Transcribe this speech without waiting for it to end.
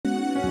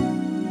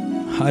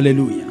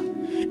Hallelujah.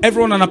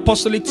 Everyone on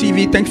Apostolic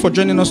TV, thanks for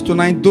joining us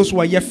tonight. Those who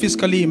are here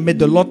physically, may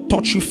the Lord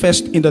touch you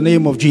first in the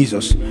name of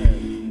Jesus.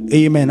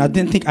 Amen. I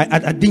didn't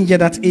hear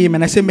that.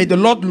 Amen. I say, may the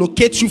Lord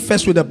locate you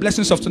first with the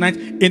blessings of tonight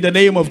in the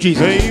name of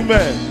Jesus.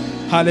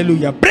 Amen.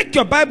 Hallelujah. Break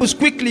your Bibles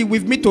quickly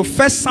with me to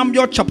 1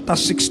 Samuel chapter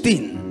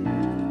 16.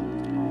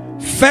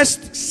 1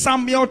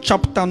 Samuel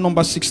chapter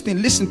number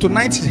 16. Listen,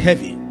 tonight is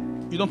heavy.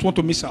 You don't want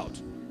to miss out.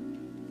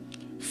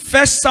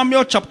 1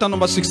 Samuel chapter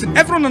number 16.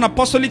 Everyone on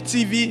Apostolic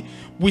TV,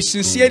 we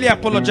sincerely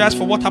apologize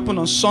for what happened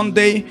on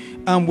Sunday.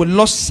 We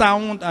lost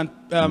sound and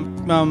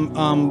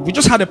we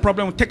just had a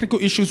problem with technical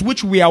issues,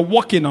 which we are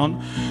working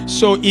on.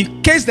 So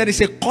in case there is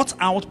a cut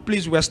out,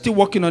 please, we are still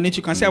working on it.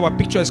 You can see our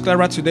picture is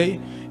clearer today,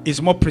 is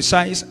more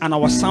precise, and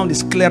our sound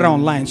is clearer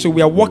online. So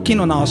we are working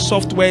on our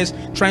softwares,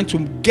 trying to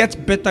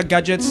get better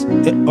gadgets.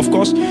 Of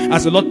course,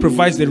 as the Lord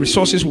provides the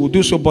resources, we'll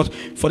do so. But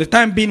for the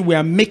time being, we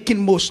are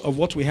making most of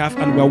what we have,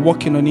 and we are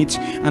working on it.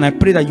 And I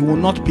pray that you will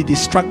not be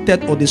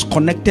distracted or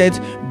disconnected,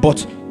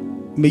 but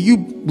may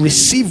you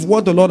receive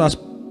what the Lord has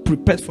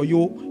prepared for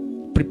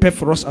you, prepared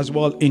for us as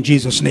well, in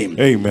Jesus' name.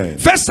 Amen.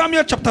 1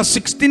 Samuel chapter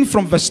 16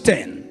 from verse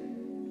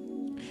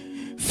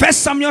 10. 1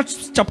 Samuel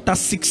chapter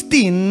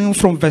 16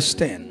 from verse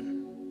 10.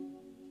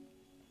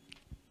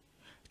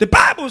 The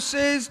Bible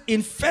says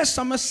in 1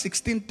 Samuel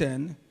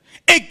 16:10,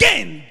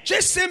 again,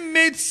 Jesse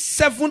made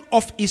 7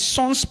 of his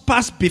sons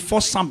pass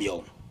before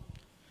Samuel.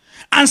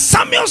 And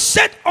Samuel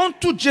said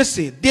unto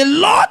Jesse, the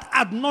Lord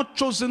had not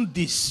chosen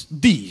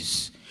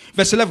these.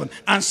 Verse 11,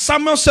 and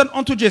Samuel said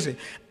unto Jesse,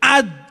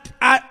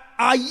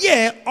 are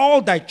ye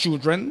all thy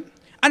children?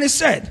 And he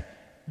said,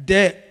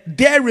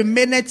 there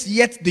remaineth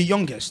yet the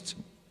youngest,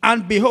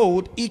 and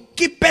behold, he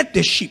keepeth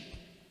the sheep.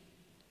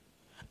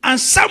 And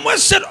Samuel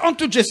said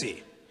unto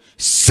Jesse,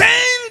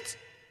 send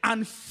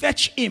and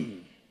fetch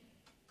him.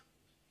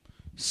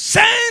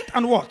 Send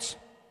and what?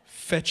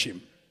 Fetch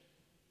him.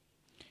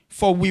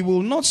 For we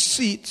will not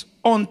sit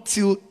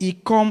until he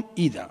come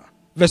either.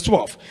 Verse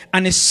 12,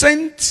 and he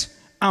sent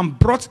and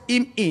brought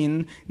him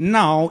in.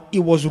 Now he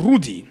was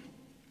ruddy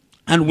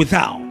and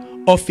without,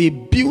 of a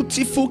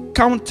beautiful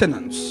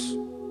countenance.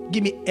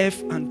 Give me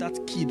F and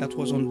that key that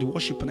was on the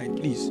worship night,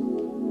 please.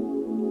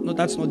 No,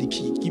 that's not the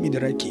key. Give me the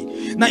right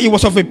key. Now he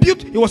was of a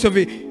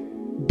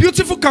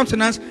beautiful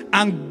countenance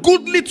and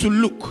goodly to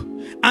look.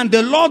 And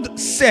the Lord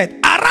said,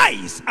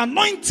 arise,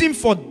 anoint him,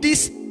 for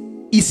this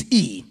is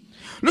he.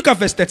 Look at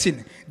verse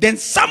 13. Then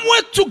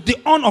Samuel took the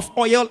horn of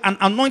oil and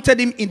anointed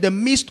him in the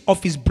midst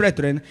of his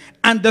brethren.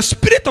 And the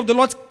Spirit of the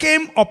Lord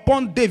came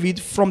upon David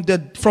from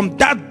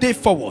that day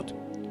forward.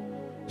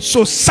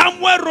 So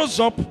Samuel rose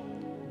up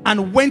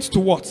and went to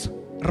what?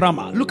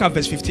 Ramah. Look at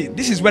verse 15.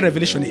 This is where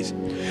revelation is.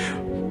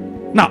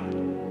 Now,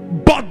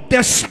 but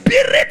the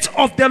Spirit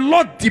of the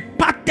Lord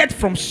departed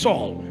from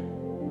Saul,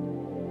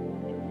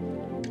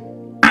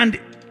 and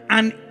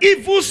an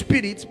evil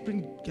spirit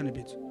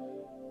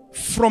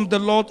from the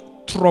Lord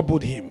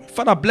troubled him.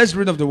 Father, bless the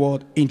reading of the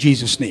word in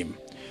Jesus' name.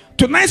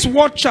 Tonight's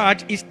word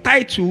charge is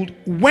titled,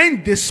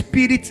 when the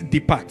Spirit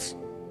departs.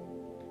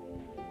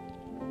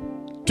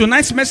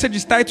 Tonight's message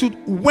is titled,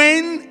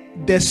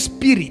 when the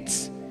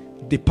Spirit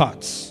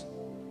departs.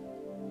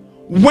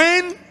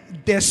 When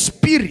the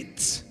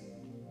Spirit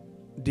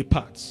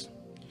departs.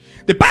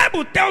 The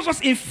Bible tells us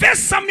in 1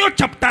 Samuel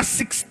chapter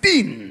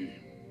 16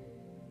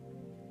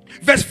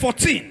 verse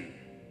 14,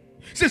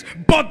 it says,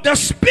 but the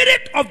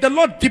Spirit of the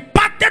Lord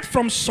departed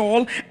from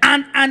Saul,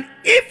 and an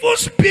evil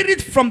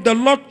spirit from the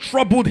Lord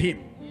troubled him.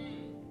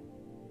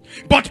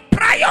 But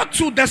prior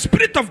to the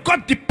Spirit of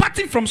God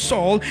departing from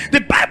Saul,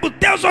 the Bible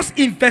tells us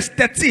in verse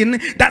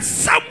 13 that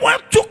Samuel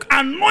took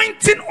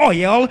anointing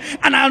oil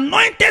and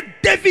anointed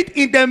David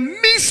in the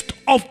midst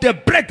of the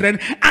brethren,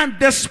 and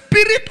the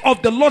Spirit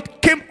of the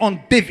Lord came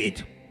on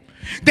David.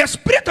 The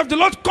Spirit of the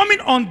Lord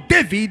coming on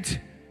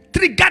David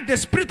triggered the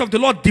Spirit of the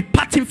Lord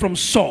departing from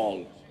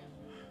Saul.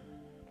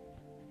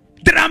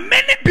 There are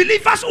many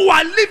believers who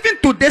are living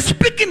today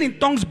speaking in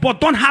tongues but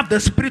don't have the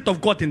Spirit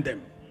of God in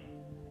them.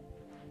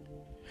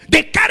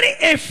 They carry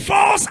a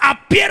false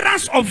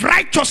appearance of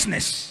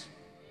righteousness,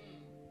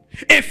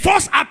 a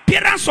false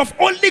appearance of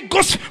Holy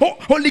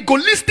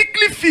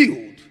Ghostically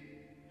filled,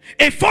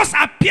 a false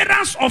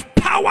appearance of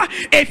power,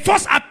 a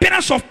false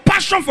appearance of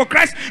passion for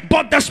Christ,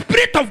 but the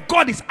Spirit of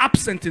God is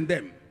absent in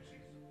them.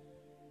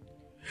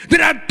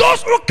 There are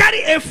those who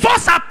carry a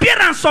false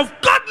appearance of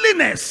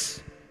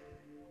godliness,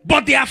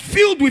 but they are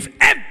filled with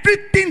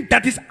everything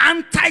that is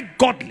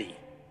anti-godly.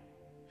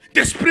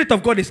 The Spirit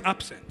of God is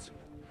absent.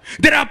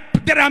 There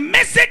are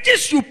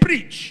messages you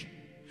preach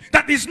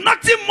that is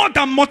nothing more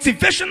than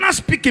motivational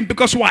speaking,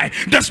 because why?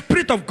 The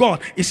Spirit of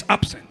God is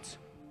absent.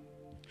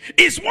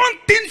 It's one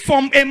thing for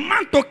a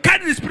man to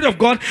carry the Spirit of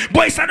God,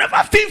 but it's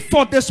another thing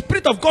for the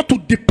Spirit of God to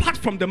depart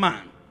from the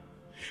man.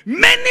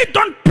 Many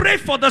don't pray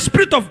for the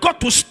Spirit of God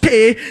to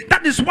stay.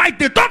 That is why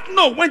they don't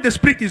know when the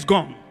Spirit is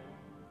gone.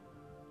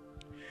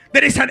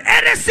 There is an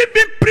heresy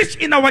being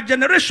preached in our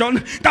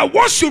generation that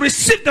once you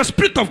receive the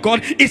Spirit of God,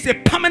 it's a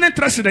permanent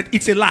resident.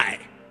 It's a lie.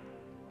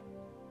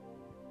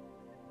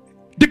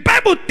 The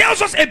Bible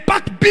tells us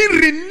about being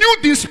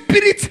renewed in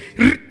spirit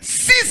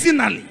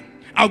seasonally.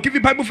 I'll give you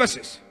Bible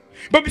verses.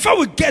 But before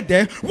we get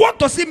there, what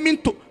does it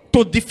mean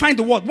to define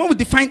the word? When we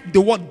define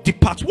the word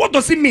depart, what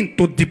does it mean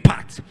to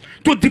depart?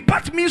 To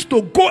depart means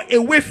to go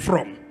away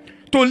from,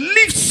 to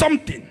leave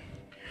something,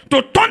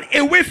 to turn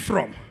away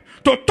from,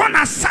 to turn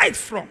aside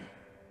from.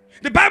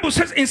 The Bible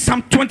says in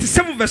Psalm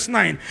 27 verse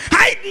 9,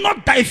 hide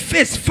not thy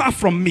face far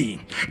from me,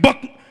 but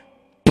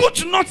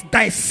put not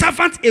thy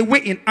servant away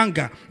in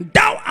anger.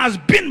 Thou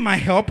hast been my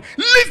help.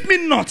 Leave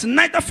me not,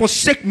 neither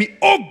forsake me,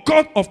 O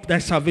God of thy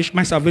salvation,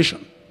 my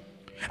salvation.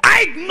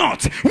 Hide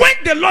not. When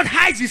the Lord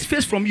hides his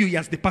face from you, he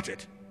has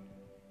departed.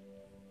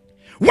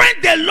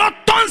 When the Lord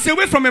turns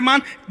away from a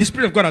man, the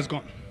Spirit of God has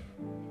gone.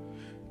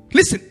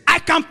 Listen, I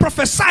can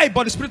prophesy,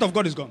 but the Spirit of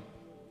God is gone.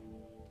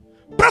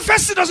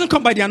 Prophecy doesn't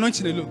come by the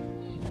anointing alone.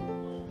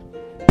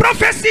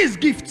 Prophecy is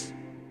gift.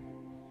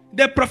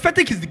 The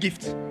prophetic is the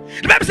gift.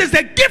 The Bible says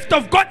the gift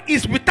of God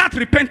is without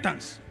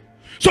repentance.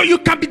 So you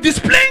can be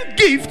displaying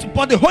gift,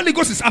 but the Holy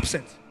Ghost is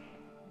absent.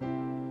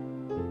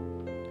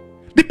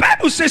 The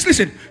Bible says,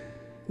 listen,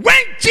 when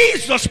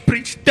Jesus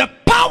preached, the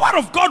power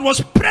of God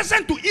was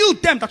present to heal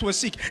them that were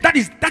sick. That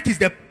is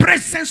the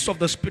presence of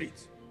the Spirit.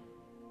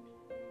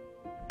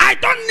 I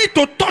don't need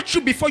to touch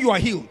you before you are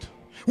healed.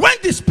 When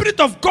the Spirit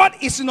of God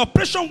is in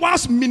operation,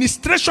 whilst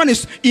ministration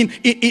is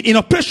in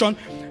operation,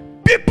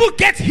 people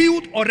get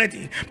healed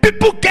already.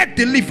 People get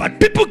delivered.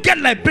 People get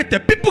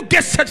liberated. People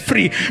get set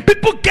free.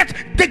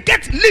 They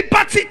get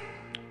liberty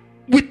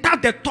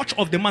without the touch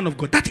of the man of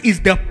God. That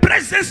is the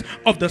presence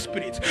of the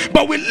Spirit.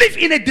 But we live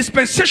in a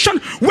dispensation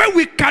where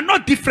we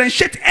cannot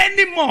differentiate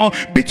anymore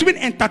between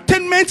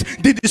entertainment,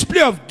 the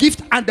display of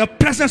gift, and the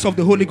presence of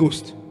the Holy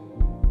Ghost.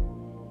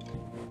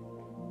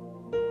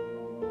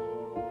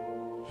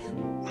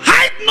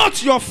 Hide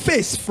not your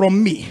face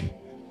from me.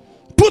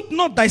 Put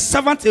not thy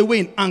servant away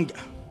in anger.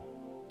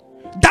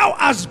 Thou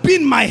hast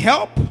been my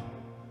help.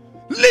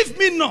 Leave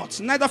me not,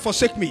 neither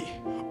forsake me,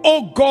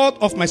 O God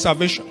of my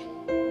salvation.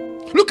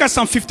 Look at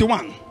Psalm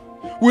 51.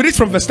 We read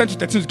from verse 10 to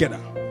 13 together.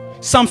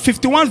 Psalm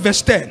 51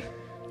 verse 10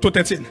 to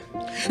 13.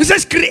 It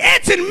says,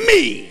 create in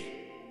me.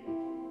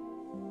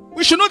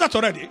 We should know that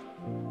already.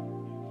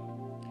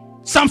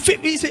 Psalm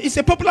 50 is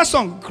a popular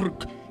song.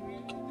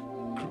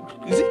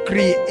 Is it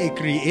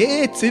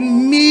create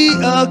in me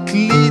a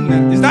clean?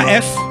 Is that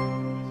F?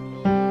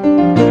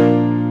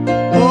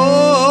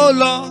 Oh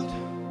Lord,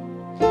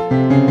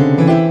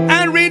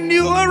 and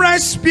renew a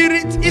right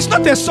spirit. It's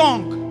not a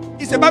song,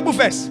 it's a Bible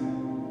verse.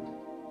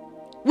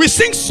 We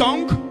sing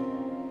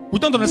song, we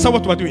don't understand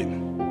what we're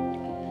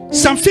doing.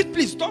 Psalm 50,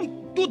 please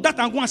don't do that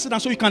and go and sit down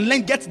so you can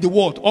learn, get the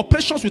word.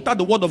 Operations without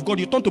the word of God,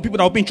 you turn to people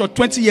that have been in church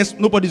 20 years,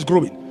 nobody's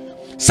growing.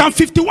 Psalm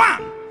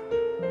 51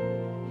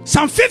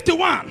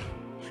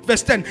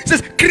 verse 10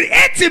 says,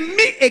 create in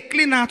me a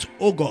clean heart,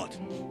 O God.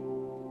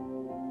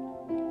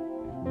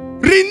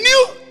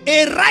 Renew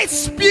a right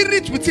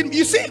spirit within me.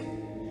 You see,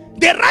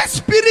 the right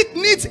spirit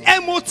needs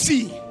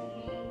MOT.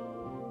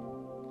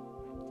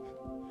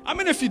 How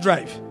many of you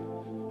drive?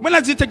 When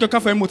last did you take your car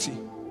for MOT?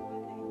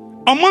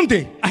 On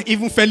Monday,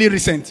 even fairly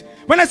recent.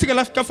 When last did you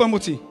take your car for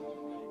MOT?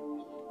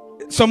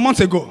 Some months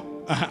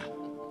ago.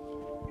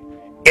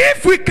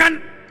 If we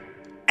can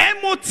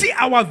MOT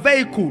our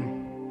vehicle,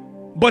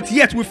 but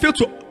yet we fail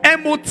to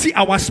MOT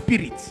our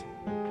spirit,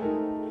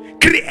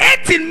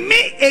 create in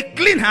me a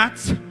clean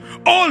heart,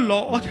 oh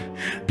Lord.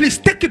 Please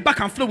take it back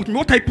and flow with me.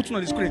 What are you putting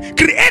on the screen?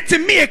 Create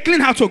in me a clean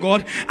heart, oh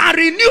God, and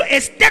renew a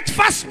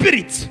steadfast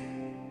spirit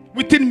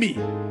within me.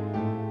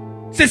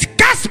 It says,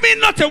 cast me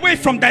not away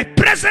from thy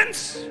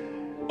presence,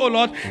 oh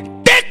Lord.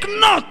 Take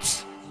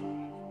not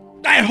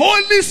thy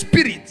Holy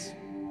Spirit.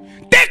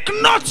 Take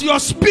not your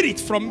spirit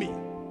from me.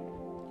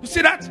 You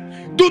see that?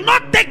 Do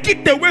not take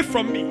it away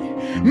from me.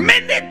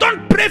 Many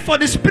don't pray for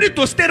the Spirit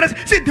to stay.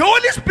 See, the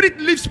Holy Spirit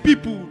leaves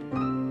people.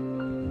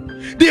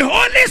 The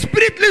Holy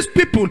Spirit leaves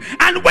people.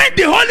 And when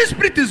the Holy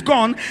Spirit is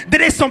gone,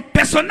 there is some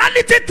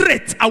personality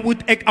traits I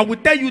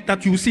would tell you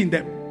that you see in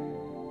them.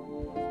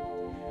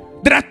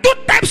 There are two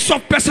types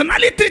of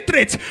personality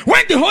traits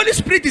when the Holy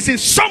Spirit is in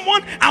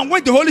someone and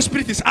when the Holy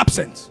Spirit is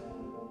absent.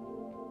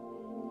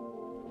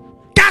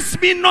 Cast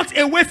me not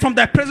away from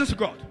thy presence,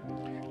 God.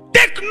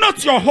 Take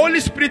not your Holy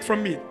Spirit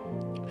from me.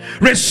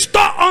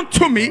 Restore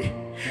unto me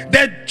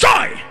the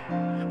joy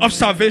of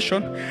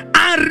salvation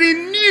and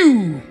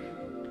renew.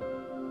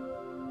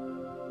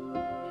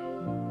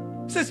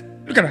 It says,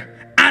 look at that.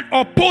 And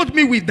uphold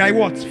me with thy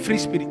what? Free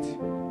spirit.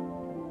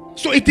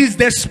 So it is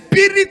the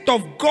Spirit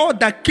of God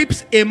that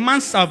keeps a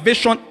man's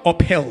salvation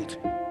upheld.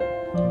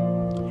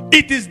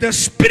 It is the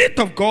Spirit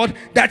of God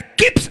that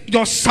keeps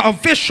your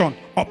salvation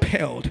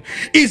upheld.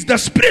 It's the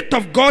Spirit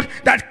of God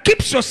that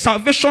keeps your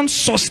salvation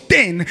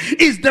sustained.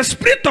 It's the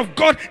Spirit of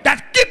God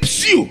that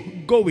keeps you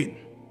going.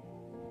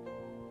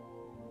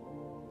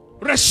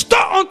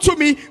 Restore unto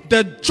me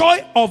the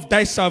joy of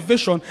thy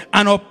salvation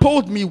and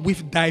uphold me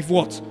with thy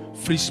what?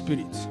 Free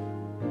spirit.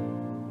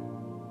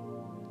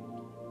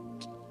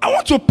 I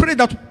want to pray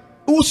that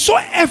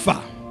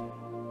whosoever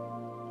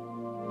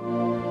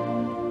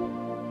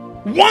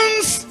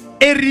wants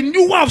a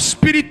renewal of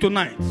spirit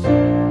tonight,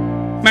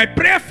 my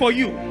prayer for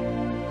you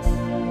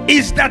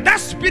is that that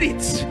spirit,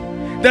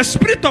 the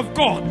spirit of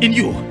God in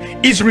you,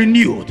 is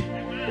renewed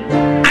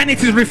and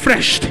it is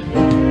refreshed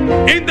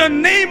in the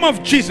name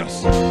of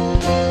Jesus.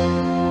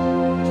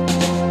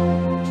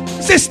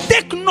 It says,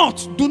 take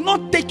not, do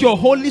not take your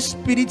Holy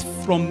Spirit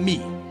from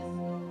me.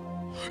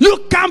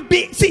 You can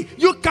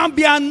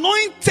be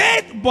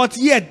anointed, but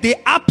yet the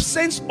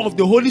absence of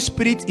the Holy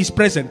Spirit is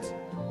present.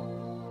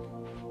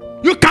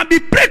 You can be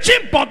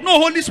preaching, but no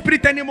Holy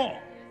Spirit anymore.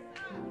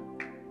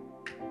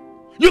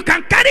 You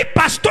can carry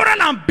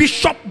pastoral and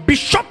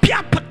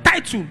bishopial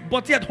title,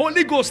 but yet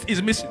Holy Ghost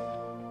is missing.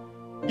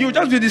 You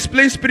just be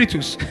displaying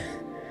spiritus.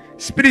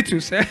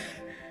 Spiritus, eh?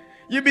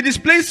 You be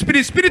displaying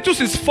spirit. Spiritus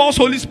is false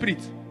Holy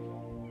Spirit.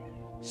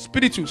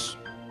 Spiritus.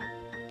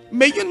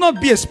 May you not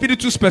be a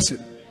spiritus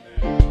person.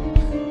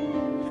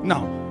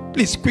 Now,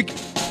 please, quick.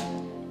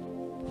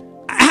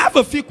 I have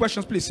a few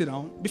questions. Please sit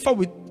down before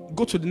we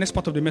go to the next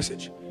part of the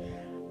message.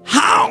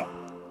 How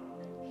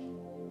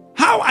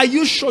are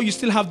you sure you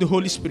still have the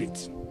Holy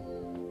Spirit?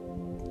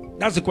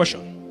 That's the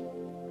question.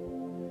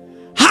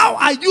 How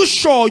are you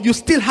sure you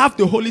still have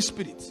the Holy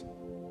Spirit?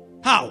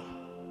 How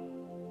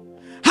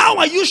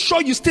are you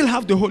sure you still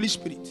have the Holy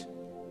Spirit?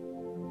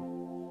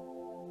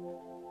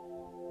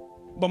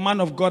 But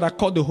man of God, I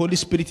call the Holy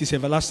Spirit is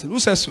everlasting. Who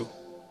says so?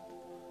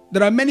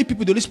 There are many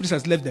people the Holy Spirit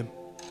has left them.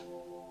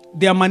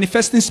 They are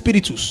manifesting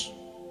spiritus.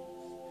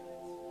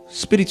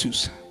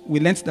 Spiritus. We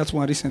learned that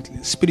one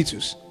recently.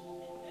 Spiritus.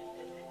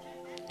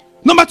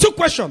 Number 2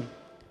 question.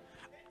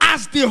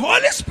 As the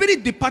Holy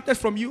Spirit departed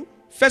from you,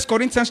 1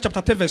 Corinthians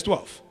chapter 10 verse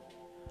 12.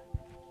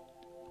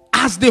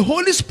 Has the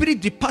Holy Spirit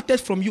departed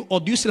from you, or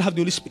do you still have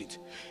the Holy Spirit?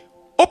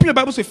 Open your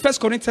Bible to 1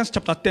 Corinthians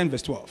chapter 10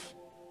 verse 12.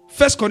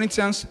 1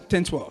 Corinthians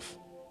 10 12.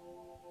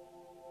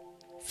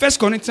 1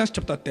 Corinthians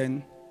chapter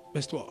 10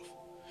 verse 12.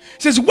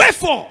 It says,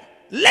 wherefore,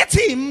 let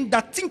him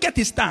that thinketh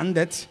he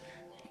standeth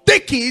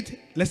take it,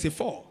 lest he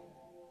fall.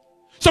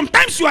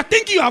 Sometimes you are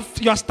thinking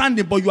you are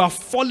standing, but you are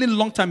falling a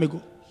long time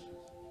ago.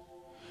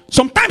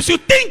 Sometimes you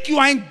think you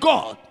are in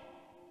God,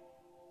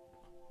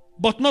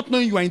 but not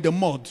knowing you are in the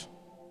mud.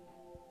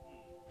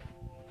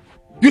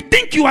 You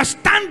think you are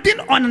standing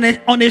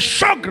on a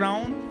sure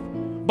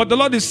ground, but the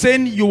Lord is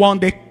saying you are on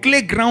the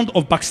clay ground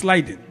of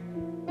backsliding.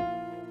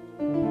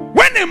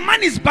 When a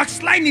man is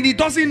backsliding, he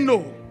doesn't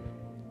know.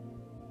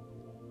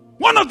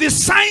 One of the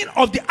signs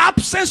of the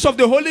absence of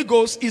the Holy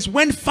Ghost is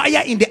when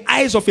fire in the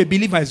eyes of a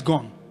believer is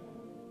gone.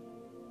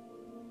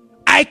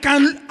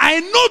 I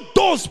know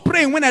those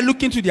praying when I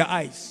look into their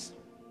eyes.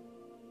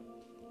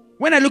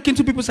 When I look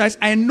into people's eyes,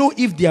 I know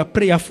if they are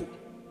prayerful.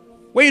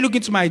 When you look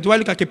into my eye, do I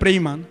look like a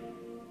praying man?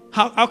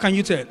 How can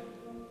you tell?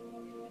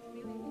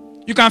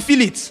 You can feel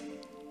it.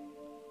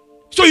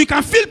 So you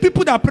can feel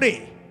people that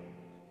pray.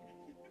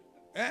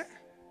 Eh?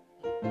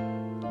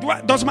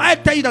 Does my eye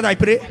tell you that I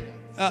pray?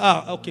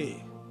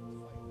 Okay.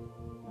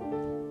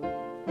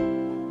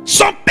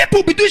 Some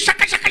people be doing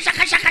shaka shaka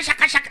shaka shaka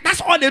shaka shaka.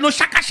 That's all they know.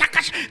 Shaka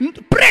shaka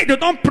shaka. Pray, they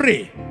don't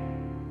pray.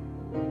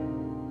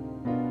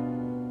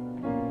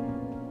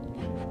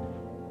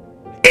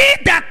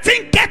 He that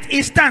thinketh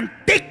he stand,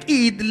 take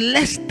heed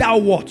lest thou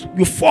what?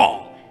 You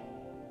fall.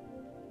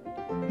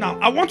 Now,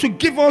 I want to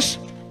give us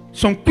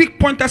some quick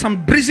pointers.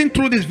 I'm breezing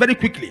through this very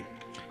quickly.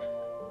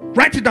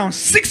 Write it down.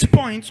 6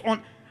 points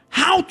on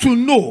how to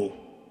know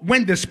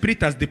when the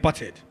Spirit has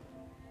departed.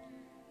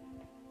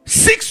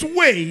 6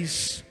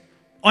 ways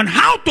on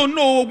how to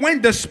know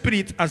when the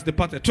Spirit has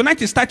departed.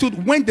 Tonight is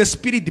titled, When the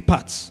Spirit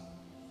Departs.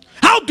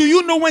 How do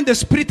you know when the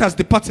Spirit has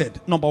departed?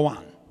 Number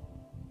 1.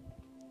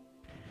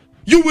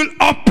 You will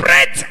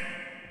operate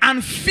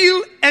and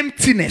feel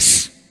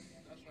emptiness.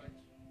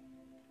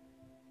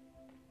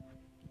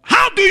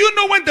 How do you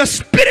know when the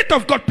Spirit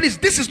of God, please,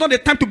 this is not the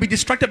time to be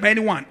distracted by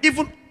anyone.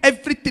 Even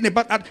everything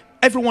about that,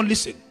 everyone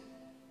listen.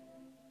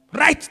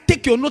 Write,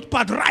 take your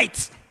notepad,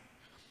 write.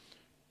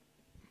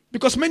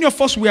 Because many of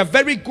us, we are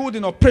very good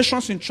in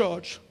operations in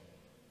church,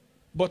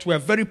 but we are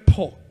very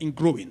poor in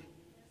growing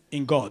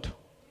in God.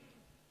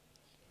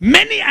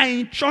 Many are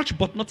in church,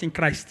 but not in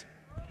Christ.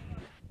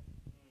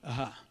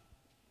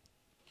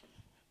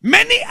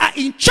 Many are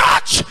in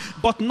church,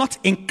 but not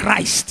in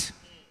Christ.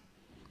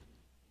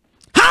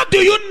 How do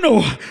you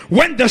know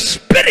when the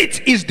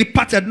Spirit is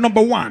departed?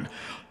 Number 1,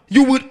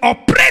 you will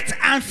operate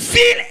and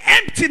feel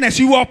emptiness.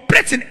 You will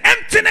operate in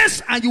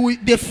emptiness, and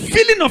the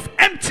feeling of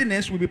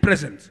emptiness will be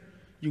present.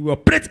 You will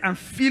operate and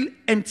feel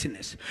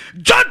emptiness.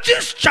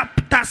 Judges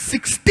chapter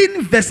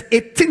 16 verse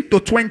 18 to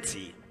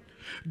 20.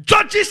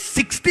 Judges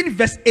 16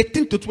 verse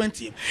 18 to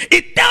 20.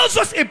 It tells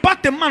us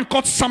about a man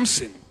called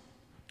Samson.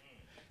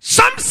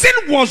 Samson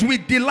was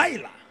with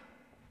Delilah.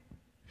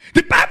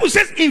 The Bible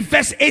says in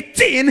verse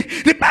 18,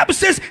 the Bible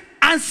says,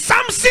 and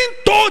Samson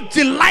told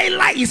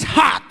Delilah his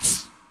heart.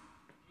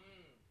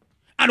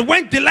 And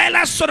when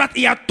Delilah saw that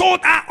he had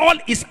told her all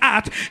his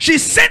heart, she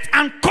sent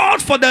and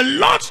called for the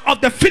lords of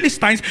the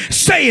Philistines,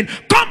 saying,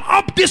 come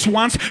up this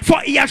once,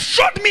 for he has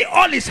showed me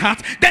all his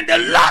heart. Then the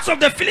lords of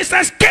the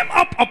Philistines came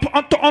up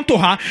unto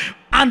her,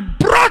 and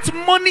brought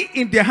money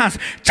in their hands.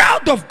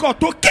 Child of God,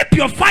 to keep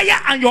your fire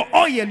and your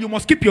oil, you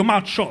must keep your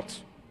mouth shut.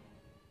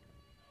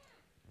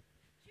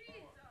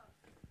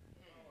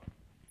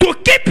 To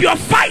keep your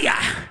fire,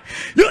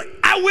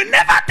 I will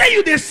never tell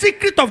you the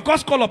secret of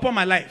God's call upon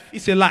my life.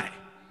 It's a lie.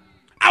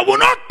 I will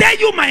not tell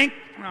you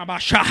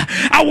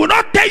I will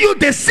not tell you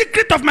the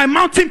secret of my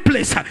mountain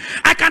place.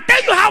 I can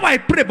tell you how I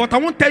pray, but I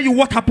won't tell you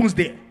what happens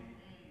there.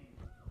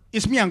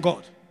 It's me and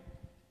God.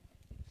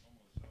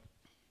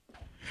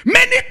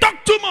 Many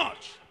talk too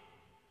much.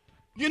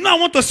 You know, I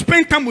want to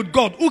spend time with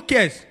God. Who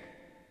cares?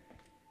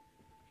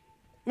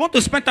 You want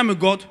to spend time with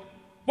God?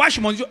 Why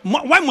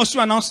must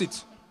you announce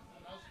it?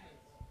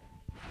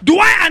 Do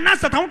I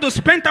announce that I want to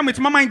spend time with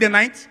Mama in the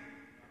night?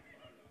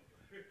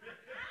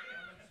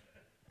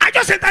 I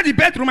just entered the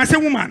bedroom. I say,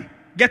 woman,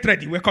 get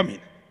ready. We're coming.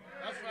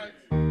 That's right.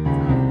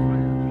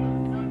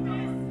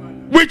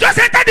 We just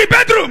entered the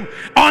bedroom.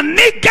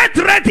 Only get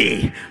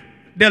ready.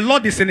 The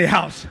Lord is in the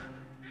house.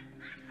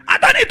 I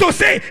don't need to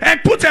say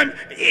and put an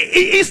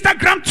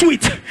Instagram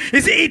tweet.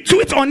 Is it a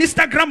tweet on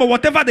Instagram or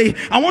whatever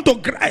I want to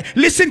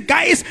listen,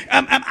 guys.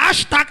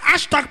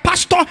 Hashtag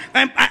pastor.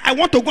 I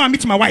want to go and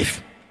meet my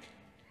wife.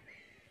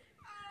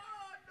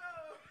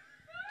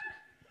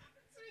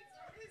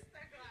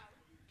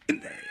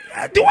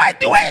 Do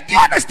you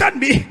understand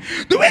me?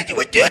 Do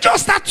you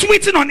just start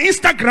tweeting on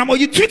Instagram or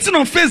you tweeting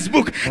on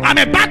Facebook? I'm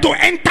about to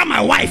enter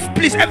my wife.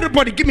 Please,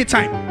 everybody, give me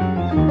time.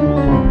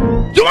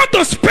 You want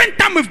to spend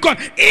time with God?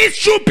 It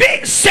should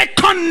be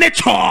second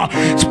nature.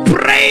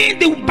 Praying,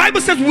 the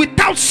Bible says,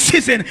 without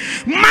ceasing.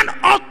 Man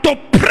ought to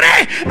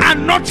pray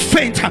and not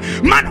faint.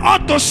 Man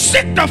ought to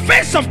seek the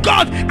face of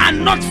God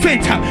and not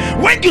faint.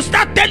 When you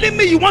start telling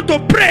me you want to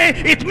pray,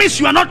 it means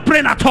you are not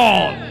praying at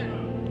all.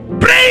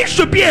 Praying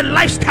should be a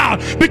lifestyle,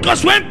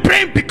 because when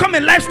praying becomes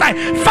a lifestyle,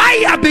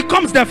 fire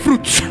becomes the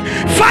fruit.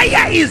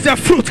 Fire is the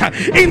fruit.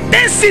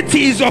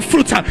 Intensity is your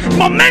fruit.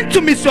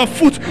 Momentum is your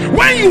fruit.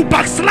 When you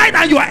backslide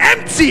and you are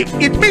empty,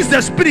 it means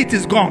the spirit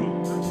is gone.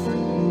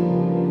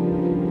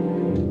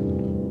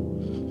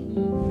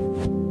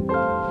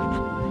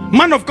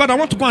 Man of God, I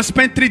want to go and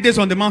spend 3 days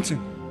on the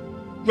mountain.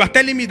 You are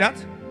telling me that?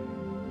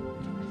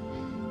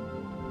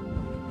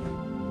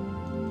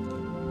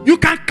 You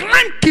can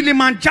climb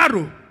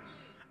Kilimanjaro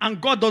and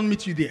God don't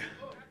meet you there.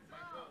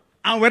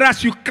 And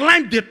whereas you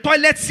climb the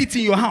toilet seat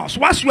in your house,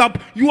 whilst you are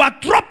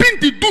dropping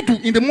the doo-doo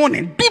in the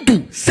morning,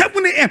 doo-doo,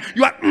 7 a.m.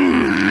 You are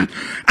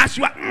as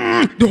you are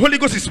the Holy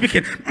Ghost is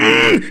speaking.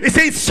 It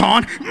says,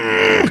 son,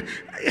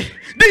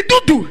 the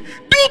doo-doo.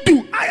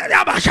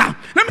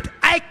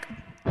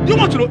 You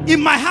want to know,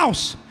 in my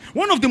house,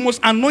 one of the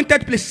most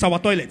anointed places is our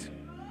toilet.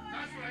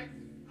 That's right.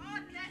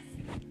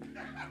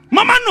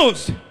 Mama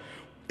knows.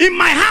 In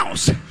my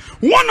house,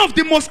 one of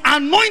the most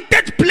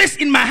anointed place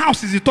in my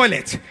house is the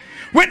toilet.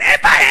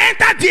 Whenever I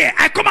enter there,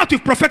 I come out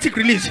with prophetic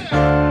release.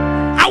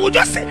 I will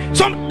just say,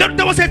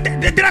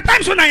 there are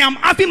times when I am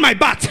having my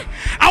bath,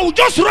 I will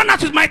just run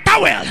out with my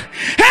towel.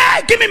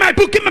 Hey, give me my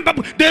book, give me my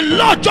book. The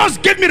Lord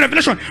just gave me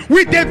revelation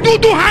with the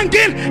doo-doo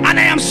hanging, and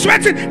I am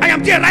sweating. I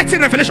am there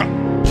writing revelation.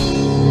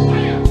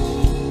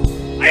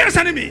 Are you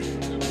understanding me?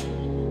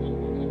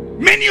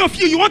 Many of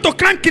you want to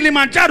climb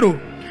Kilimanjaro.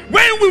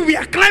 When we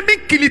are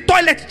climbing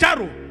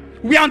Kilimanjaro,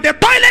 we are on the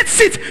toilet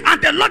seat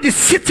and the Lord is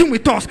sitting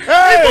with us.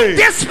 Hey. Even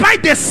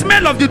despite the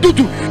smell of the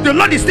doo-doo, the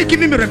Lord is still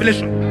giving me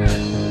revelation.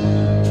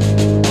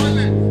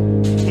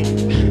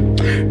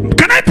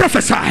 Can I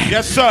prophesy?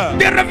 Yes, sir.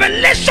 The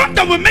revelation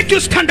that will make you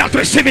stand out,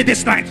 receive it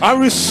this night. I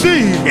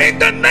receive. In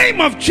the name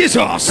of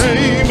Jesus.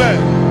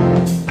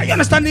 Amen. Are you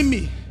understanding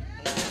me?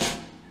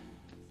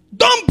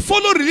 Don't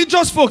follow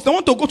religious folks. They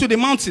want to go to the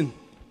mountain.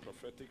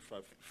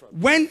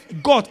 When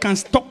God can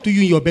talk to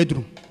you in your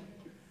bedroom.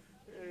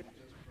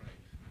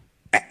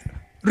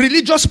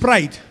 Religious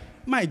pride.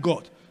 My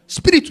God.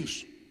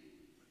 Spiritus.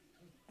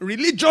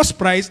 Religious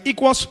pride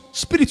equals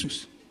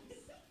spiritus.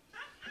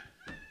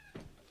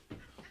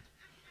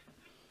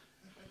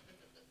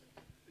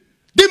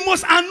 The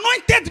most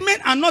anointed men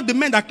are not the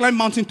men that climb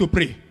mountain to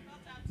pray.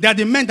 They are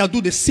the men that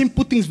do the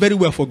simple things very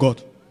well for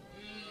God.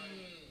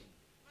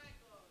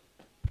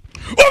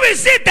 Who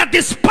is it that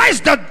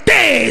despise the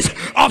days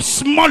of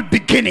small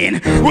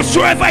beginning?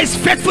 Whosoever is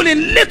faithful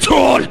in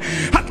little.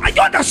 Are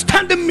you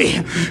understanding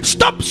me?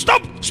 Stop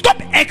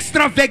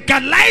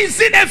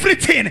extravagalizing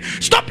everything.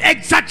 Stop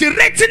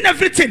exaggerating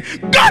everything.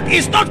 God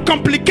is not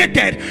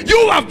complicated.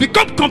 You have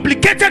become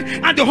complicated,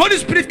 and the Holy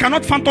Spirit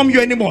cannot phantom you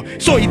anymore.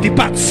 So he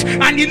departs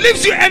and he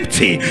leaves you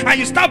empty, and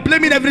you start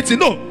blaming everything.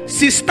 No,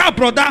 sister,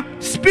 brother,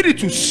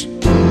 spiritus.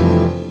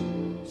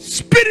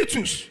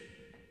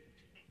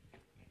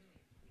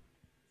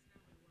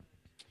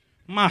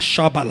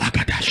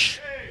 Mashabalagadash.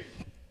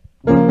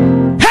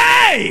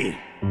 Hey!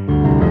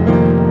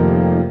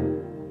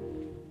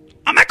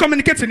 Am I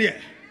communicating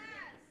here?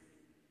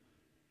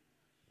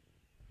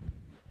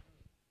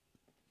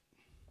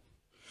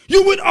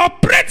 You will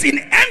operate in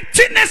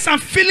emptiness and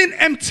feeling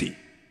empty.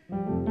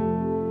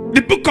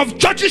 The book of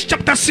Judges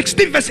chapter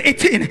 16 verse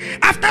 18.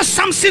 After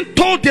Samson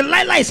told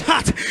Delilah his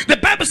heart, the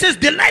Bible says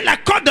Delilah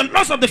called the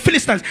lords of the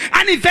Philistines.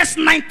 And in verse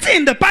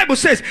 19 the Bible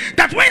says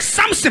that when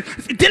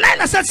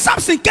Delilah said,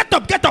 Samson, get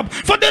up,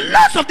 for the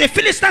lords of the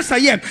Philistines are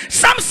here.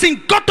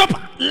 Samson got up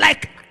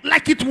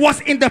like it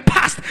was in the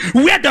past,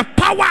 where the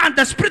power and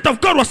the Spirit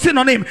of God was sitting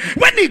on him.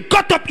 When he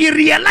got up, he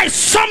realized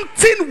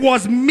something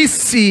was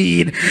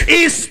missing.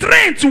 His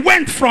strength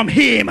went from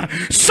him.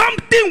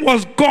 Something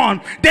was gone.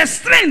 The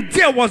strength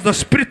there was the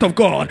Spirit of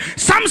God.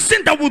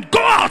 Samson that would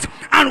go out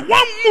and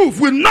one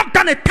move will knock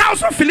down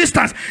 1,000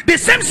 Philistines. The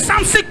same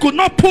Samson could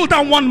not pull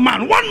down one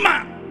man.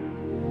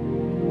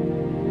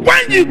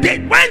 When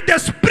the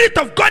Spirit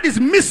of God is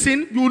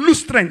missing, you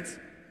lose strength.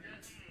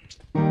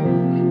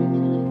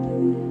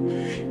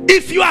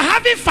 If you are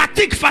having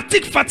fatigue,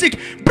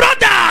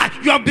 brother,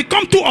 you have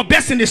become too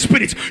obese in the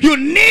spirit. You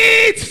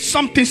need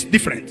something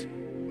different.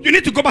 You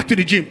need to go back to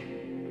the gym.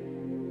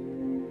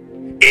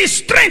 His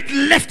strength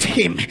left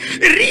him.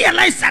 He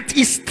realized that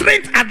his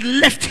strength had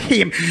left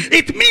him.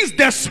 It means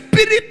the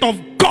Spirit of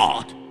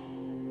God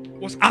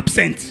was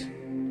absent.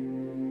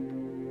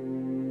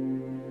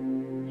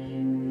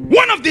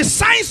 One of the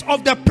signs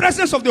of the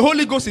presence of the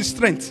Holy Ghost is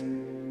strength.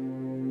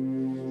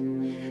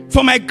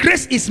 For my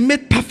grace is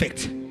made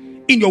perfect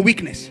in your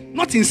weakness,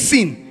 not in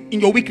sin,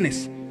 in your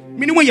weakness.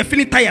 Meaning when you're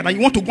feeling tired and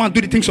you want to go and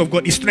do the things of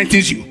God, it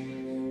strengthens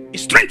you. It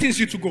strengthens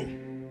you to go.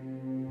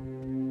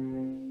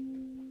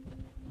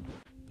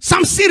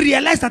 Samson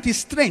realized that his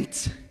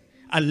strength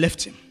had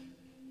left him.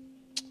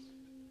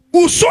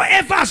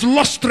 Whosoever has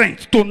lost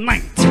strength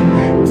tonight,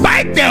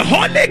 by the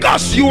Holy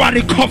Ghost, you are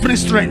recovering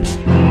strength.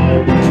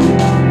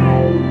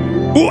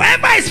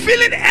 Whoever is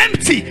feeling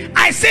empty,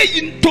 I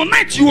say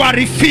tonight you are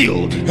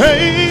refilled.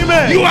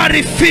 Amen. You are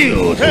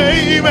refilled.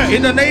 Amen.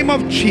 In the name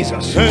of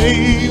Jesus.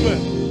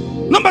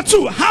 Amen. Number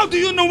two, how do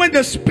you know when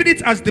the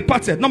Spirit has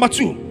departed? Number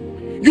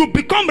two, you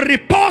become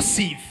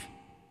repulsive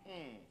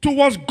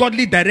towards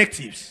godly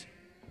directives.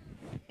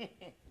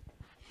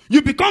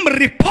 You become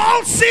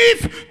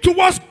repulsive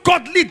towards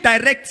godly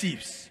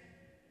directives.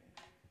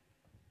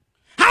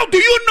 How do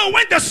you know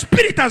when the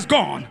Spirit has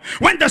gone?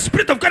 When the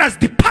Spirit of God has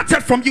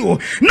departed from you?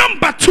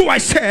 Number two, I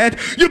said,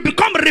 you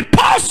become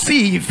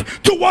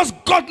repulsive towards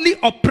godly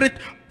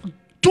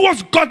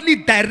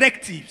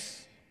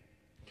directives.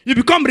 You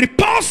become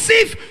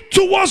repulsive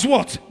towards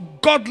what?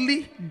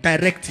 Godly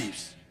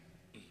directives.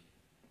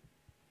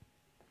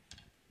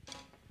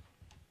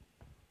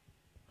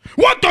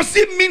 What does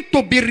it mean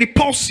to be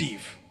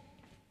repulsive?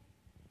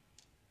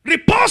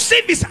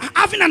 Repulsive is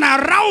having an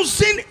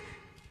arousing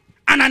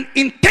and an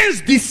intense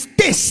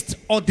distaste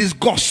or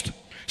disgust.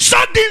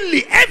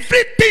 Suddenly,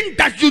 everything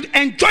that you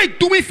enjoy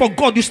doing for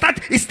God, it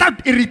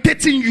start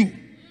irritating you.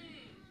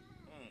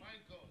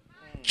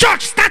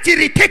 Church start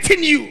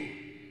irritating you.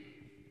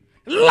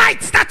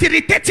 Light start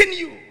irritating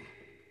you.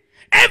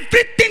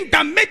 Everything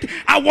that made,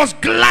 I was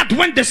glad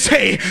when they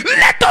say,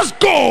 let us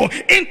go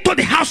into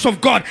the house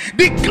of God.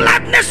 The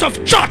gladness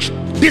of church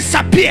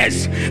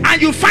disappears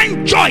and you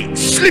find joy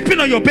sleeping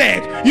on your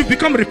bed. You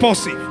become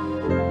repulsive.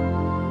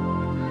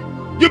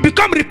 You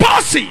become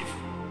repulsive.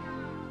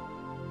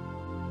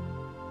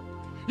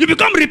 You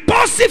become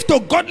repulsive to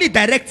godly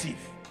directive.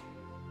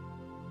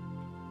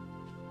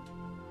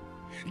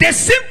 The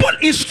simple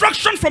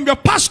instruction from your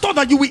pastor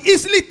that you will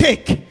easily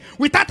take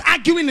without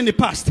arguing in the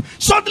past.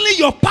 Suddenly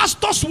your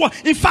pastor's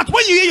voice, in fact,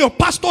 when you hear your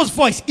pastor's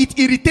voice, it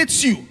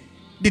irritates you.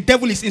 The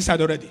devil is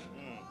inside already.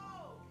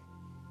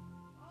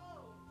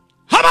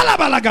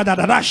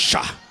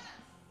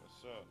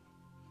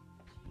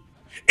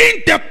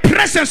 In the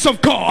presence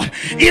of God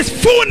is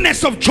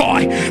fullness of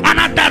joy, and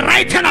at the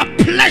right hand are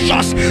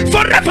pleasures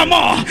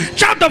forevermore.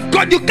 Child of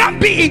God, you can't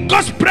be in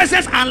God's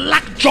presence and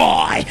lack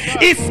joy.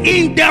 It's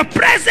in their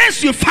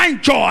presence you find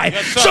joy.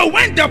 So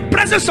when the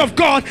presence of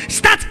God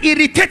starts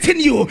irritating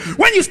you,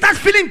 when you start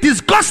feeling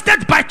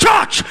disgusted by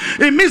church,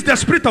 it means the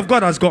Spirit of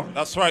God has gone.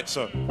 That's right,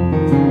 sir.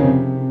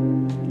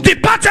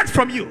 Departed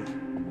from you.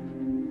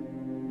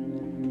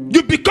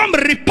 You become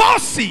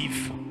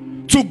repulsive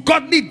to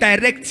godly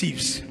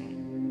directives.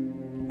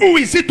 Who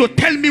is it to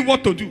tell me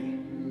what to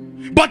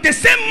do? But the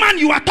same man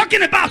you are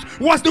talking about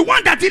was the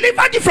one that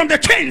delivered you from the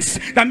chains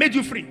that made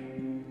you free.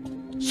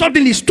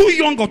 Suddenly he's too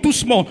young or too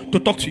small to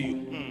talk to you.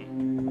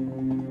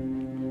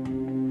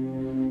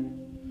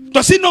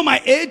 Does he know my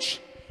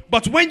age?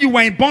 But when you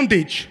were in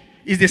bondage,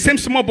 it's the same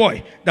small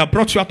boy that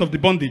brought you out of the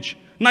bondage.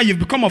 Now you've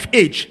become of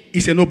age,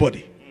 he's a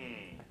nobody.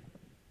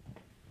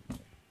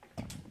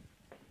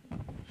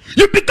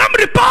 You become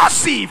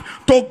repulsive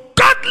to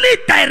godly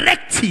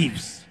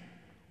directives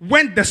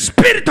when the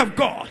Spirit of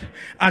God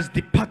has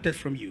departed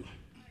from you.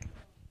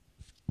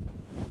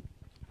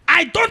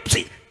 I don't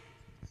see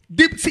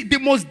the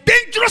most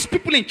dangerous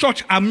people in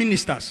church are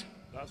ministers.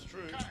 That's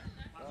true.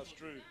 That's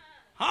true.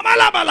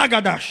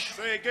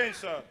 Say again,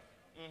 sir.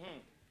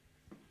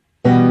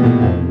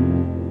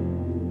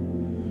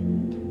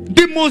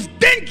 The most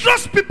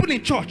dangerous people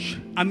in church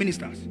are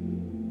ministers.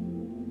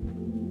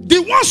 The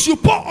ones you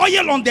pour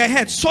oil on their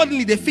head,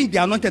 suddenly they think they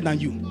are anointed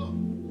than you.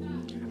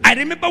 I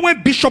remember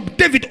when Bishop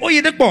David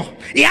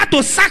Oyedepo, he had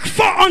to sack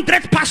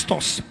 400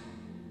 pastors.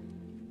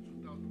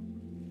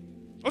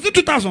 Was it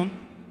 2000?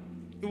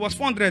 It was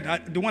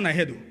 400, the one I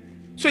had.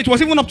 So it was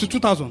even up to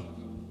 2000.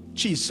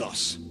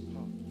 Jesus.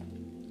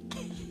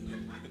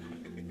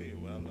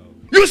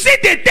 You see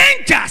the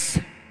dangers.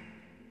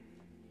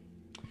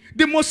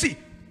 The most, see,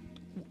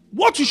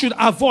 what you should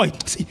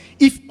avoid. See,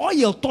 if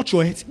oil touch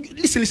your head,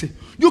 listen.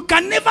 You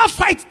can never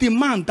fight the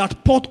man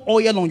that poured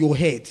oil on your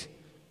head.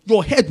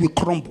 Your head will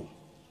crumble.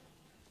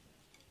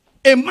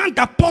 A man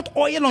that poured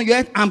oil on your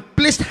head and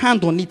placed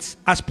hand on it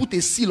has put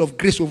a seal of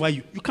grace over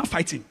you. You can't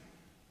fight him.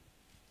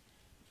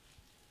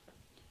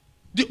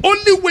 The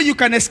only way you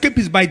can escape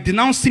is by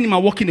denouncing him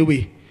and walking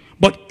away.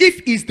 But if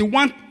he's the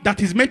one that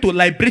is meant to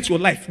liberate your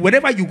life,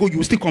 wherever you go, you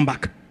will still come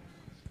back.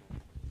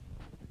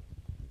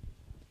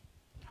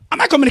 Am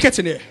I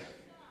communicating here?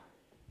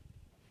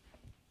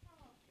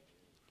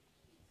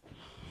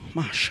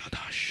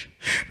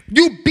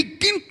 You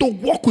begin to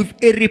walk with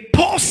a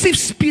repulsive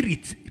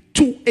spirit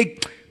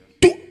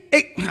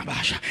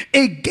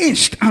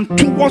against and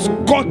towards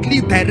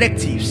godly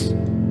directives.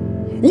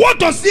 What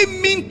does it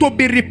mean to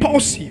be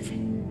repulsive?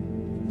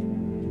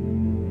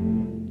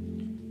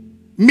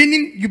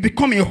 Meaning you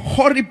become a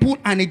horrible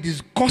and a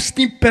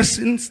disgusting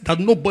person that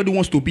nobody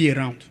wants to be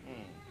around.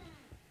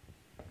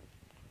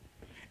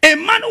 A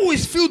man who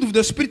is filled with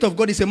the Spirit of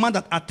God is a man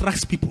that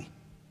attracts people.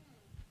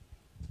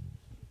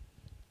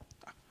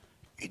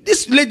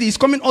 This lady is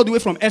coming all the way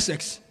from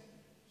Essex,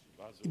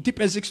 deep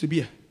Essex, to be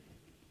here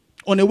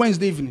on a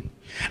Wednesday evening.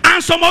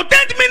 And some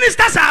ordained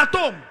ministers are at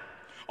home.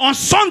 On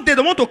Sunday,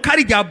 they want to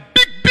carry their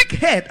big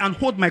head and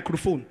hold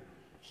microphone.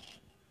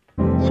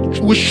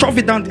 We shove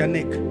it down their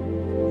neck.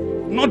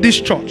 Not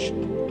this church.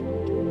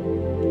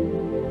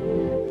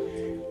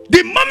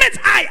 The moment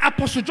I,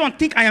 Apostle John,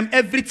 think I am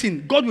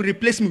everything, God will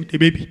replace me with a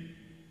baby.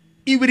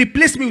 He will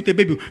replace me with a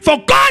baby. For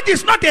God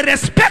is not a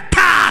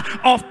respecter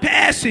of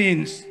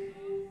persons.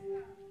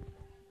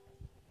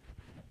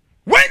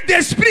 When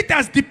the Spirit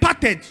has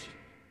departed,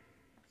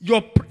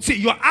 your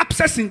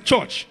absence in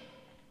church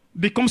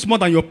becomes more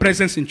than your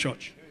presence in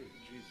church.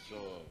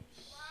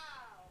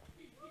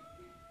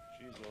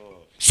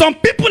 Some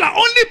people are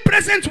only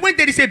present when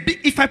there is a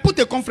big, if I put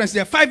a conference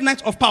there, 5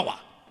 nights of power.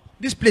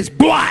 This place,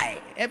 boy,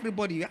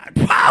 everybody,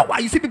 power.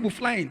 You see people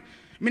flying.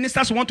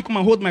 Ministers want to come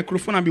and hold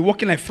microphone and be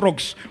walking like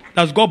frogs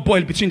that's got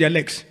boiled between their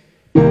legs.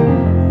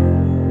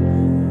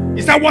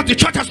 Is that what the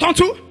church has done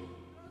to?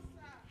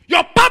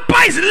 Your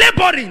papa is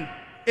laboring.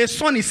 A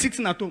son is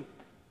sitting at home.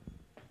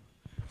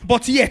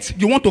 But yet,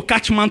 you want to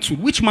catch mantle.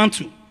 Which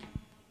mantle?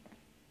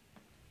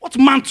 What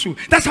mantle?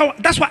 That's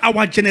why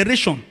our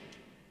generation,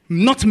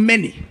 not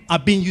many, are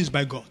being used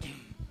by God.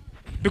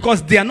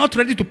 Because they are not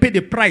ready to pay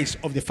the price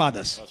of the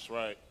fathers. That's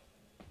right.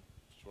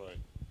 That's right.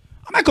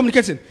 Am I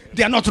communicating?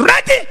 They are not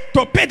ready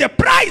to pay the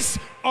price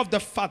of the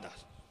fathers.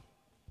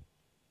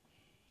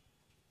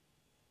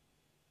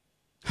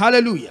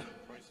 Hallelujah.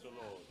 Praise the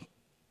Lord.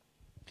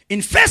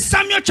 In 1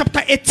 Samuel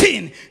chapter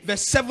 18,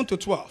 verse 7 to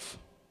 12.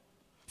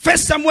 1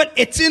 Samuel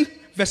 18,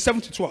 verse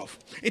 7 to 12.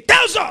 It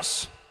tells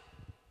us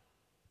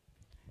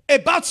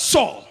about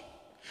Saul.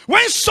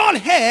 When Saul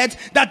heard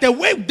that the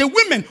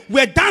women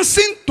were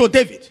dancing to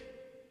David,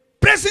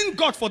 praising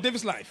God for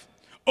David's life.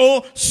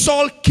 Oh,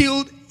 Saul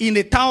killed in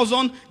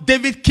 1,000,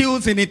 David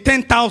kills in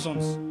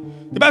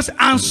 10,000. The Bible says,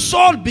 and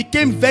Saul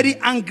became very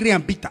angry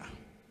and bitter.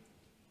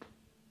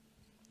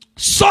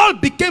 Saul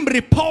became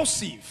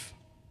repulsive.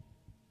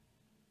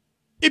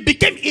 He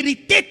became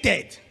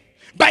irritated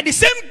by the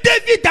same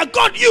David that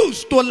God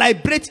used to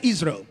liberate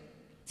Israel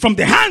from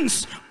the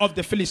hands of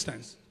the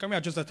Philistines. Can we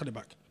adjust that to the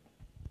back?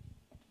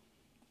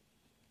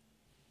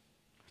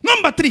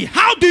 Number 3,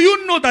 how do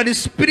you know that the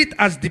spirit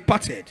has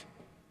departed?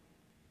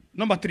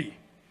 Number 3,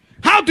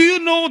 how do you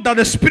know that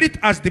the spirit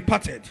has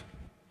departed?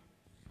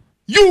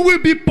 You will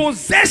be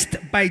possessed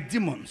by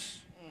demons.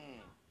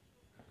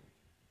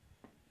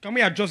 Can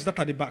we adjust that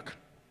at the back?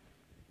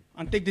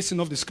 And take this thing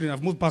off the screen.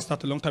 I've moved past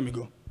that a long time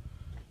ago.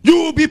 You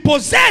will be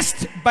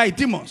possessed by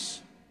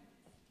demons.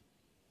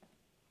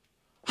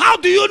 How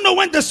do you know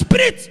when the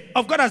Spirit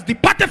of God has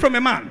departed from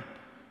a man?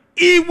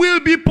 He will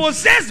be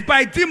possessed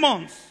by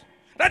demons.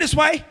 That is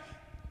why,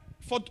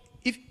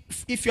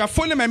 if you are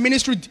following my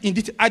ministry in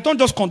detail, I don't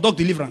just conduct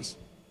deliverance.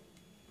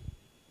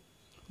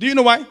 Do you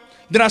know why?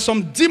 There are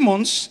some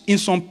demons in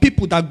some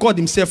people that God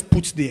himself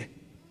puts there.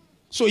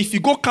 So if you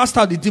go cast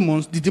out the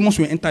demons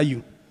will enter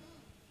you.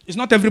 It's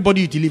not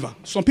everybody you deliver.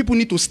 Some people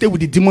need to stay with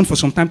the demon for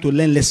some time to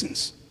learn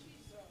lessons.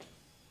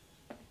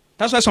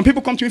 That's why some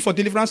people come to me for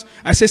deliverance.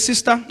 I say,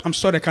 sister, I'm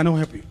sorry, I cannot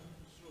help you.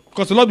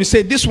 Because the Lord will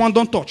say, this one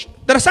don't touch.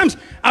 There are times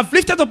I've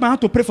lifted up my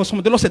hand to pray for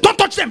someone. The Lord said, don't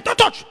touch them, don't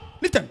touch.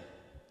 Lift them.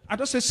 I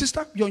just say,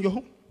 sister, you're on your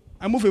home.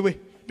 I move away.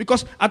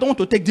 Because I don't want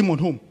to take demon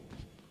home.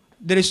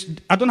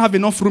 I don't have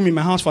enough room in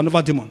my house for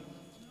another demon.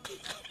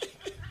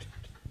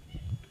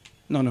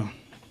 No.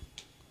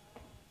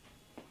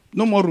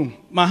 No more room.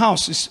 My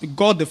house is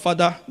God the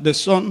Father, the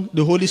Son,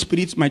 the Holy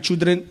Spirit, my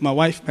children, my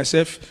wife,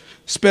 myself.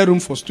 Spare room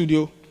for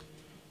studio.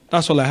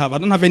 That's all I have. I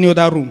don't have any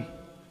other room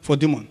for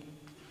demon.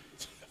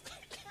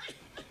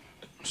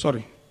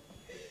 sorry.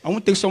 I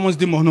won't take someone's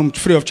demon home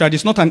free of charge.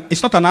 It's not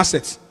an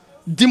asset.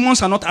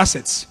 Demons are not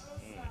assets.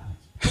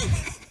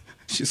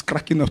 She's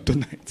cracking up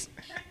tonight.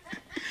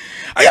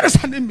 Are you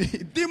understanding me?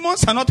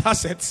 Demons are not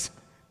assets.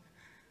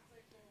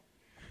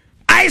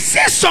 I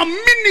see some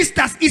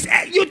ministers,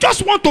 you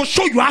just want to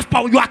show you have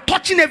power. You are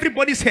touching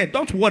everybody's head.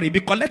 Don't worry, be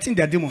collecting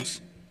their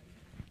demons.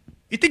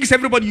 You think it's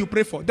everybody you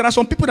pray for. There are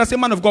some people that say,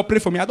 man of God, pray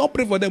for me. I don't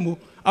pray for them.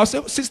 I'll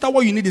say, sister,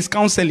 what you need is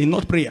counseling,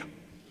 not prayer.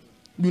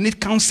 You need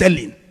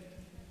counseling.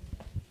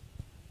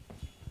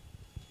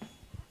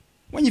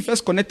 When you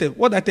first connected,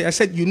 what I tell you, I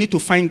said you need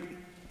to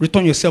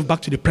return yourself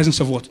back to the presence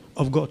of what?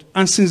 Of God.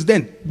 And since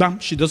then, bam,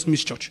 she doesn't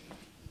miss church.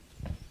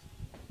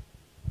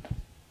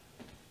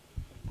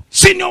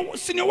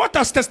 Senior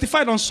Waters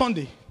testified on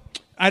Sunday.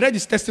 I read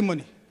his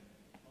testimony.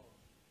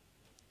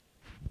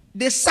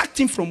 They sacked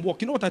him from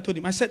work. You know what I told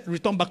him? I said,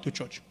 return back to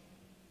church.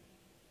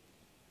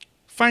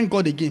 Find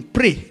God again.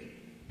 Pray.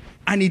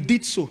 And he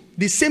did so.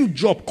 The same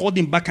job called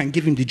him back and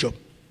gave him the job.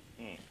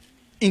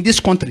 In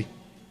this country.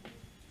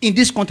 In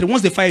this country,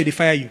 once they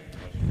fire you.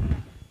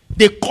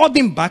 They called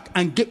him back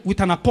and with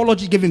an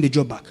apology gave him the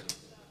job back.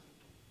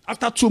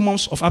 After 2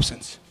 months of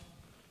absence.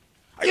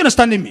 Are you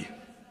understanding me?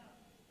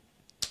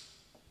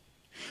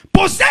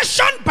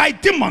 Possession by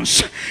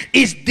demons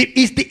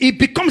it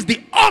becomes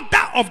the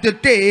order of the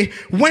day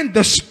when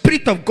the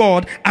Spirit of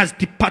God has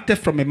departed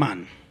from a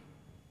man.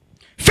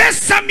 1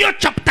 Samuel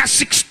chapter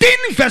 16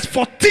 verse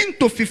 14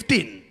 to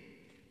 15.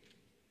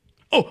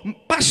 Oh,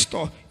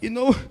 pastor,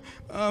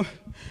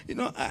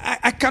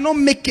 I cannot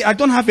make it. I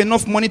don't have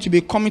enough money to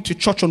be coming to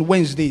church on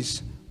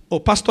Wednesdays. Oh,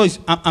 pastor,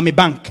 I'm a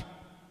bank.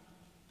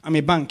 I'm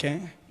a bank, eh?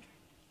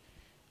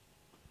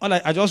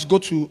 I just go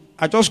to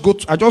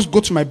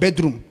my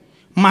bedroom.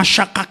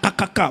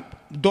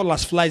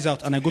 Dollars flies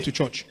out and I go to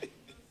church.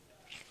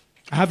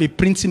 I have a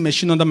printing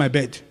machine under my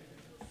bed.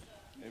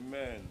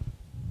 Amen.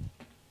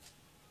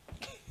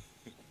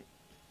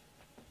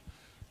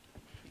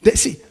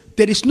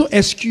 There is no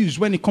excuse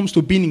when it comes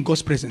to being in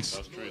God's presence.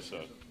 That's true,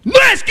 sir. No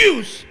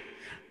excuse.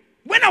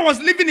 When I was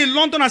living in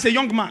London as a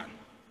young man,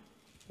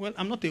 well,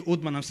 I'm not an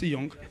old man, I'm still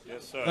young.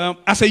 Yes, sir.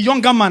 As a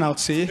younger man, I would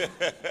say,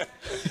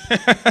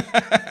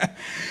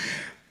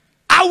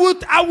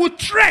 I would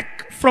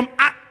trek from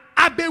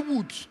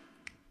Abbeywood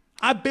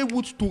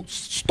to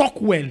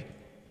Stockwell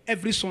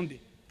every Sunday.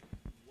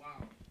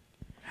 Wow.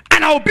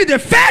 And I will be the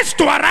first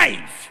to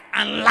arrive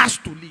and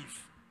last to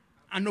leave.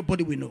 And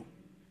nobody will know.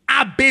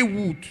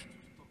 Abbeywood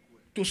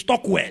to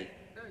Stockwell.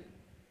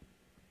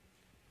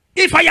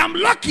 If I am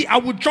lucky, I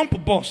will jump a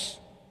bus.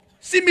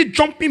 See me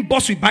jumping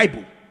bus with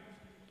Bible.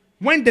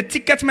 When the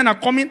ticket men are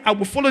coming, I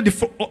will follow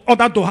the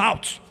other door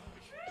out.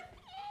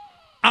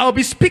 I will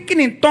be speaking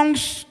in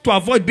tongues to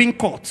avoid being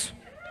caught.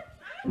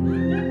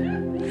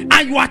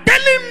 And you are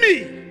telling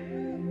me,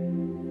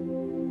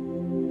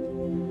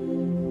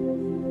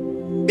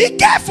 be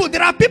careful.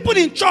 There are people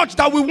in church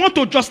that will want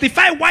to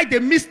justify why they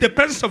miss the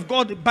presence of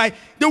God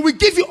they will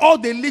give you all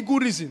the legal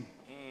reason.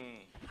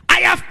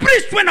 I have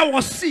preached when I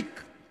was sick.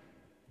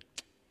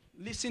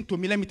 Listen to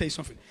me, let me tell you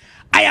something.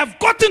 I have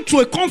gotten to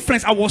a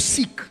conference, I was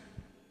sick.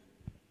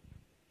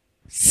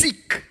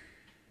 Sick.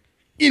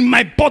 In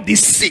my body,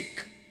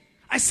 sick.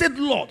 I said,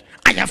 Lord,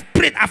 I have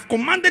prayed, I've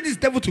commanded this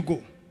devil to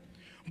go.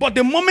 But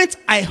the moment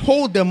I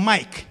hold the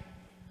mic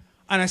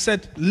and I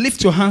said,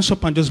 lift your hands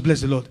up and just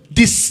bless the Lord,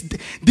 this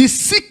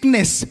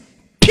sickness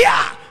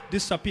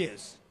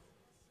disappears.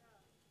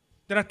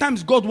 There are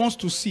times God wants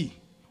to see,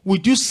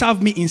 would you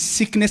serve me in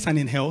sickness and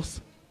in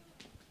health?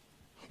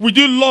 Would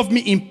you love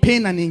me in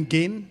pain and in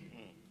gain?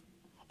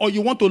 Or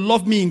you want to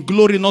love me in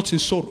glory, not in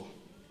sorrow?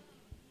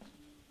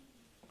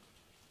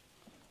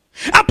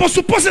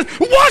 Apostle Paul says,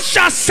 what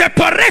shall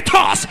separate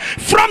us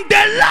from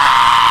the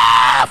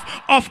love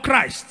of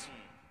Christ?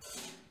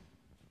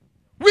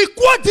 We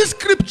quote this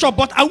scripture,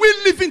 but are we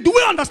living? Do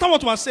we understand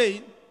what we are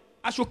saying?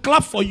 I should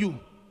clap for you.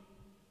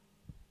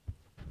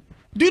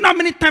 Do you know how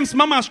many times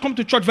Mama has come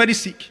to church very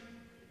sick?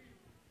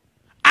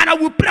 And I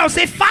will pray, I will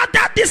say, Father,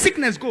 this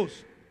sickness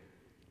goes.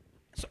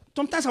 So,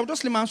 sometimes I will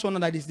just lay my hands on her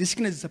like this. The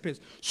sickness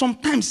disappears.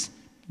 Sometimes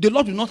the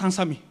Lord will not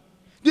answer me.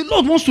 The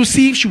Lord wants to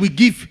see if she will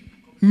give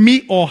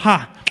me or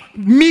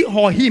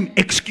him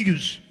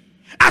excuse.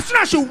 As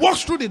soon as she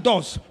walks through the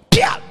doors,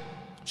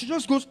 she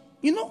just goes,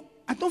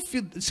 I don't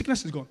feel the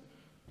sickness is gone.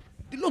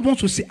 The Lord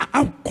wants to see,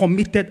 how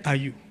committed are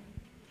you?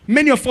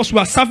 Many of us, we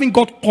are serving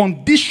God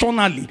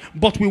conditionally,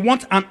 but we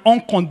want an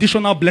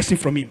unconditional blessing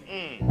from Him.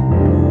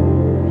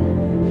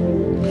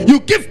 You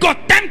give God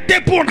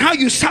timetable on how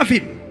you serve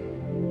Him.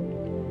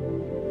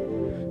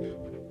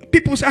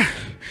 People say,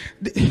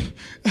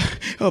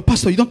 oh,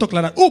 Pastor, you don't talk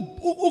like that.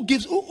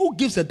 Who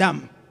gives a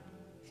damn?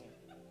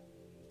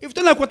 If you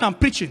don't like what I'm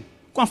preaching,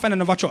 go and find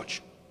another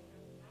church.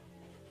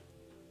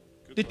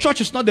 The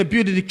church is not the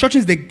building. The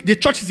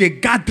church is a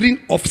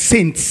gathering of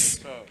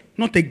saints,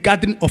 not a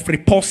gathering of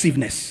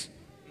repulsiveness.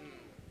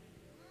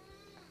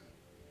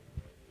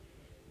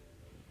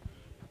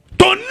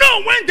 To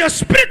know when the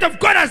Spirit of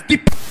God has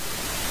departed.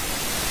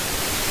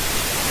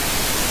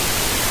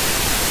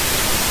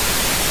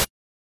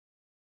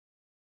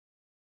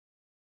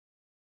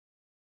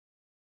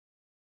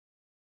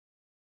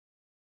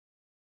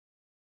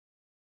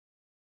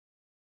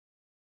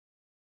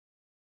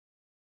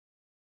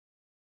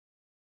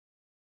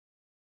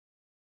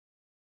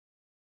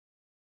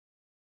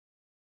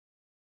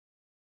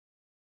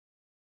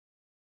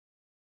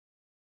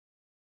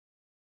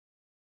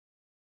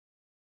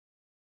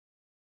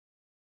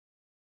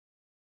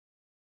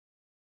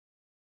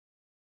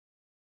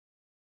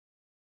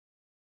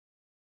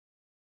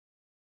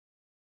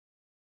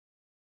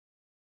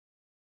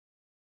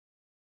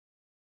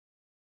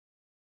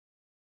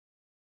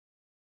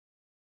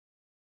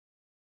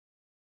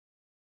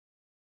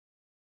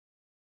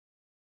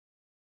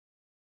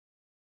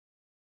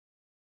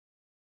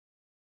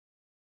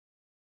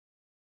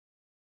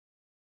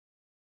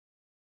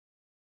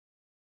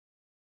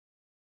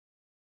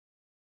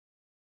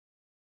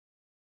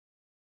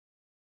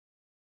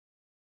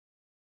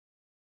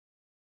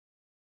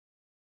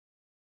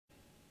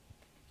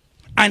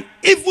 an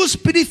evil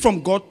spirit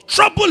from God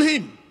trouble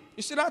him.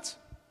 You see that?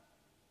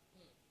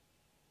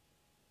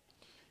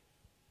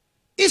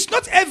 It's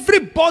not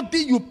everybody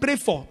you pray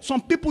for.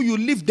 Some people you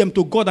leave them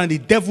to God and the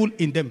devil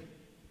in them.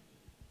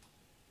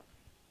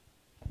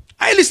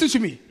 Are you listening to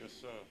me? Yes,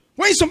 sir.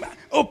 When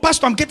oh,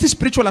 pastor, I'm getting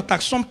spiritual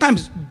attacks.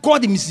 Sometimes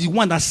God is the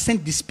one that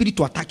sent the spirit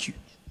to attack you.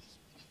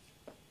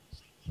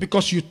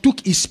 Because you took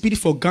his spirit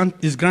for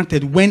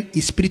granted when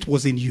his spirit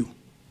was in you.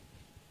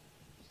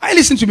 Are you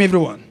listening to me,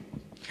 everyone?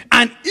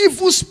 An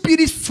evil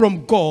spirit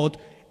from God.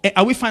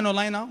 Are we fine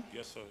online now?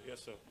 Yes, sir.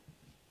 Yes, sir.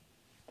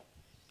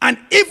 An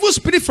evil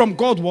spirit from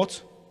God,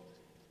 what?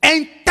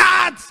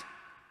 Entered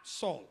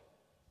Saul.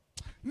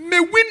 May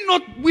we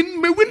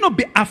not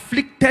be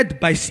afflicted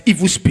by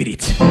evil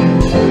spirit.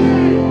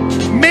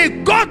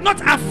 May God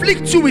not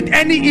afflict you with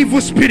any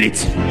evil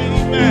spirit.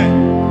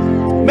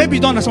 Amen. Maybe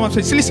you don't understand what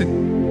I'm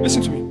saying.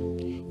 Listen to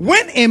me.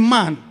 When a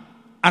man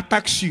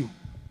attacks you,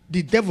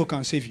 the devil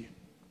can save you.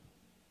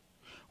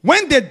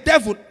 When the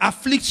devil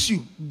afflicts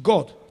you,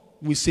 God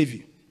will save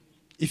you.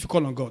 If you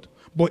call on God.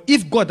 But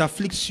if God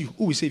afflicts you,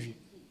 who will save you?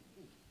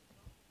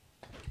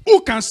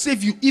 Who can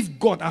save you if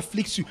God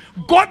afflicts you?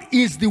 God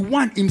is the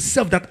one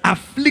himself that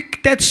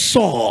afflicted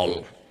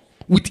Saul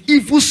with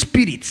evil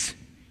spirits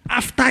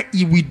after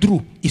he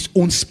withdrew his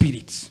own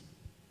spirits.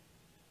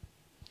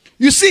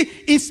 You see,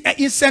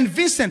 in St.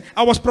 Vincent,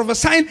 I was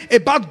prophesying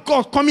about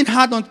God coming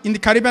hard in the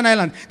Caribbean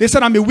island. They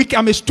said, I'm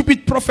a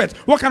stupid prophet.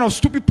 What kind of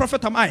stupid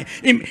prophet am I?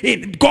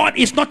 God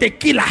is not a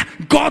killer.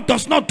 God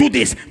does not do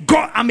this.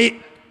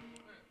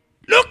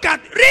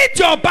 Read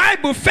your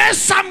Bible. 1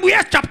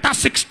 Samuel chapter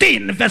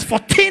 16, verse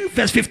 14,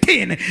 verse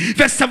 15,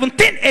 verse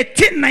 17,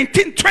 18,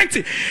 19,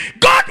 20.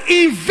 God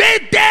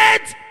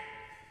invaded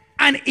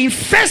and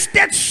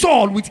infested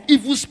Saul with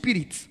evil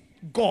spirits.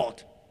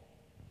 God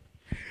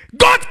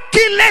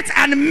killeth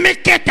and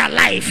maketh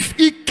alive.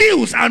 He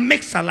kills and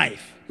makes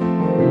alive. I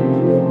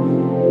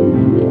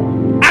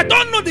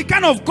don't know the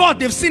kind of God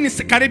they've seen in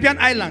the Caribbean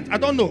islands. I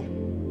don't know.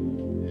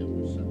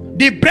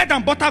 The bread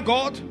and butter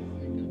God.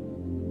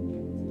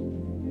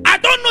 I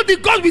don't know the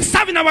God we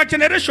serve in our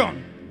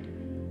generation.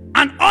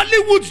 And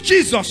Hollywood's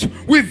Jesus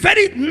with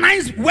very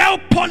nice,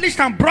 well-polished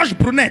and brushed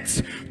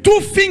brunettes,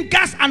 2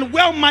 fingers and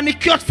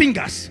well-manicured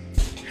fingers.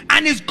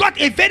 And he's got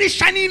a very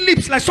shiny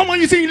lips like someone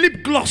using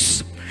lip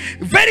gloss.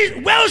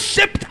 Very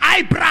well-shaped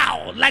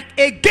eyebrow like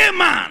a gay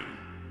man.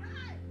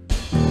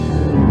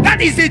 That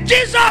is the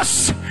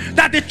Jesus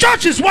that the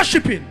church is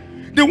worshiping.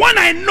 The one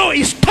I know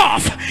is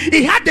tough.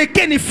 He had a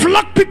cane. He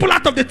flogged people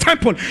out of the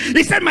temple.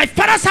 He said, my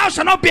father's house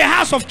shall not be a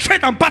house of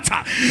trade and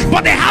barter,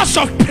 but a house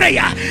of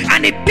prayer.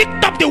 And he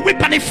picked up the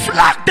whip and he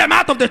flogged them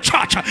out of the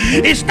church.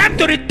 It's time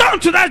to return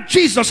to that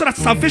Jesus so that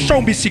salvation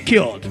will be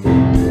secured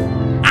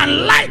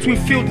and light will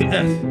fill the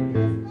earth.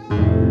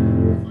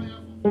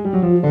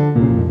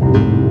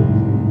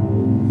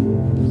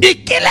 He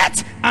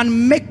killeth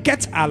and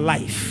maketh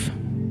alive.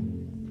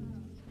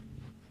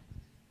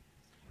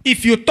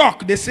 If you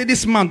talk, they say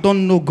this man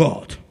don't know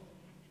God.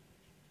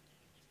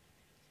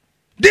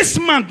 This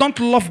man don't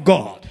love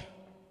God.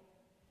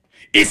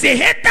 He's a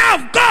hater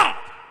of God.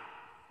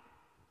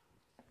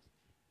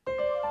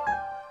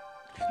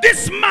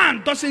 This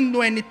man doesn't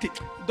know anything.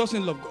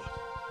 Doesn't love God.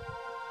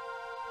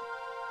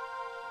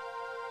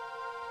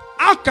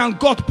 How can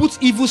God put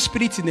evil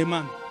spirits in a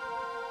man?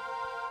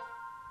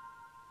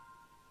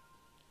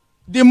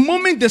 The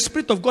moment the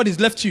Spirit of God is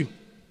left you,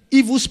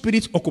 evil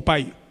spirits occupy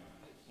you.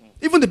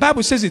 Even the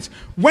Bible says it.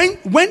 When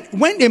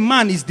a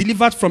man is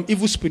delivered from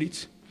evil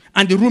spirits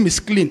and the room is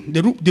clean,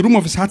 the room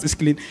of his heart is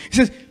clean, he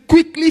says,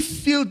 quickly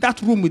fill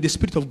that room with the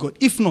Spirit of God.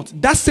 If not,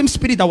 that same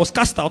spirit that was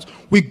cast out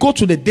will go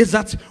to the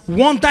desert,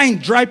 wander in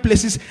dry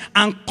places,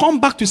 and come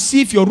back to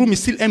see if your room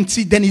is still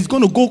empty. Then he's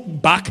going to go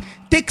back,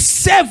 take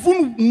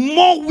 7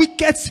 more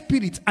wicked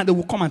spirits, and they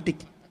will come and take.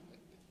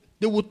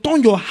 They will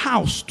turn your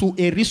house to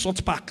a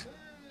resort park.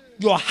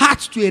 Your heart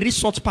to a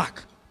resort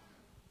park.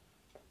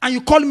 And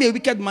you call me a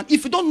wicked man.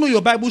 If you don't know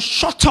your Bible,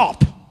 shut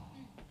up.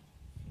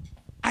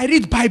 I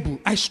read Bible.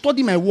 I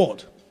study my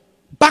word.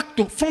 Back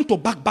to front to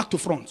back, back to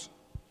front.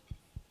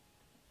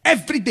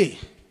 Every day.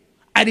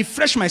 I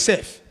refresh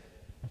myself.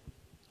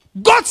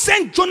 God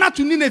sent Jonah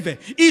to Nineveh.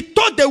 He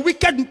told the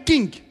wicked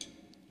king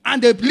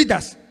and the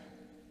leaders,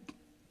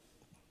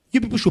 you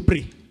people should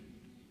pray.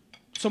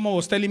 Someone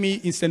was telling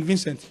me in St.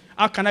 Vincent,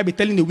 how can I be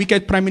telling the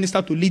wicked prime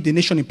minister to lead the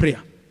nation in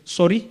prayer?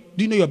 Sorry,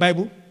 do you know your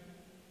Bible?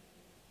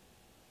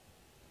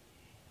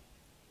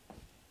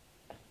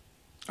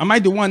 Am I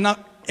the one now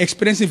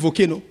experiencing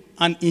volcano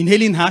and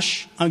inhaling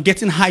ash and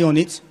getting high on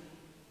it?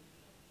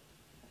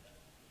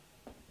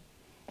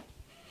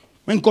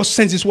 When God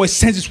sends his word,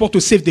 sends his word to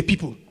save the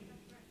people.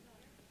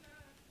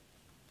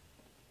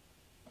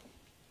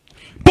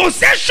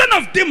 Possession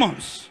of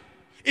demons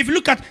If you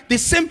look at the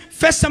same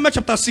 1 Samuel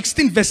chapter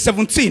 16 verse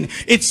 17,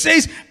 it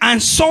says,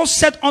 and Saul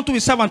said unto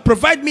his servant,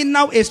 provide me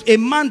now a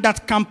man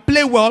that can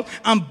play well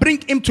and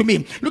bring him to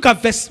me. Look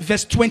at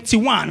verse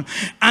 21.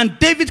 And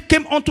David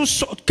came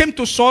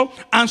to Saul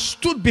and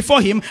stood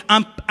before him,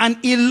 and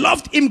he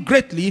loved him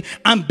greatly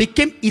and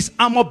became his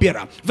armor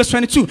bearer. Verse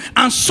 22.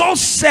 And Saul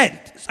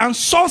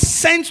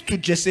sent to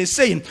Jesse,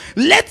 saying,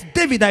 let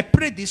David, I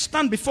pray thee,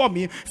 stand before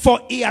me, for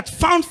he had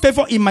found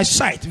favor in my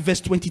sight.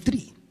 Verse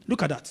 23.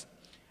 Look at that.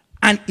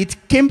 And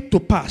it came to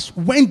pass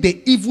when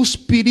the evil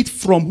spirit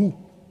from who?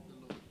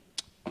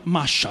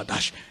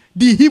 Mashadash.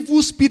 The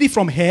evil spirit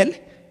from hell,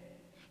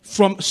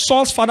 from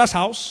Saul's father's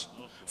house,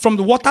 from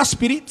the water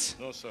spirit,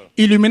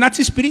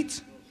 Illuminati spirit,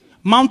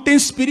 mountain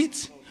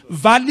spirit,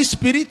 valley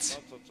spirit,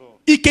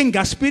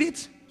 Ikenga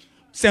spirit,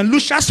 St.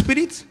 Lucia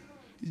spirit,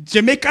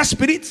 Jamaica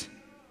spirit,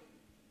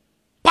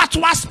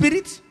 Patois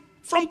spirit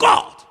from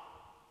God.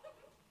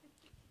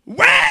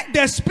 When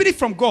the spirit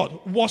from God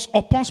was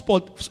upon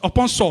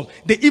Saul,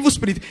 the evil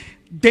spirit,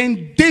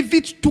 then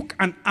David took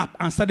an harp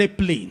and started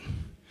playing.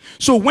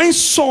 So when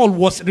Saul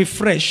was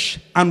refreshed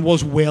and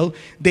was well,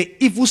 the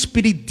evil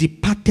spirit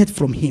departed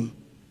from him.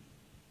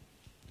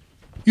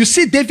 You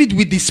see David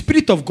with the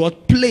spirit of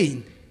God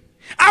playing.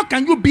 How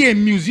can you be a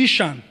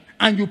musician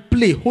and you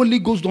play? Holy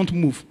Ghost don't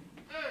move.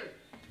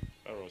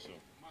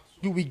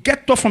 You will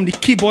get off from the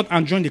keyboard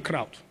and join the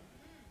crowd.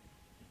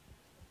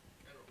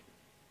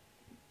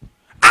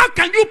 How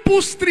can you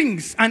pull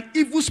strings and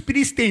evil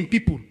spirits stay in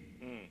people?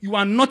 You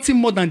are nothing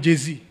more than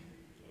Jay-Z.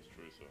 That's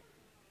true, sir.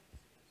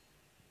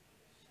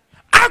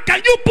 How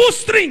can you pull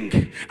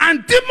string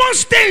and demons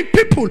stay in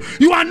people?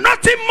 You are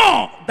nothing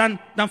more than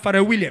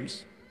Pharrell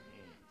Williams.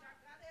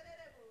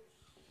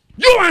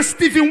 You and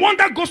Stephen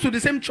Wonder goes to the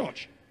same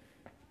church.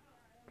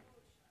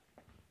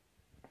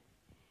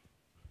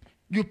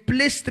 You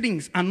play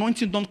strings,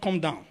 anointing don't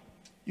come down.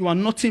 You are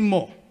nothing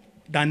more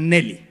than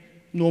Nelly.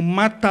 No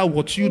matter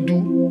what you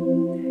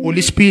do,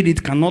 Holy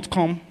Spirit cannot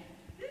come.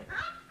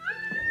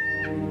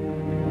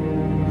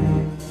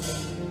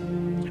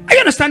 Are you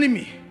understanding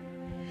me?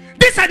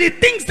 These are the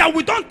things that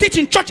we don't teach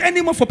in church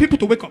anymore for people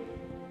to wake up.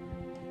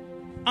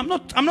 I'm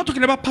not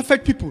talking about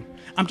perfect people.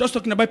 I'm just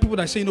talking about people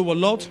that say, you know what,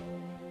 Lord,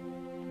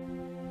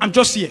 I'm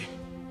just here.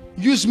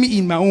 Use me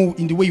in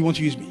the way you want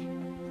to use me.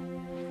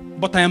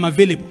 But I am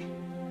available.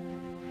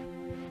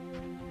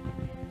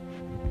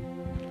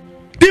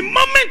 The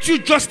moment you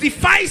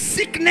justify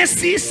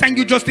sicknesses and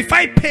you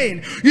justify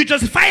pain, you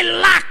justify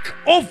lack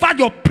over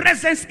your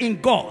presence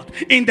in God,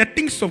 in the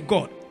things of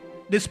God,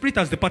 the spirit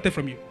has departed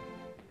from you.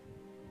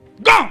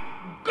 Gone.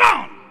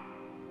 Gone.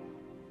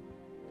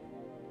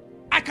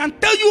 I can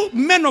tell you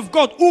men of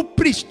God who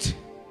preached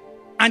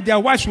and their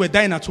wives were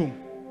dying at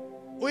home.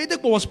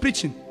 Oyedepo was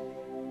preaching.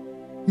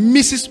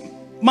 Mrs.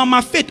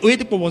 Mama Faith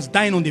Oyedepo was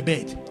dying on the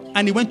bed.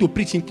 And he went to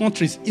preach in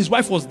countries. His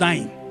wife was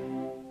dying.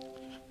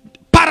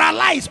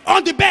 Paralyzed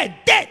on the bed,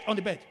 dead on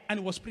the bed, and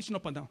he was preaching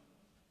up and down.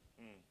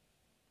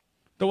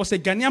 There was a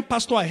Ghanaian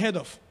pastor I heard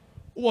of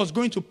who was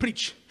going to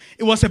preach.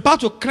 He was about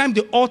to climb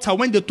the altar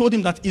when they told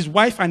him that his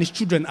wife and his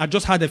children had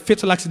just had a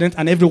fatal accident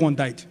and everyone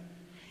died.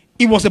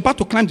 He was about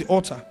to climb the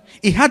altar.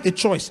 He had a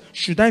choice.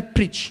 Should I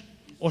preach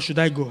or should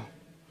I go?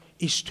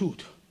 He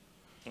stood.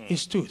 He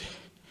stood.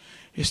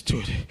 He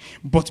stood.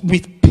 But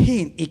with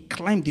pain, he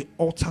climbed the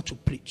altar to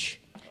preach.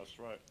 That's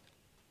right.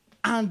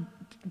 And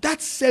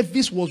that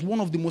service was one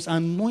of the most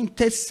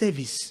anointed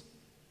service.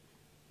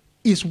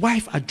 His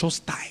wife had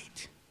just died.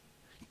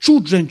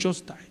 Children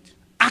just died.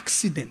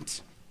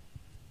 Accident.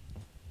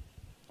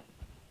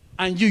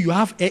 And you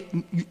are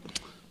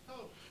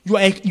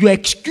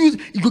excused.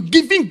 You're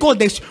giving God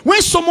the excuse.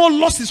 When someone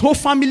lost his whole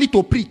family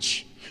to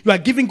preach, you are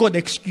giving God the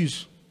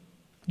excuse.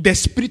 The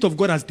Spirit of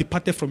God has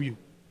departed from you.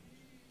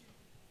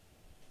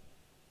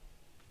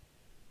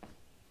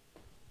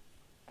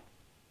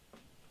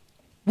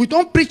 We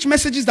don't preach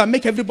messages that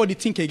make everybody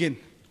think again.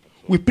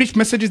 We preach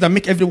messages that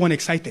make everyone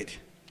excited.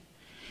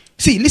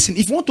 See, listen,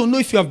 if you want to know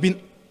if you have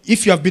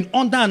been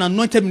under an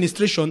anointed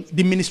ministration,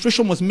 the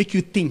ministration must make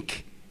you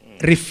think,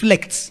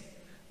 reflect,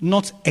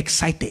 not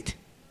excited.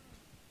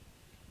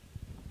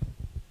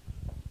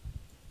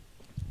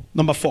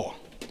 Number 4.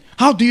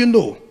 How do you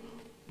know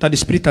that the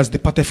Spirit has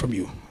departed from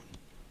you?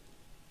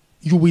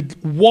 You will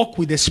walk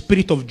with the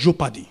spirit of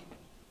jeopardy.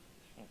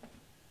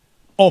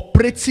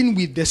 Operating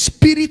with the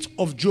spirit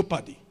of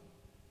jeopardy.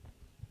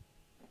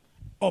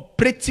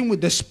 Operating with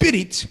the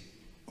spirit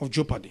of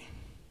jeopardy.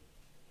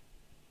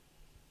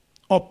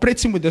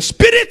 Operating with the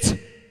spirit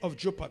of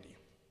jeopardy.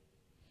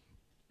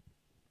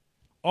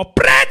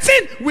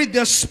 Operating with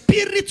the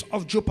spirit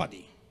of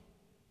jeopardy.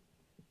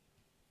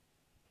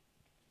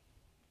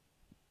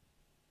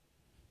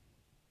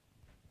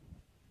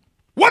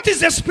 What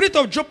is the spirit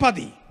of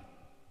jeopardy?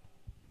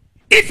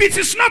 If it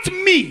is not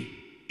me,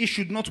 it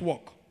should not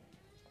work.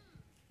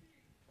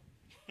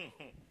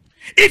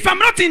 If I'm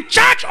not in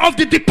charge of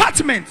the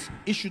department,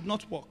 it should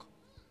not work.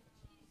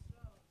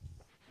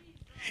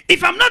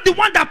 If I'm not the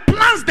one that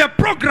plans the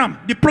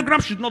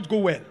program should not go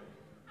well.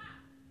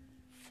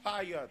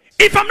 Fired.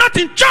 If I'm not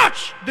in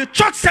church, the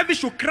church service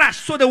should crash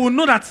so they will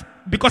know that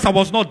because I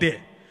was not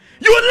there.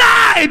 You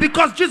lie,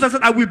 because Jesus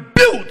said, I will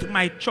build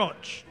my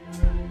church,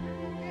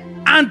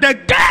 and the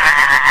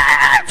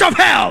gates of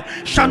hell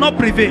shall not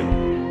prevail.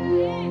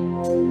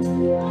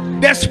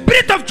 The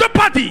spirit of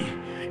jeopardy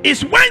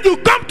is when you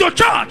come to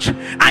church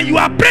and you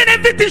are praying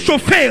everything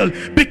should fail.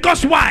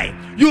 Because why?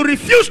 You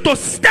refuse to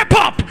step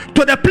up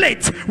to the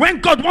plate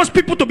when God wants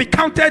people to be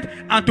counted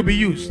and to be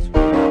used.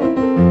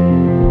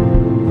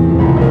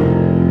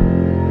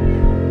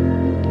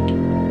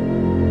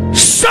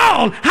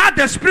 Saul had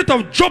the spirit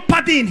of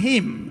jeopardy in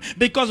him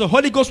because the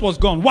Holy Ghost was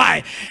gone.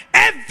 Why?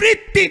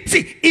 Everything,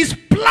 see, his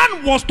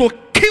plan was to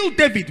kill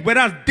David,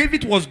 whereas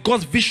David was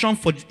God's vision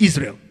for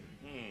Israel.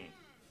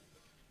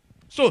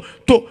 So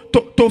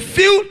to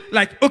feel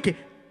like, okay,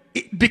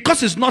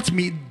 because it's not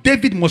me,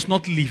 David must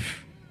not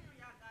live.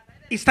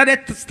 He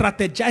started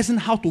strategizing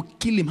how to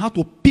kill him, how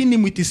to pin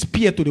him with his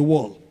spear to the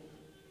wall.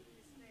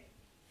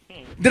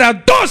 There are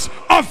those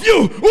of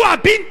you who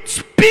have been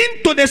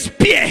pinned to the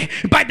spear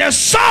by the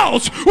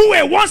Sauls who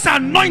were once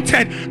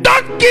anointed.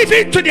 Don't give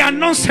in to their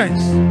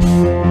nonsense.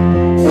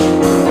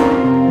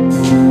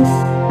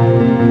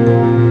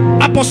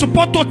 Apostle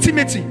Paul told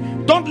Timothy,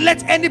 don't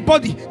let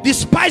anybody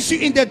despise you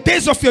in the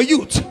days of your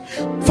youth.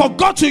 For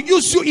God to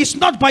use you is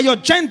not by your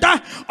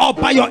gender or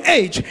by your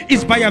age,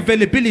 it's by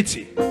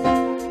availability.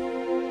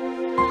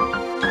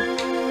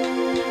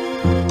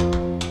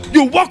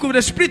 You walk with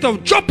the spirit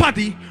of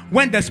jeopardy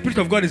when the spirit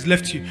of God is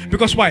left you.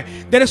 Because why?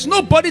 There is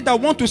nobody that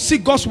want to see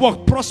God's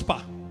work prosper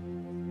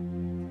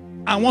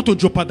and want to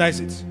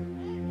jeopardize it.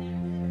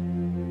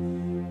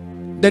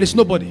 There is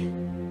nobody.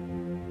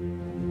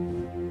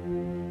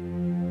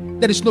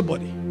 There is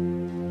nobody.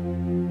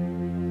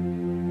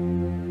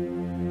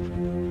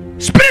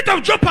 Spirit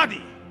of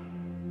jeopardy.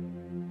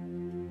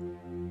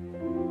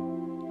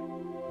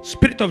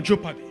 Spirit of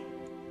jeopardy.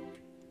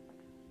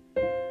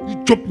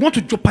 You want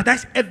to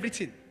jeopardize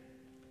everything.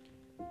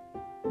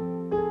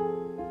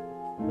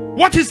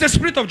 What is the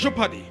spirit of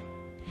jeopardy?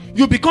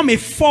 You become a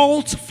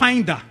fault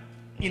finder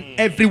in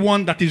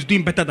everyone that is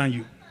doing better than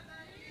you.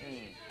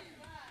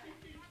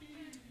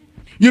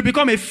 You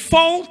become a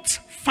fault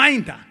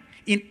finder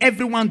in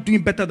everyone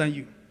doing better than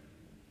you.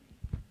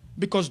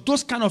 Because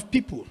those kind of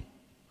people,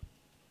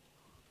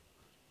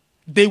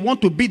 they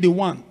want to be the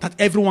one that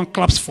everyone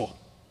claps for.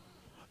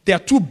 They are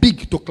too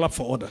big to clap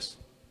for others.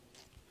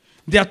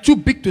 They are too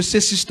big to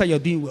say, sister, you're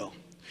doing well.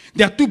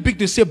 They are too big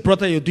to say,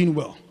 brother, you're doing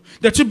well.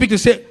 They're too big to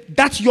say,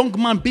 that young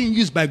man being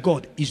used by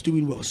God is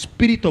doing well.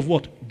 Spirit of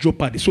what?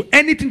 Jeopardy. So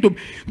anything to...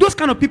 Those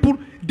kind of people,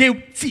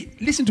 they... See,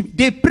 listen to me.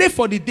 They pray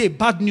for the day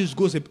bad news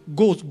goes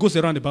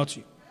around about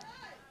you.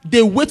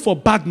 They wait for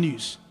bad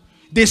news.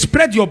 They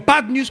spread your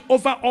bad news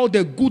over all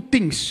the good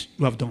things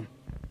you have done.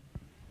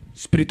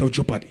 Spirit of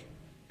jeopardy.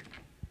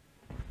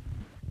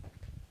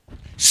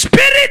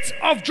 Spirit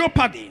of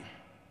jeopardy.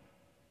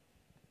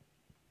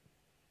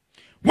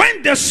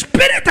 When the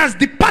spirit has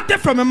departed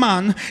from a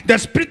man, the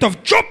spirit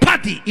of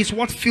jeopardy is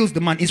what fills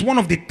the man. It's one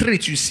of the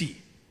traits you see.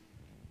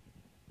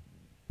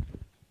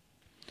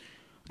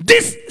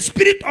 This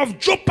spirit of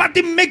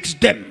jeopardy makes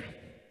them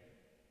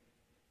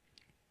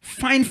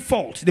find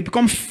fault. They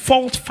become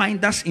fault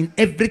finders in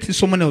everything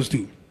someone else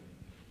do.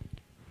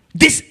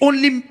 This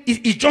only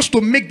is just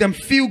to make them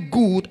feel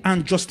good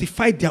and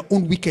justify their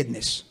own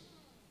wickedness.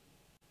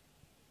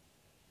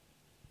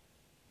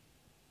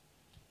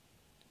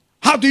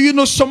 How do you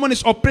know someone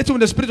is operating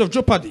with the spirit of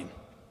jeopardy?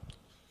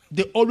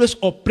 They always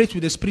operate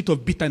with the spirit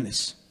of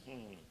bitterness.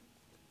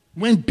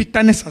 When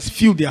bitterness has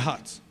filled their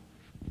hearts.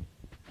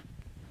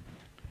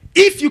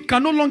 If you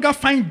can no longer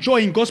find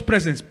joy in God's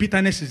presence,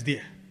 bitterness is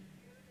there.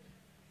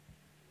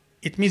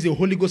 It means the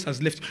Holy Ghost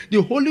has left.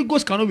 The Holy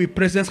Ghost cannot be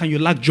present and you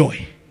lack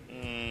joy.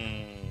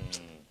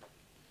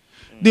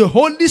 The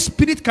Holy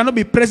Spirit cannot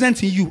be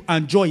present in you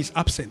and joy is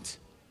absent.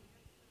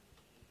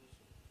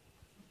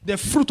 The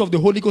fruit of the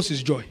Holy Ghost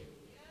is joy.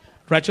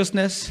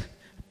 Righteousness,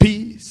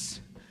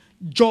 peace,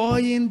 joy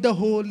in the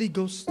Holy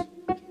Ghost.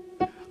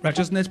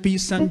 Righteousness,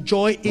 peace, and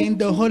joy in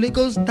the Holy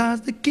Ghost.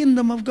 That's the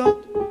kingdom of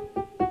God.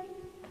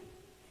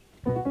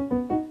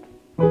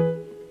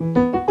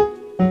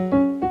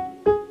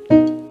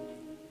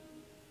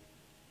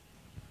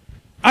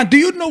 And do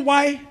you know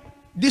why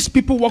these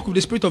people walk with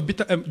the spirit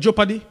of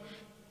jeopardy?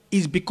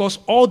 Is because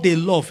all they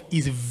love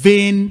is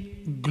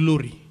vain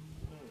glory.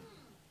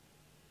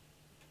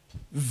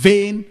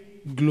 Vain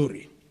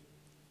glory.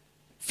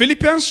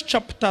 Philippians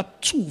chapter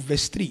 2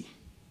 verse 3.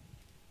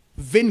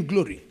 Vain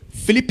glory.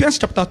 Philippians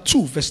chapter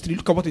 2 verse 3.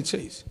 Look at what it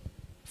says.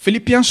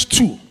 Philippians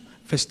 2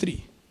 verse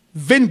 3.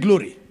 Vain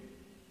glory.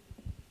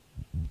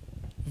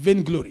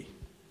 Vain glory.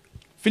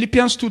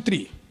 Philippians 2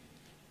 3.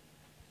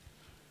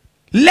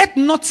 Let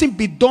nothing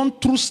be done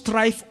through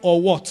strife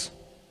or what?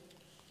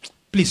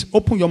 Please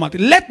open your mouth.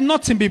 Let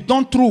nothing be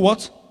done through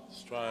what?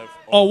 Strife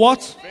or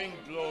what? Vain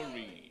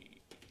glory.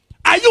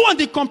 Are you on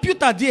the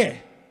computer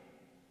there?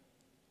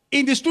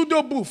 In the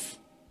studio booth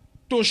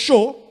to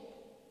show?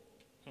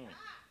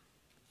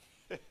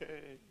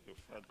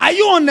 Are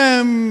you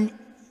on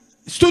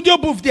Studio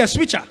booth there,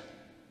 switcher.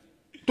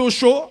 To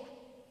show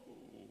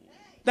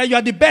that you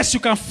are the best. You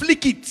can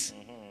flick it.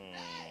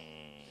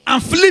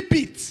 And flip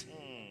it.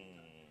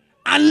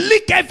 And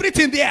lick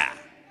everything there.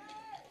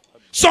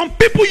 Some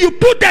people, you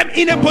put them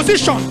in a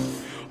position.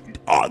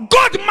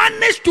 God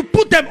managed to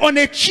put them on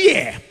a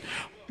chair.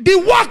 The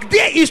work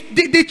there is,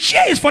 the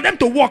chair is for them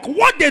to walk.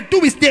 What they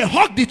do is they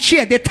hug the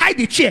chair. They tie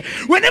the chair.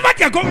 Whenever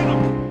they are going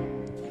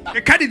up,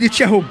 they carry the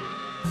chair home.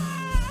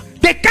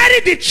 They carry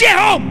the chair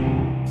home.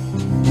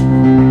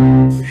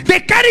 They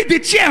carry the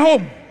chair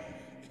home.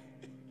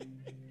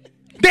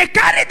 They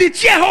carry the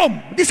chair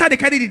home. This is how they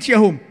carry the chair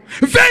home.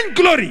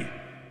 Vainglory.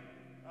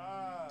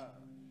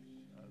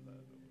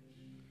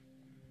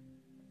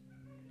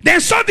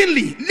 Then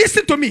suddenly,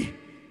 listen to me.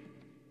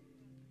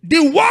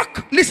 The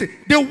walk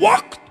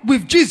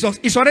with Jesus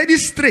is already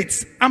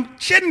straight. I'm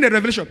sharing the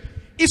revelation.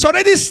 It's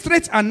already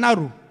straight and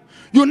narrow.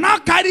 You now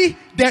carry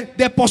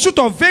the pursuit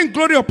of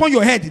vainglory upon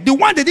your head. The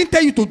one they didn't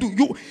tell you to do.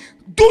 You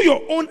do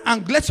your own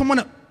and let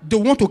someone they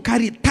want to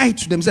carry it tight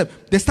to themselves.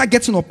 They start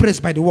getting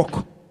oppressed by the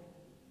walk.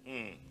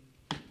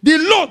 The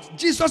load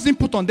Jesus didn't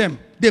put on them.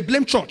 They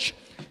blame church.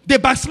 They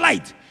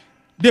backslide.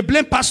 They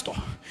blame pastor.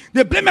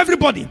 They blame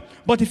everybody.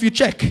 But if you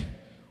check,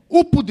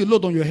 who put the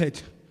load on your head?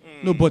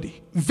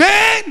 Nobody.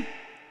 Vain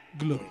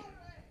glory.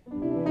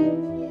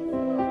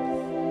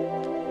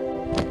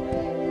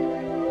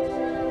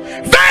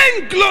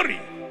 Vain glory.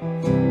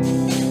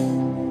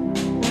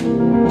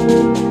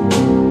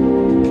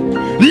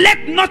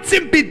 Let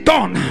nothing be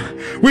done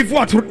with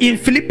what? In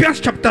Philippians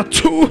chapter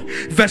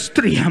 2 verse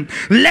 3.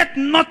 Let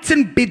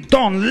nothing be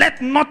done.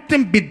 Let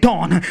nothing be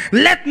done.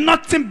 Let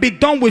nothing be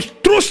done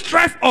with true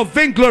strife of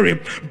vainglory,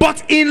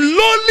 but in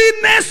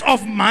lowliness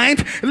of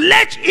mind,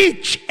 let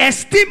each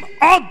esteem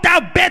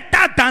other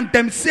better than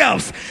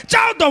themselves.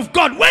 Child of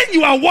God, when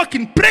you are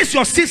walking, praise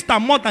your sister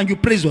more than you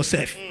praise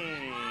yourself.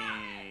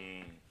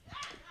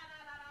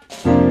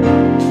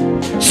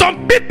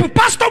 Some people,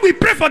 pastor, we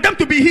pray for them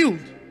to be healed.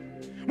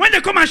 When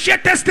they come and share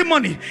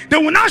testimony, they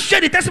will now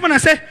share the testimony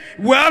and say,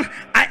 well,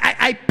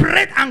 I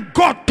prayed and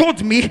God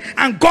told me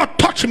and God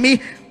touched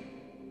me.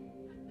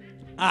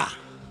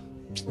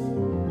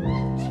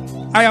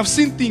 I have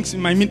seen things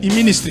in my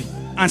ministry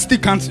and still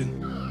counting.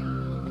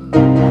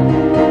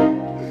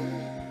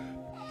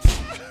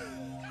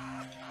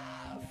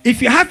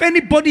 If you have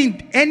anybody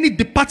in any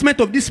department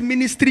of this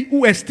ministry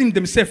who esteem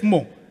themselves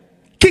more,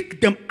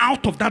 kick them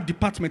out of that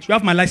department. You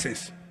have my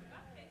license.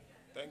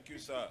 Thank you,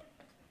 sir.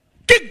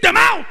 Kick them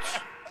out.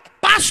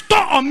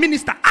 Pastor or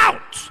minister,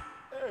 out.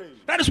 Hey.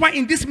 That is why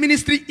in this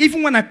ministry,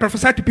 even when I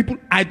prophesy to people,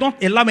 I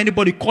don't allow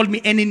anybody call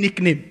me any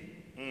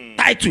nickname.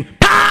 Title.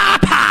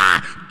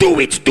 Papa. Do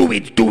it, do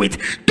it, do it.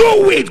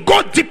 Do it.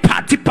 Go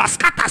deeper, deeper.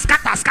 Scatter,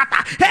 scatter,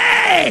 scatter.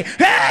 Hey,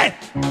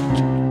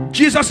 hey.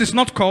 Jesus is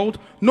not called.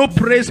 No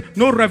praise,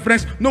 no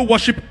reverence, no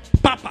worship.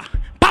 Papa.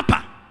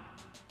 Papa.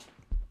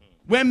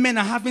 When men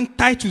are having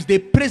titles, they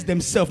praise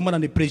themselves more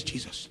than they praise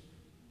Jesus.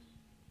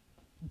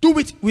 Do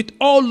it with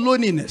all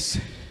lowliness,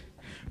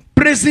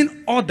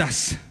 praising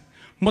others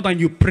more than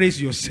you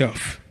praise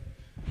yourself.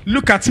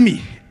 Look at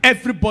me,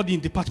 everybody in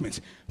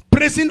departments,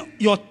 praising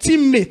your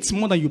teammates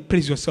more than you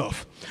praise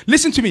yourself.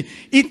 Listen to me.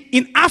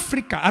 In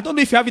Africa, I don't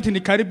know if you have it in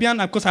the Caribbean,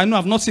 because I know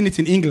I've not seen it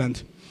in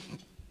England.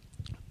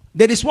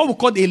 There is what we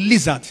call a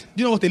lizard. Do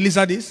you know what a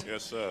lizard is?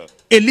 Yes, sir.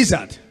 A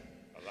lizard.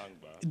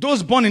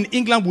 Those born in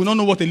England will not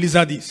know what a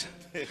lizard is.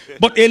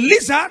 But a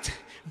lizard,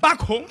 back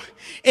home,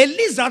 a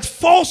lizard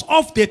falls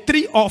off the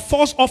tree or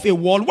falls off a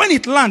wall. When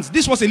it lands,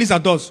 this is what a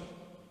lizard does.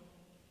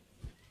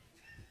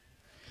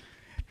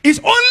 It's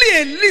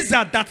only a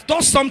lizard that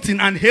does something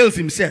and hails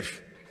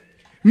himself.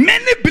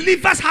 Many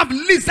believers have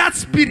lizard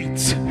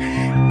spirits.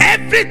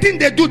 Everything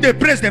they do, they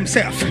praise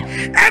themselves.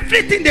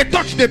 Everything they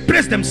touch, they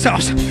praise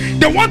themselves.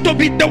 They want to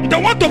be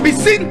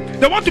seen.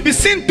 They want to be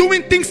seen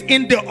doing things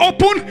in the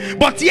open,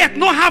 but yet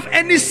not have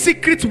any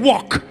secret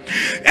work.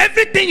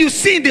 Everything you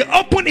see in the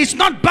open is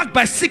not backed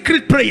by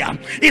secret prayer.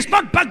 It's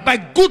not backed by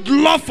good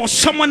love for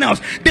someone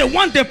else. They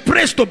want the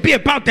praise to be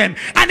about them,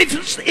 and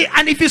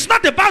if it's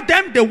not about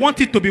them, they want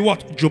it to be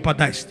what?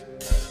 Jeopardized.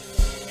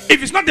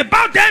 If it's not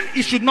about them,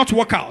 it should not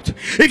work out.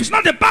 If it's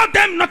not about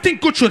them, nothing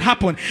good should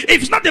happen.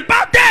 If it's not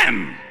about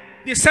them,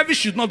 the service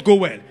should not go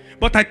well.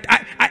 But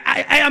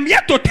I am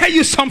here to tell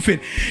you something.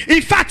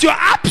 In fact, your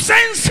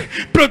absence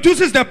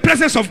produces the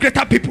presence of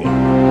greater people.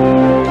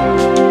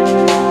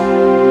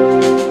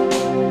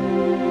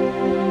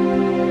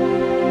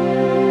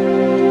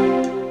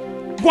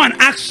 Go and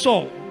ask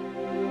Saul.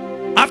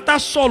 After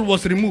Saul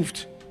was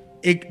removed,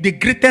 the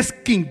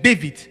greatest king,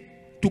 David,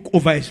 took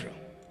over Israel.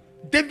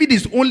 David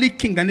is the only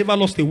king that never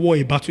lost a war,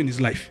 a battle in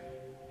his life,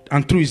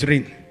 and through his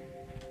reign.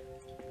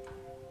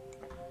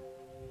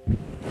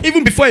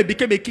 Even before he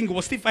became a king, he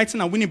was still fighting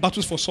and winning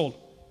battles for Saul.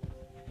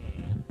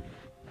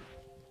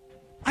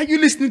 Are you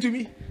listening to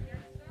me?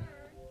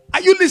 Are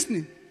you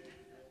listening?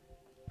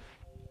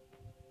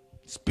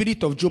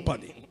 Spirit of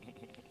jeopardy.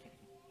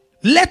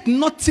 Let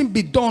nothing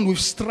be done with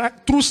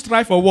through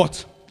strife or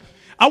what?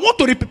 I want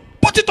to repeat.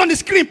 Put it on the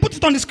screen. Put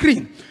it on the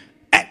screen.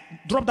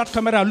 drop that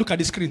camera and look at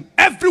the screen.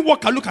 Every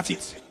worker, look at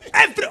it.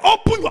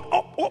 Open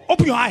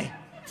your eye.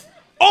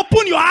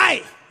 Open your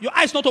eye. Your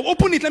eye is not open.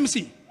 Open it. Let me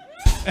see.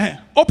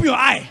 Open your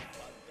eye.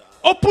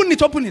 Open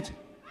it.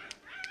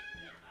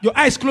 Your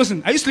eye is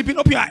closing. Are you sleeping?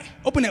 Open your eye.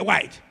 Open it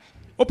wide.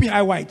 Open your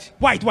eye wide.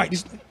 Wide. Wide.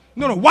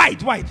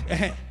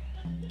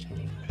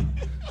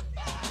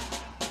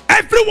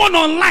 Everyone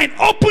online,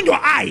 open your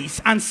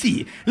eyes and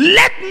see.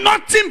 Let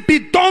nothing be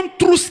done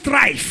through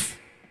strife.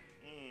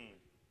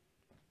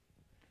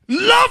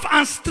 Love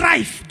and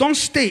strife don't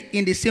stay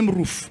in the same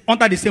roof,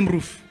 under the same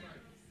roof.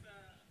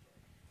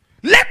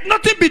 Let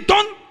nothing be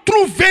done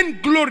through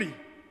vain glory.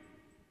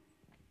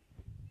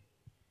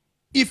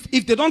 If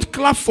they don't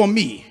clap for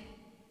me,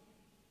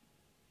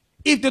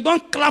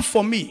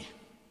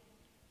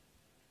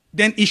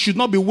 then it should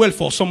not be well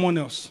for someone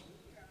else.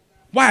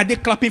 Why are they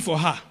clapping for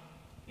her?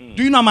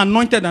 Do you know I'm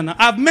anointed? And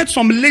I've met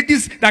some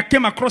ladies that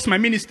came across my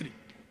ministry.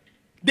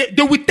 They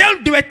were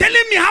telling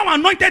me how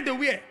anointed they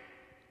were.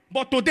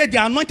 But today they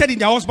are anointed in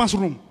their husband's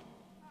room.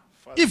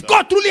 If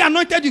God truly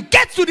anointed you,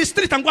 get to the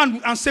street and go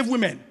and save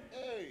women.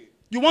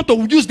 You want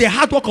to use the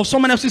hard work of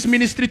someone else's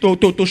ministry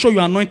to show you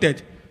are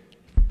anointed.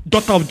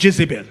 Daughter of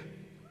Jezebel.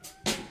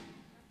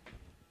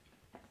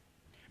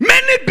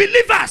 Many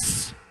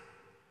believers,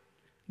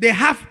 they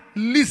have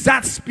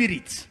lizard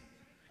spirit.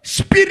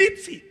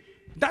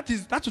 That's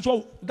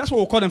what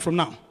we'll call them from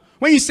now.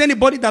 When you see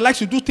anybody that likes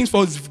to do things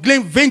for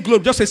vain glory,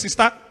 just say,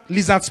 sister,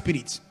 lizard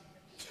spirit.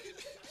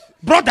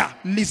 Brother,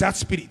 lizard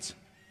spirit.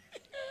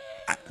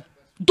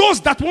 Those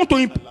that want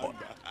to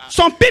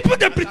some people,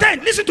 they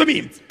pretend. Listen to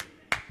me.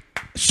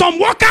 Some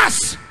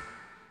workers,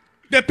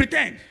 they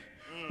pretend.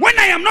 When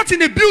I am not in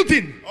the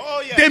building,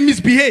 they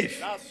misbehave.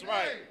 That's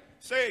right.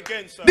 Say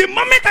again, sir. The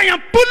moment I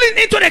am pulling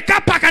into the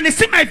car park and they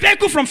see my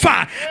vehicle from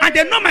far, and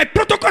they know my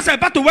protocols are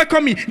about to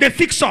welcome me, they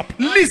fix up.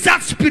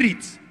 Lizard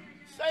spirit. Say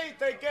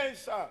it again,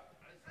 sir.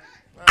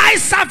 Eye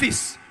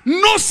service,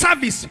 no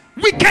service,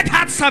 wicked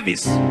heart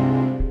service.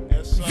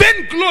 Yes,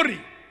 vain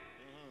glory.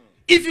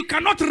 If you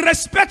cannot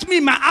respect me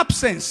in my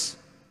absence,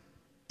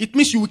 it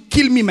means you will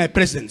kill me in my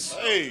presence.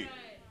 Hey.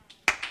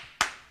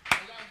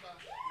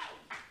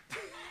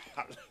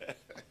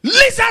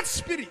 Lizard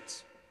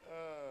spirit.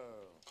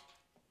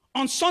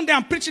 On Sunday,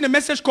 I'm preaching a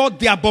message called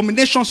The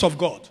Abominations of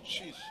God.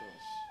 Jesus.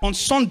 On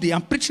Sunday,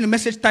 I'm preaching a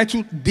message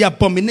titled The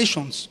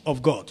Abominations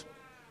of God.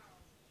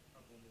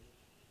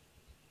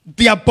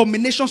 The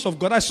abominations of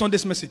God. That's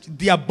Sunday's message.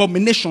 The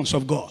abominations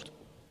of God.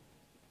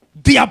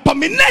 The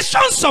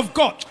abominations of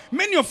God.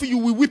 Many of you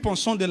will weep on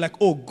Sunday like,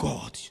 oh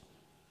God,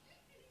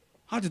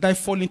 how did I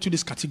fall into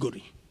this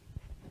category?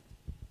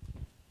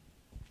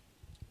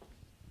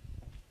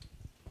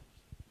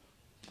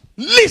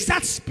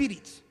 Lizard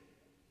spirit.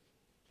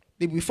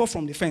 They will fall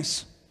from the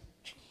fence.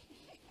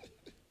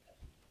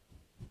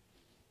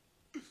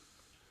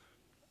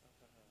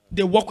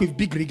 They walk with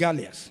big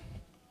regalias.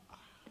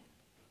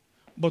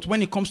 But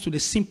when it comes to the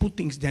simple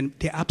things, then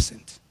they're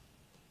absent.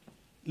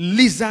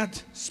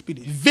 Lizard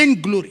spirit.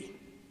 Vainglory.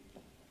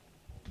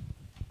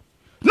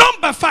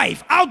 Number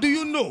 5. How do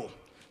you know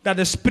that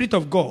the Spirit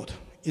of God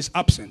is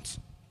absent?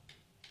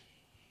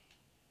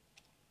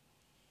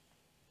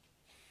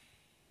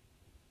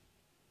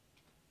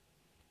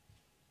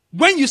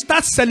 When you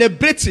start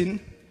celebrating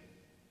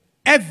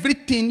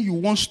everything you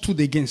once stood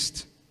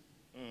against,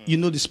 you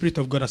know the Spirit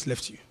of God has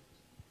left you.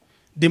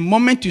 The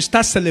moment you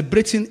start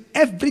celebrating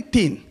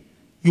everything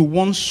you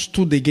once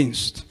stood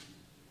against,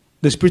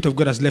 the Spirit of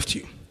God has left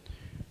you.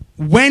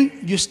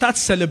 When you start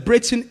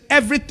celebrating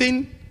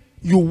everything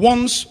you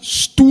once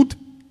stood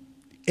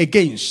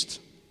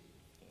against,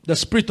 the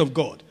Spirit of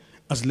God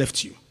has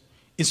left you.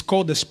 It's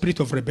called the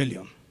spirit of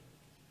rebellion.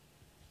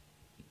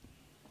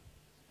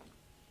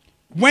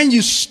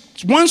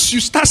 Once you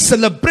start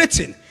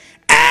celebrating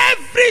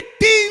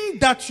everything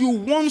that you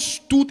once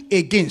stood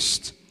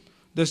against,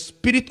 the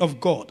Spirit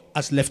of God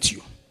has left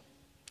you.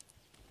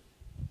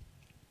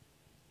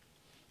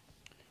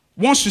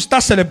 Once you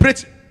start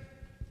celebrating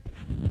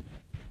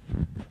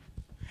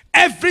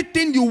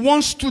everything you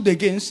once stood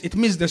against, it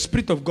means the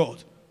Spirit of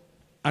God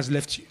has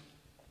left you.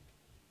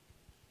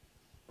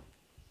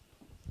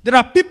 There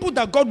are people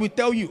that God will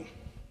tell you,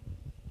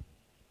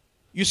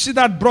 you see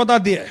that brother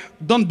there,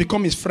 don't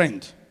become his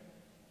friend.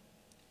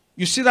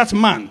 You see that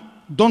man,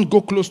 don't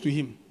go close to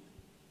him.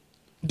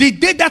 The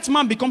day that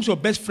man becomes your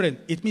best friend,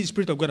 it means the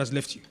Spirit of God has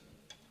left you.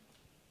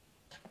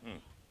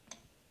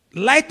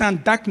 Light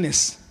and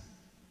darkness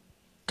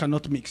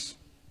cannot mix.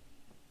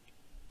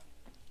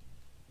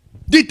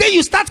 The day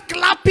you start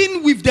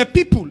clapping with the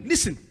people,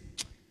 listen.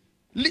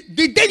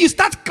 The day you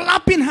start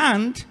clapping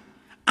hand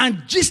and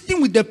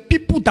gisting with the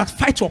people that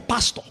fight your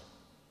pastor,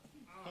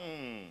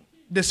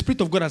 the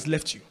Spirit of God has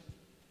left you.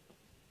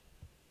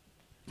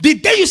 The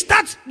day you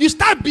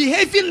start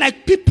behaving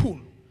like people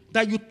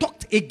that you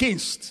talked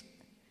against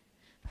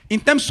in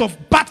terms of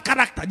bad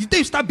character, the day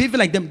you start behaving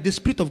like them, the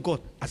Spirit of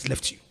God has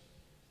left you.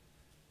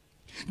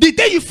 The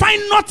day you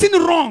find nothing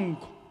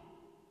wrong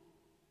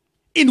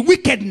in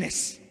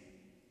wickedness,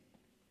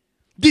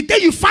 the day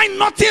you find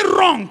nothing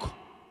wrong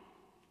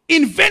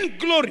in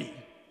vainglory,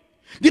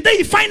 The day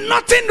you find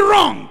nothing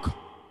wrong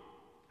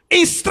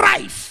in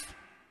strife,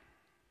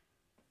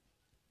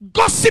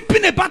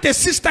 gossiping about a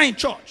sister in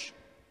church.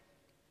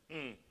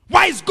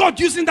 Why is God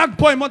using that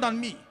boy more than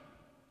me?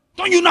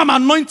 Don't you know I'm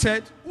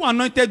anointed? Who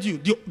anointed you?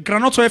 The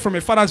granite oil from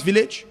a father's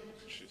village?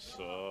 Jesus.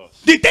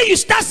 The day you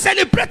start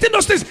celebrating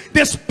those things,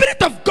 the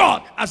Spirit of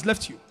God has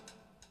left you.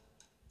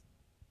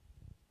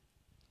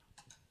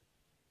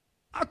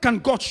 How can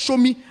God show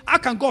me? How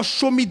can God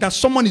show me that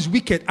someone is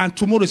wicked and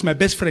tomorrow is my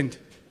best friend?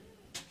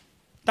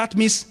 That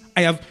means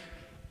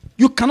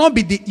you cannot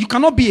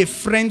be a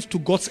friend to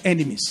God's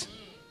enemies.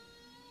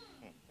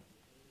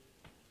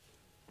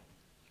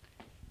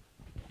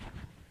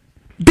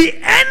 The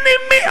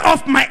enemy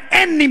of my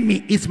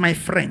enemy is my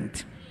friend.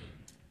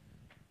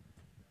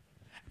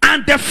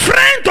 And the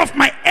friend of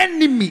my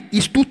enemy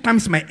is 2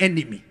 times my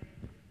enemy.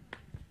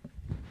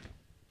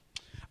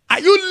 Are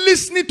you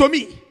listening to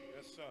me? Yes,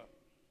 sir.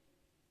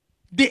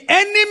 The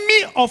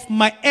enemy of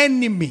my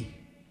enemy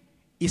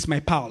is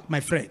my pal, my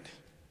friend.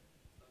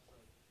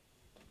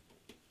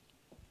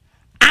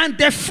 And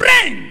the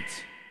friend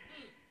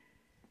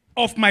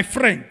of my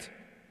friend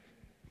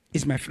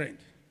is my friend.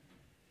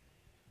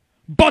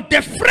 But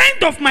the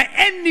friend of my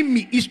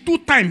enemy is 2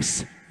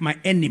 times my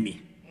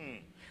enemy.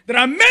 There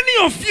are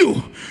many of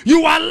you,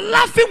 you are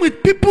laughing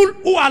with people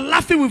who are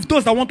laughing with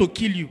those that want to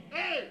kill you.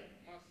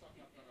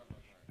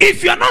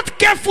 If you are not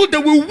careful, they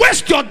will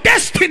waste your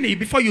destiny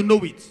before you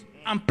know it.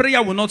 And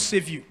prayer will not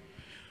save you.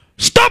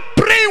 Stop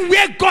praying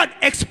where God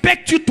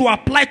expects you to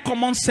apply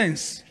common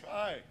sense.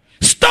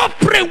 Stop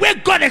praying where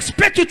God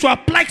expects you to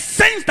apply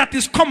sense that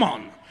is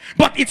common.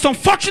 But it's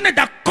unfortunate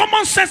that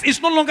common sense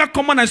is no longer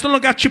common and it's no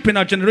longer cheap in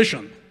our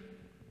generation.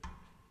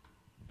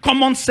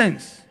 Common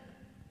sense.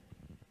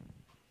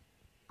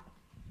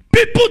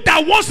 People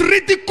that once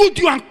ridiculed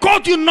you and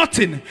called you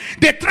nothing,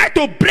 they try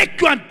to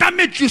break you and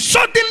damage you.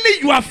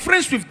 Suddenly you are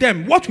friends with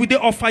them. What will they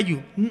offer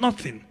you?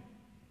 Nothing.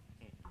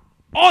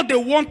 All they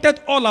wanted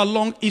all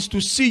along is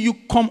to see you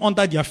come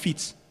under their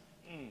feet.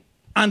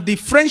 And the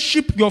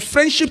friendship, your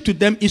friendship to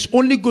them is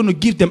only going to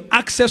give them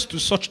access to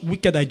such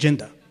wicked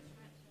agenda.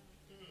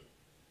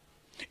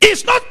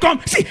 It's not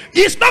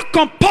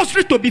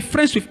compulsory to be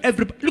friends with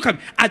everybody. Look at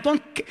me. I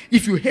don't care.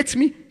 If you hate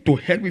me, to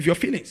hell with your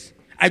feelings.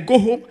 I go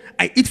home,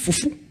 I eat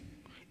fufu,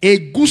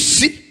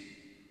 egusi,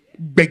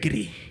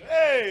 begri,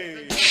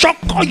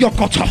 shoko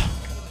yokoto,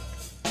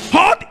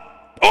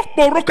 hot,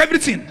 okporok,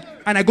 everything,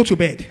 and I go to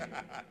bed,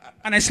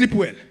 and I sleep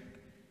well.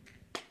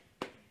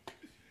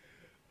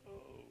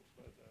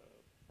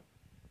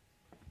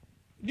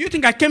 Do you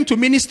think I came to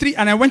ministry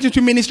and I went into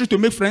ministry to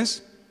make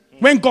friends?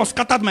 When God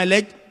scattered my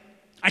leg,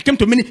 I came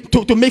to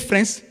make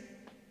friends.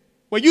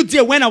 Were you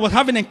there when I was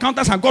having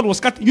encounters and God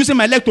was using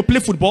my leg to play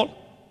football?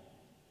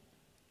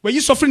 Were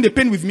you suffering the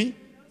pain with me?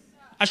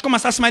 I should come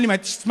and start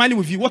smiling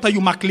with you. What are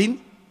you,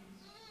 McLean?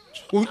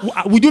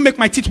 Would you make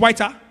my teeth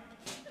whiter?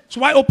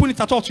 So why open it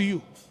at all to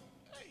you?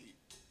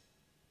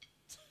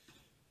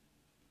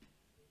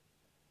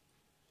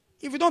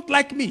 If you don't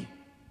like me,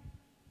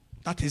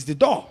 that is the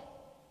door.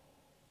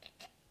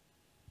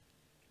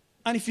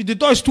 And if the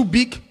door is too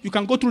big, you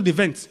can go through the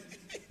vent.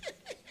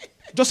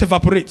 Just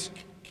evaporate.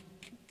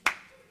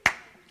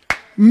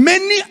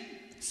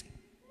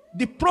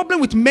 The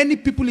problem with many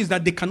people is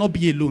that they cannot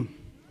be alone.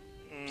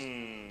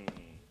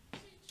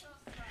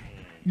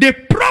 The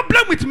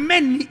problem with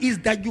many is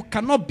that you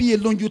cannot be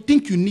alone. You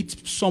think you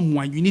need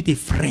someone, you need a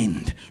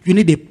friend, you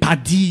need a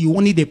party, you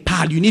need a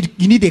pal, you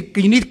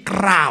need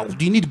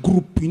crowd, you need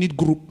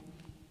group.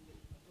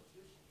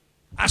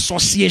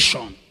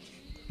 Association.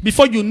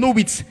 Before you know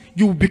it,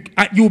 you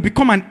will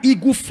become an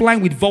eagle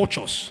flying with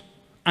vultures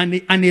and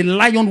a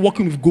lion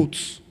walking with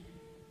goats.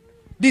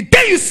 The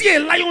day you see a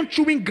lion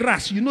chewing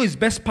grass, you know his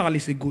best pal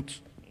is a goat.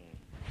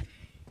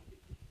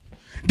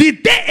 The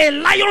day a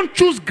lion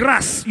chews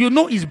grass, you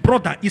know his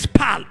brother, his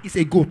pal is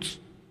a goat.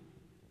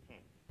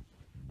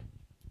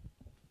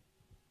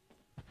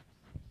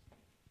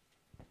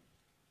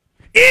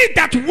 He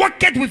that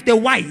walketh with the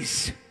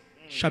wise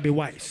shall be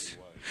wise.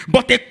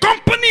 But a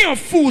company of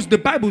fools, the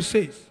Bible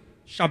says,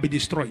 shall be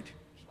destroyed.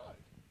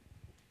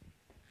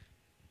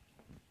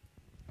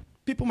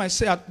 People might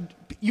say,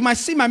 you might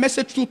see my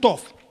message too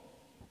tough.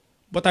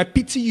 But I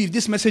pity you if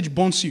this message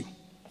burns you.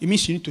 It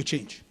means you need to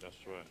change. That's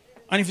right.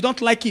 And if you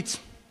don't like it,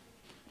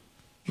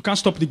 you can't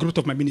stop the growth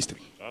of my ministry.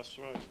 That's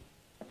right.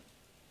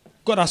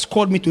 God has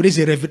called me to raise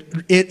a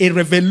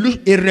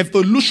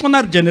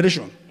revolutionary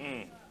generation.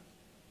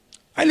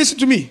 Are you listening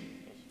to me?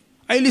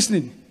 Are you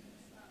listening?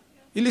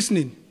 Are you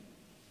listening?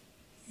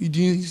 You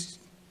doing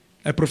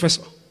a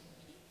professor?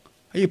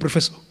 Are you a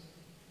professor?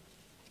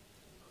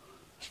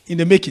 In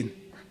the making.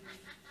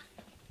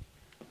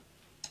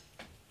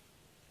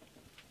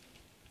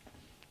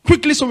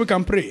 Quickly so we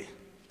can pray.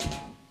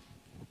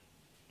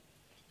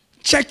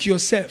 Check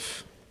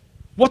yourself.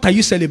 What are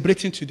you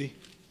celebrating today?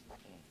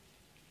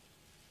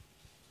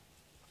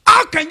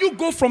 How can you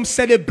go from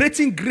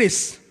celebrating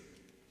grace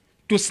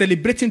to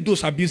celebrating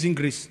those abusing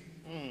grace?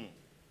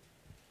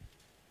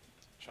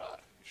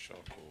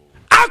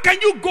 How can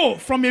you go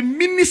from a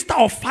minister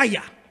of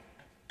fire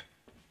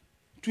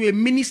to a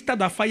minister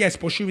that fire is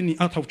pursuing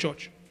out of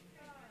church.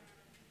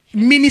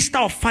 Minister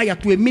of fire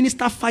to a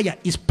minister fire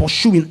is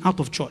pursuing out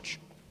of church.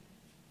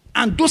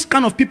 And those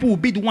kind of people will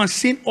be the ones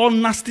saying all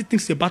nasty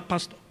things about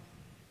pastor.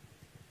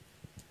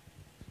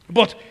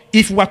 But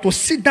if we were to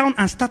sit down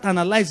and start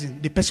analyzing,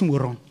 the person will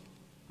run.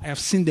 I have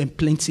seen them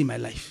plenty in my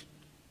life.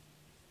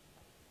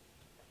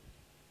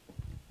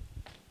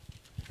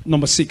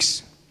 Number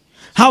 6.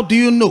 How do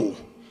you know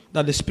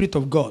that the Spirit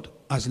of God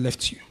has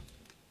left you?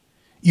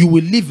 You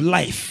will live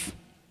life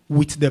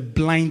with the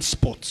blind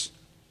spot.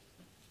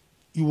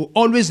 You will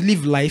always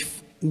live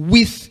life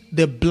with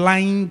the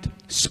blind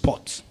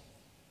spot.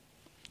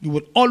 You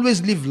will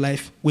always live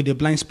life with the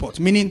blind spot.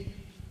 Meaning,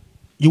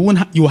 you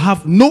will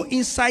have no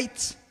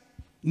insight,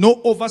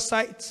 no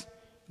oversight,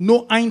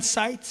 no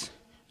hindsight,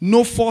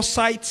 no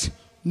foresight,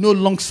 no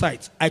long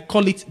sight. I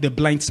call it the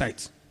blind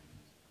sight.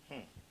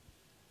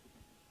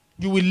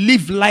 You will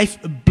live life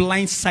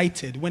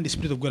blind-sighted when the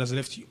Spirit of God has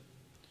left you.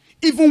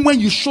 Even when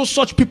you show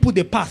such people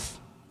the path,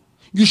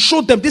 you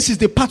show them this is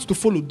the path to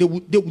follow,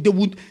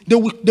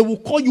 they will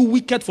call you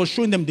wicked for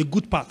showing them the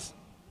good path.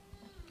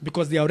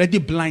 Because they are already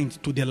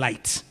blind to the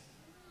light.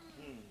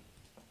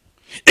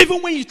 Even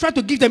when you try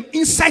to give them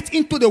insight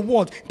into the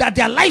world, that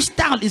their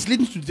lifestyle is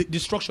leading to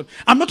destruction.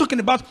 I'm not talking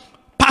about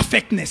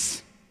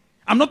perfectness.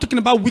 I'm not talking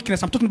about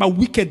weakness. I'm talking about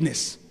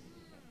wickedness.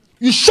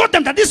 You show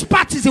them that this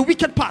path is a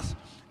wicked path.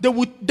 They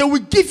will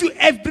give you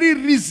every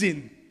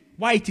reason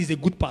why it is a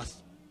good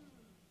path.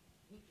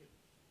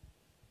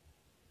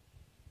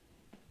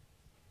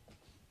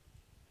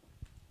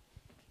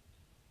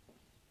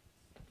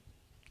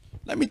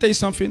 Let me tell you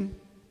something.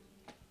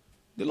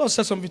 The Lord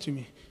said something to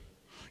me.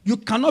 You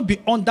cannot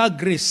be under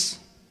grace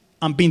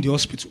and be in the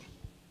hospital.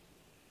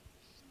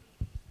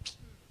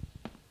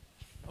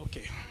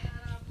 Okay.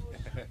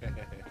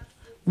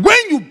 When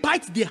you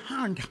bite the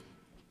hand,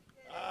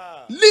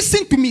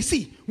 listen to me.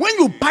 See, when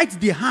you bite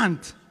the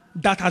hand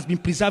that has been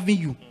preserving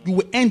you, you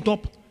will end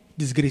up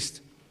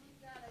disgraced.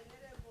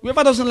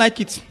 Whoever doesn't like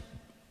it,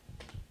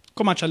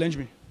 come and challenge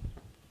me.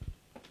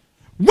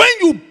 When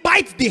you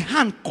bite the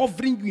hand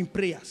covering you in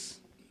prayers,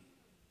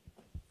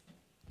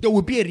 there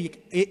will be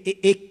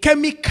a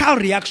chemical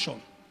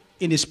reaction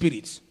in the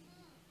spirit.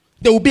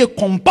 There will be a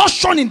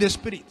combustion in the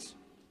spirit.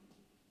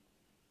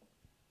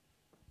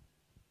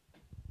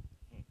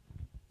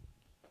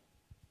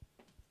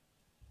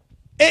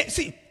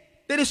 See,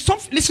 there is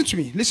something, listen to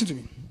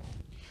me.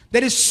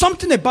 There is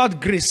something about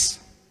grace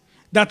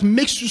that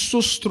makes you so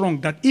strong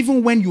that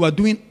even when you are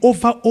doing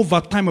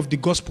overtime of the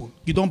gospel,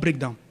 you don't break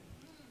down.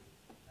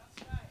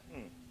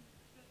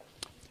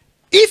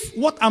 If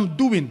what I'm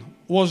doing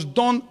was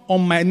done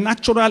on my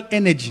natural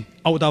energy,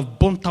 I would have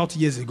burnt out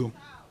years ago.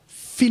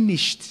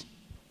 Finished.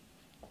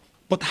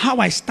 But how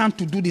I stand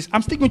to do this,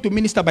 I'm still going to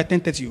minister by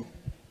 10:30.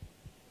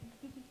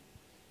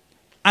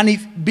 And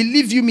if,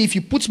 believe you me, if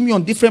you put me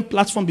on different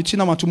platforms between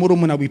now and tomorrow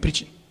morning, I'll be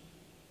preaching.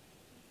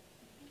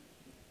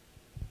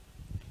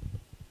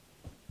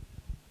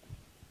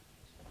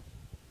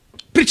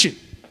 Preaching.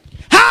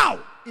 How?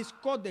 It's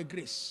called the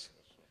grace.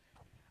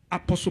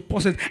 Apostle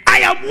Paul says, I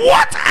am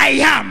what I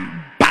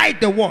am by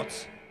the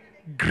what?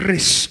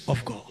 Grace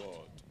of God.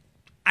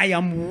 I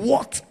am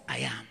what I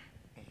am.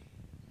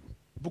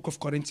 Book of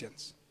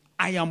Corinthians.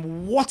 I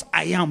am what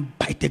I am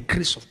by the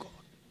grace of God.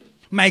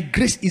 My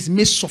grace is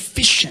made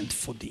sufficient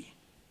for thee.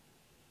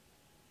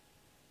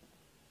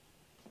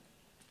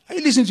 Are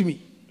you listening to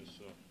me? Yes,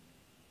 sir.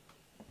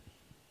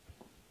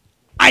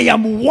 I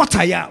am what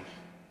I am.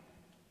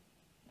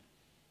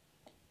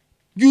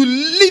 You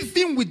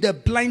living with the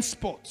blind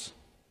spot.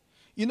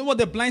 You know what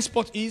the blind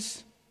spot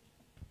is?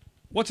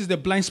 What is the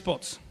blind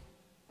spot?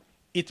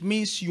 It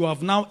means you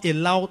have now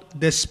allowed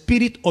the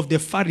spirit of the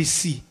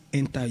Pharisee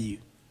enter you.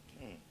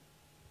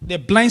 The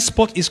blind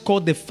spot is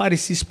called the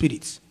Pharisee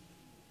spirit.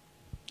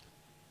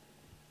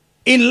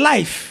 In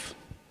life,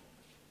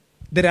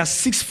 there are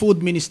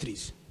 6-fold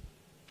ministries.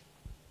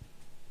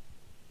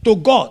 To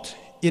God,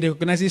 He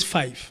recognizes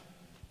 5.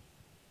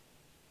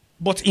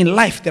 But in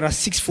life, there are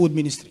 6-fold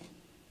ministry.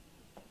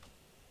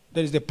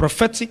 There is the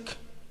prophetic,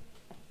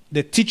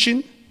 the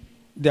teaching,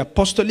 the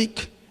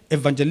apostolic,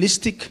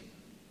 evangelistic,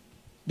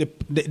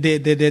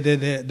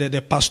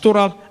 the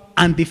pastoral,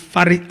 and the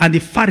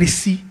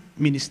Pharisee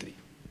ministry.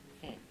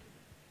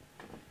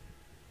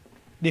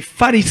 The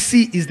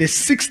Pharisee is the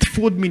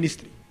 6th-fold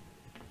ministry.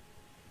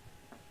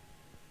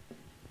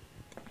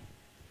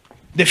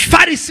 The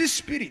Pharisee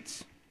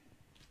spirit.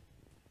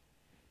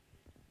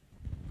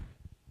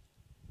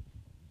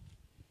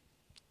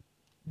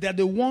 They are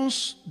the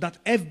ones that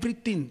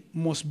everything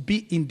must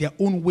be in their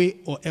own way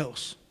or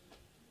else.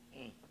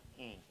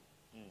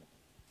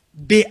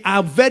 They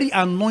are very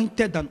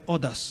anointed than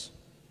others.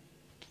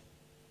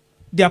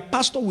 Their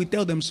pastor will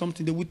tell them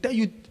something. They will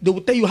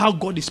tell you how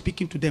God is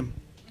speaking to them.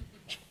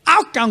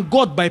 How can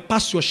God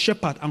bypass your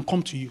shepherd and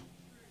come to you?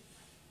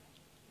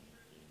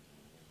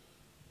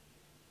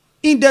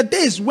 In the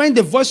days when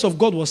the voice of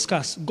God was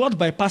scarce, God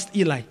bypassed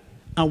Eli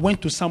and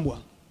went to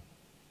Samuel.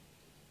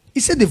 He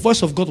said the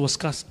voice of God was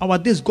scarce. Our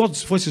days,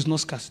 God's voice is not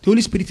scarce. The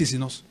Holy Spirit is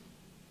in us.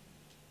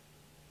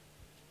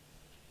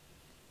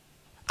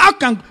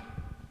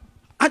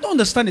 I don't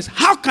understand this.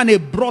 How can a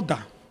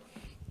brother,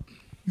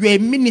 you're a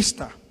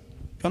minister,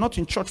 you're not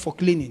in church for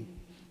cleaning,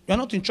 you're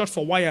not in church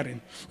for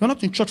wiring, you're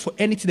not in church for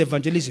anything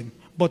evangelism,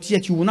 but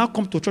yet you will now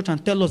come to church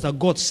and tell us that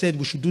God said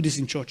we should do this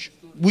in church?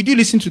 Would you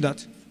listen to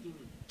that?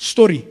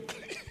 Story.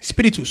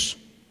 Spiritus.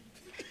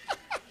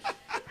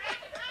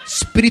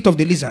 Spirit of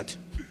the lizard.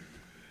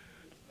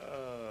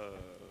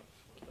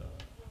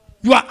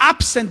 You are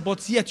absent,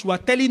 but yet you are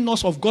telling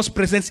us of God's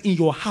presence in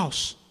your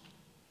house.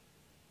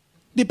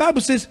 The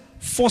Bible says,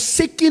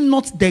 forsaking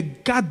not the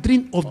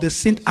gathering of the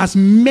saints as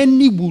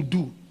many will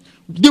do.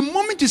 The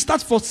moment you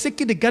start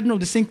forsaking the gathering of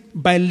the saints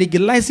by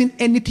legalizing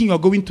anything you are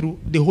going through,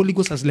 the Holy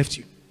Ghost has left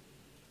you.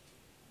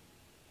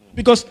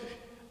 Because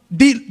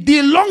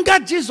the longer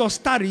Jesus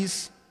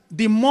tarries,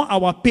 the more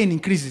our pain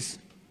increases.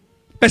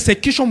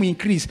 Persecution will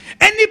increase.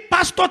 Any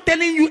pastor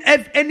telling you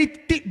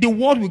anything, the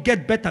world will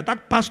get better,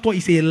 that pastor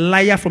is a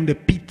liar from the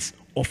pit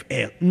of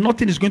hell.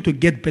 Nothing is going to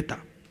get better.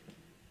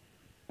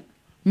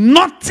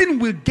 Nothing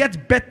will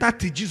get better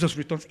till Jesus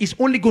returns. It's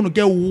only going to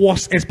get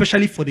worse,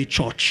 especially for the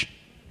church.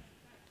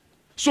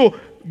 So,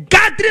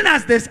 gathering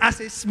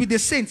with the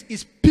saints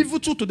is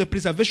pivotal to the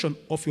preservation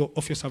of your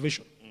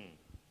salvation.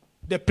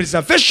 The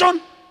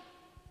preservation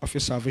of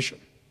your salvation.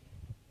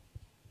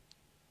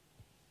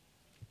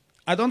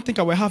 I don't think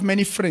I will have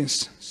many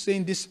friends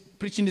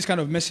preaching this kind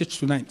of message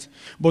tonight.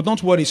 But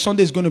don't worry,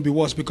 Sunday is going to be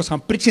worse because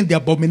I'm preaching the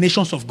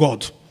abominations of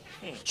God.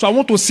 So I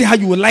want to see how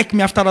you will like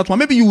me after that one.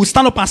 Maybe you will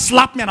stand up and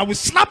slap me and I will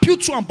slap you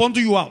too and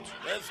bundle you out.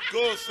 Let's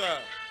go, sir.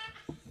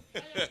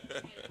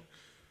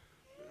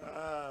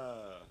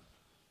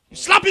 You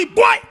slap me,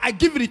 boy, I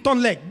give you the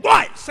return leg.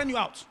 Boy, send you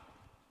out.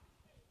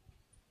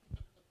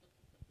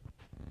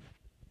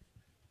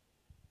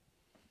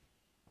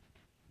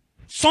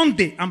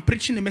 Sunday, I'm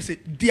preaching the message,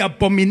 the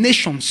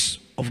abominations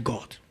of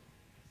God.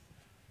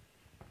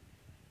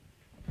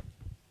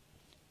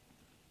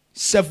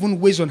 7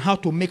 ways on how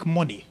to make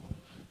money.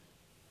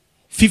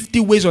 50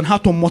 ways on how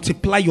to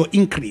multiply your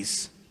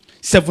increase.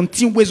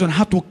 17 ways on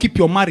how to keep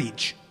your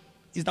marriage.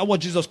 Is that what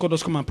Jesus called us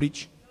to come and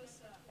preach? No,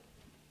 sir.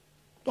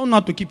 Don't know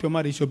how to keep your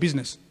marriage, your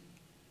business.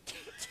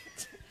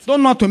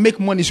 Don't know how to make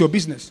money, is your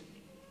business.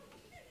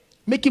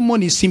 Making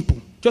money is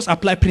simple. Just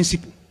apply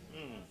principle.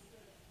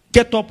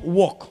 Get up,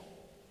 walk.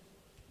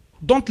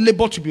 Don't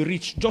labor to be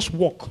rich. Just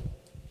walk.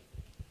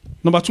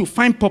 Number 2,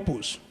 find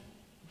purpose.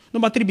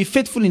 Number 3, be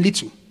faithful in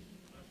little.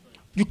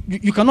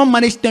 You cannot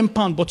manage 10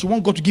 pounds, but you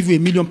want God to give you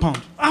 £1 million.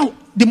 How?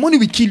 The money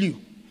will kill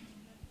you.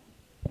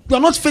 You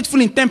are not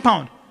faithful in 10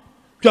 pounds.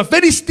 You are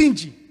very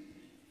stingy.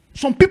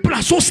 Some people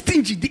are so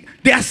stingy.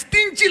 They are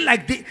stingy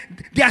like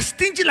they are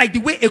stingy like the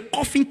way a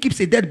coffin keeps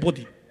a dead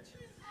body.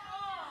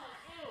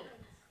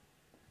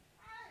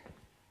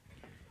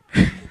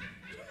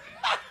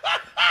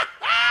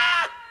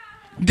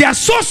 They are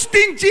so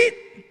stingy,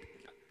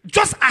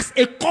 just as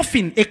a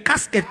coffin, a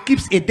casket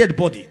keeps a dead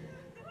body.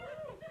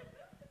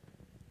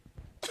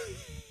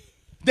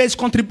 There is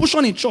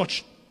contribution in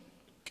church.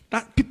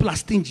 That people are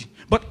stingy.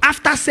 But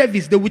after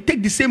service, they will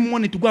take the same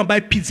money to go and buy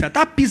pizza.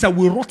 That pizza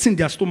will rot in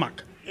their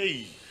stomach.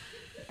 Hey.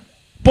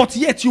 But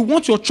yet, you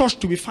want your church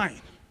to be fine.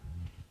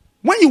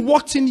 When you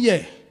walked in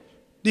here,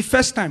 the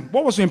first time,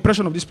 what was your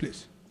impression of this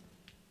place?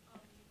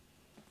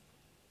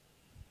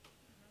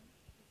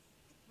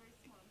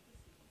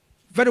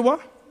 Very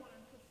what?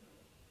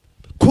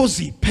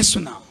 Cozy,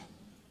 personal.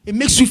 It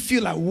makes you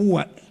feel like,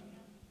 whoa.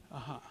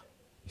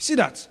 See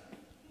that?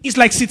 It's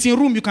like sitting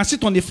room. You can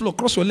sit on the floor,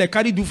 cross your leg,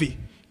 carry duvet,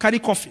 carry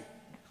coffee,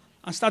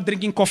 and start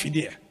drinking coffee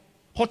there.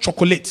 Hot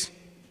chocolate.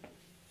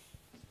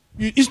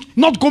 It's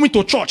not going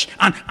to church,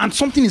 and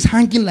something is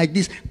hanging like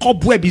this.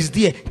 Cobweb is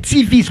there.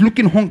 TV is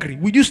looking hungry.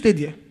 Will you stay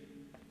there?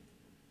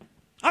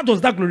 How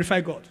does that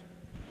glorify God?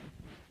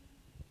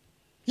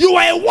 You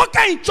are a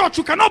worker in church.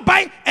 You cannot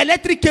buy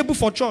electric cable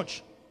for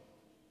church.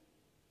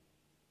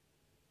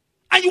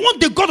 And you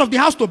want the God of the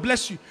house to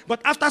bless you.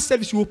 But after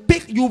service, you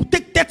will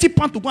take 30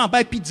 pounds to go and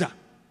buy pizza.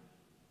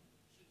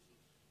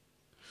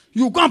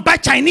 You will go and buy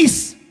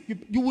Chinese.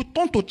 You will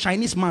turn to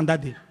Chinese man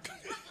that day.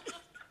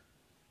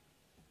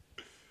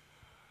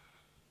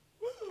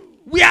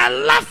 We are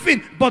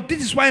laughing. But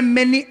this is why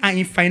many are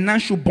in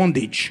financial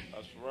bondage.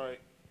 That's right.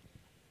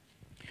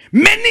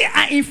 Many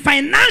are in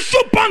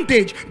financial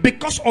bondage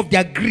because of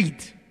their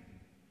greed.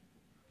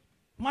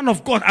 Man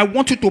of God, I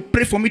want you to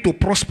pray for me to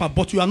prosper,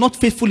 but you are not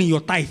faithful in your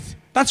tithe.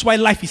 That's why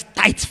life is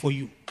tight for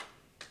you.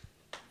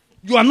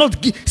 You are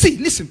not... See,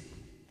 listen.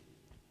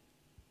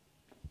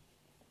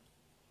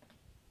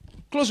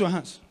 Close your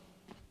hands.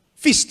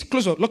 Fist.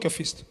 Lock your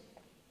fist.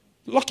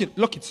 Lock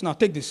it. Now,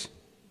 take this.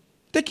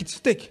 Take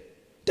it.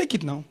 Take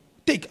it now.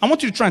 I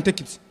want you to try and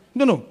take it.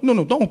 No.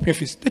 Don't open your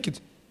fist. Take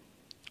it.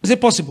 Is it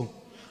possible?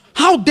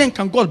 How then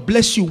can God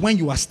bless you when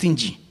you are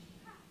stingy?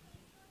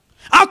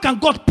 How can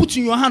God put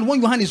in your hand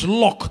when your hand is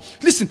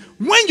locked? Listen,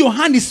 when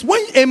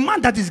a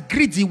man that is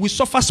greedy will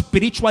suffer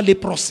spiritual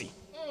leprosy.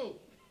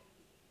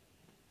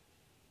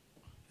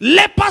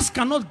 Lepers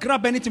cannot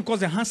grab anything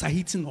because their hands are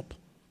heating up.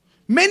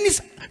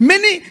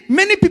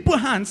 Many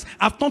people's hands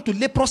have turned to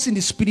leprosy in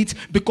the spirit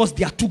because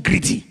they are too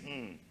greedy.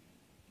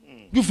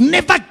 You've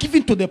never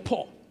given to the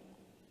poor.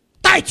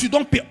 Tithe you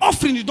don't pay.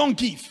 Offering you don't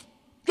give.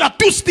 You are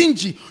too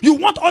stingy. You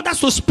want others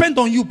to spend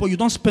on you, but you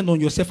don't spend on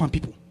yourself and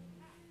people.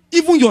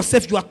 Even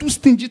yourself, you are too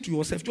stingy to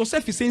yourself.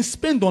 Yourself is saying,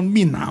 spend on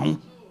me now.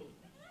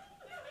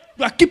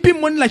 You are keeping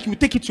money like you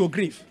take it to your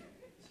grave.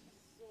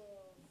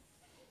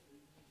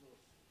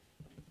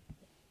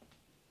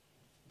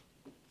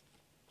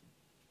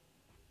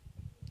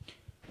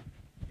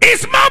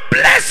 It's more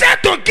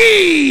blessed to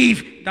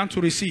give than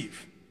to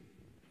receive.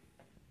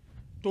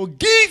 To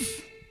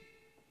give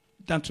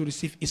than to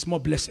receive is more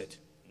blessed.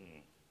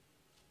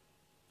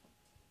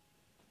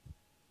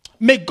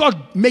 May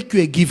God make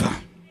you a giver.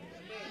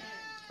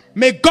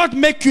 May God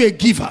make you a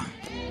giver.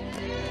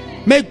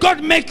 May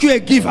God make you a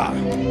giver.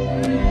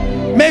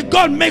 May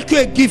God make you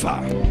a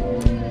giver.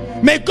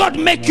 May God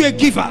make you a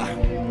giver.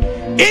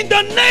 In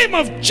the name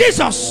of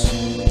Jesus.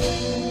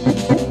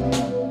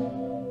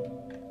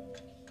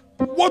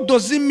 What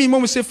does it mean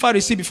when we say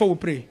Pharisee before we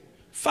pray?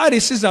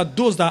 Pharisees are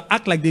those that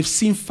act like they've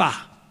seen far.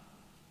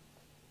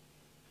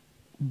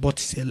 But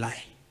it's a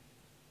lie.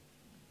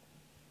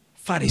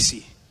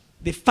 Pharisee.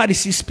 The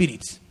Pharisee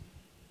spirit.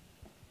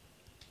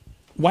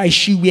 Why is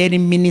she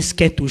wearing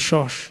miniskirt to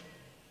church?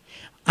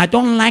 I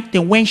don't like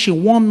the way she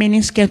wore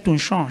miniskirt to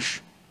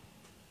church.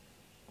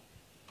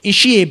 Is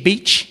she a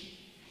bitch?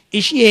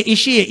 Is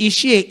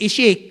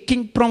she a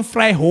king prawn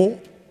fry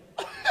hole?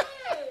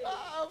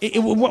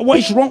 What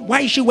is wrong?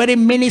 Why is she wearing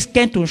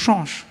miniskirt to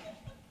church?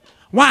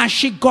 Why has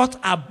she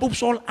got her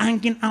boobs all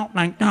hanging out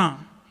like that?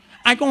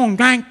 I don't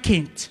like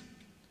it.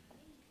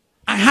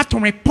 I had to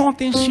report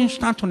this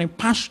incident to the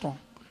pastor.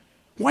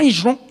 What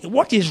is wrong?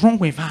 What is wrong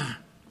with her?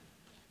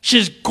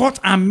 She's got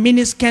her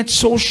miniskirt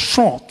so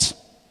short.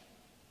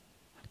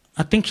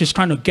 I think she's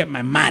trying to get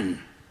my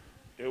man.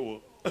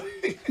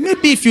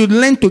 Maybe if you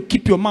learn to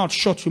keep your mouth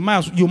shut, you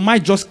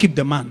might just keep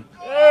the man.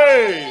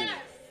 Hey,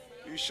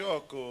 you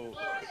shock, oh.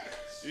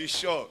 You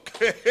shock.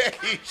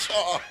 You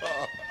shock.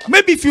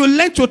 Maybe if you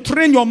learn to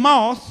train your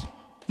mouth,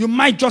 you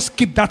might just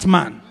keep that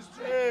man.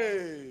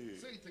 Hey.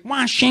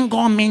 Why she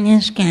got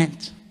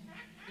miniskirt?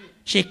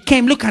 She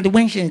came. Look at the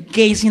way she's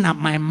gazing at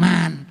my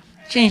man.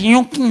 She's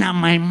looking at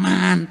my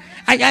man.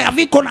 Have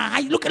you gone?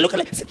 Look.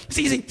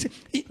 See.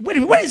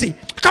 Where is he?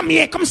 Come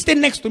here. Come stay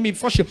next to me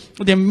before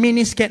the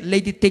miniskirt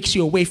lady takes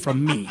you away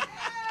from me.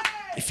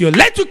 If you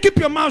let you keep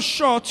your mouth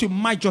shut, you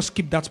might just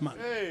keep that man.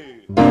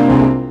 Hey.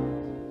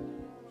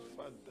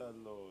 Father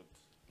Lord.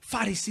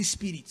 Pharisee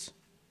spirit.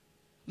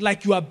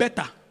 Like you are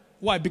better.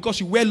 Why? Because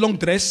you wear long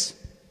dress.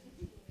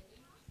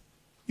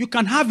 You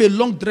can have a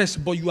long dress,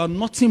 but you are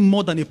nothing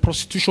more than a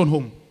prostitution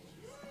home.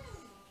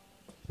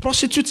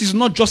 Prostitute is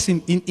not just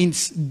in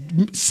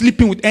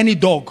sleeping with any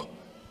dog.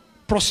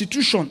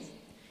 Prostitution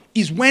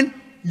is when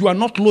you are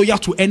not loyal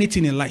to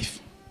anything in life.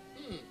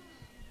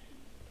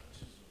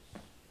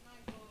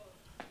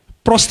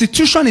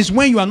 Prostitution is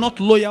when you are not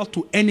loyal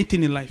to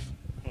anything in life.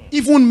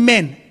 Even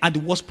men are the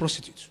worst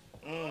prostitutes.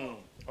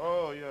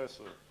 Oh, yes,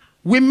 sir.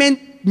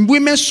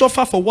 Women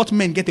suffer for what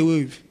men get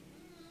away with.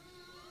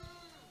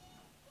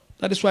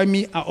 That is why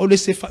I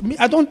always say,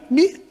 I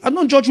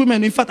don't judge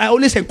women. In fact, I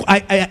always say,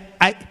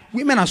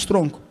 women are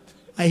strong.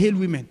 I hail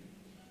women.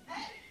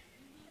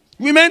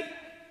 Women,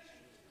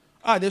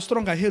 they're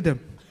strong. I hail them.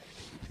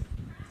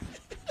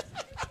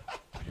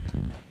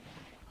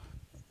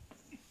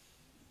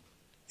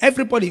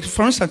 Everybody,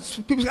 for instance,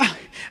 people say,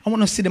 I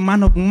want to see the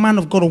man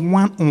of God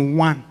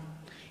one-on-one.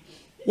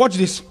 Watch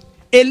this.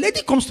 A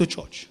lady comes to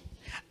church.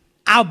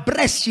 Her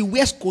breast, she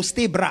wears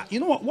coste bra.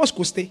 You know what's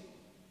coste?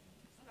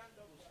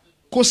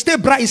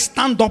 Coste bra is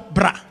stand-up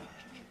bra.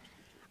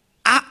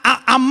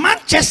 A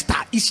Manchester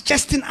is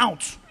chesting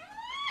out.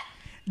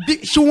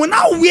 She will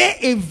now wear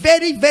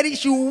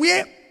she will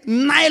wear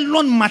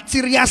nylon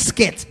material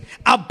skirt.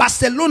 A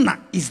Barcelona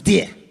is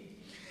there.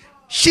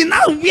 She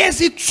now wears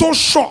it so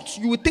short,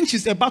 you would think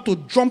she's about to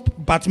jump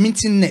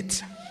badminton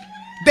net.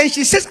 Then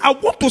she says, I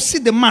want to see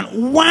the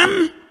man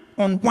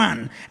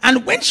one-on-one.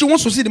 And when she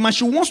wants to see the man,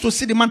 she wants to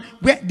see the man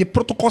where the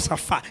protocols are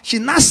far. She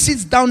now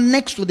sits down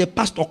next to the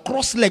pastor,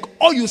 cross-leg.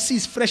 All you see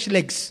is fresh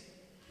legs.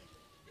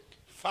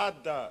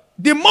 Father.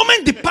 The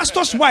moment the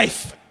pastor's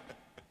wife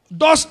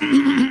does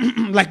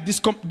like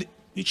this,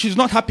 she's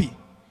not happy.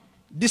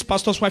 This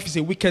pastor's wife is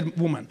a wicked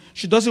woman.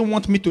 She doesn't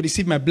want me to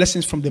receive my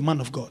blessings from the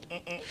man of God.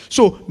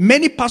 So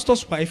many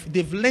pastors' wives,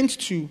 they've learned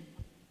to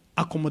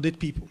accommodate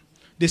people.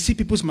 They see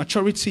people's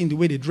maturity in the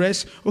way they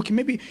dress. Okay,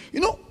 maybe,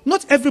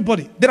 not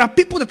everybody. There are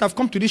people that have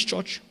come to this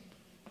church.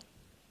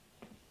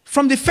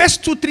 From the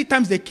first 2-3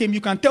 times they came,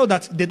 you can tell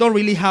that they don't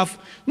really have,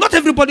 not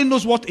everybody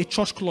knows what a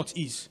church cloth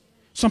is.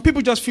 Some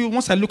people just feel,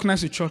 once I look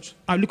nice at church,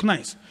 I look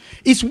nice.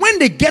 It's when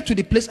they get to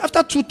the place,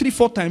 after 2, 3,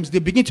 4 times, they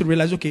begin to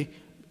realize, okay,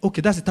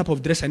 that's the type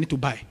of dress I need to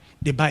buy.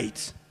 They buy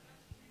it.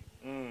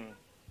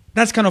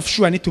 That's the kind of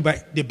shoe I need to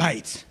buy. They buy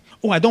it.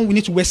 Oh, I don't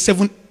need to wear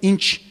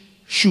 7-inch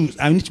shoes.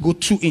 I need to go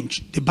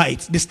 2-inch. They buy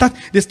it. They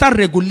start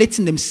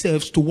regulating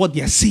themselves to what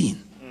they are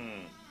seeing.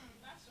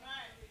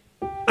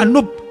 And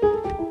no,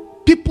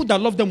 people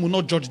that love them will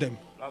not judge them.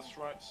 That's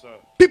right, sir.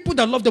 People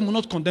that love them will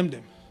not condemn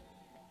them.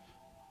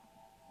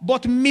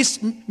 But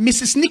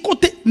Mrs.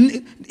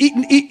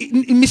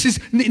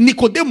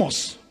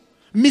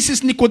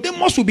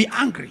 Nicodemus will be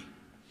angry.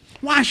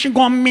 Why is she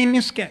going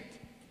miniskirt?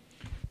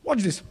 What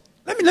is this?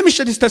 Let me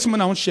share this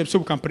testimony I want to share so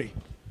we can pray.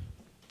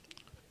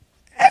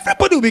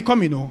 Everybody will be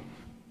coming,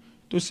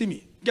 to see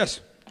me. Yes.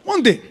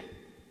 One day,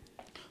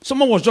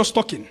 someone was just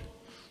talking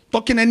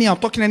anyhow.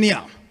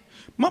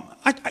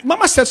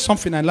 Mama said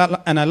something and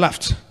I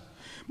laughed.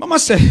 Mama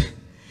said,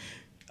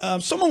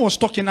 someone was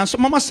talking and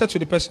Mama said to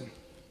the person,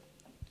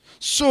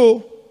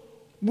 so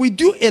would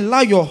you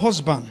allow your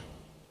husband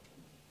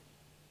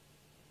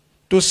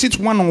to sit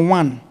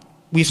one-on-one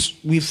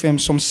with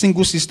some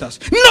single sisters?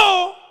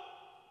 No!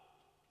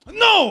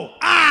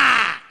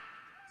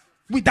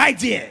 We died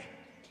there.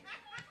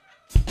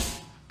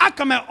 How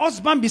can my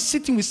husband be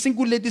sitting with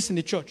single ladies in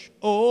the church?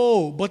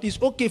 Oh, but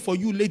it's okay for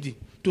you, lady,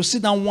 to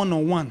sit down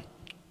one-on-one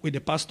with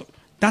the pastor.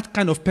 That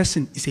kind of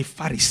person is a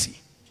Pharisee.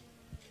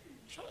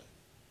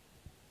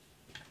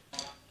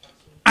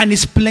 And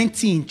it's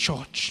plenty in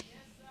church.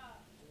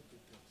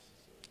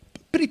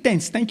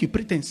 Pretense, thank you,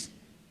 pretense.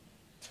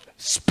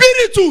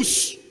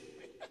 Spiritus.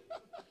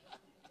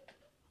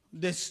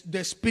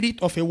 The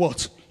spirit of a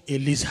what? A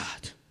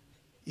lizard.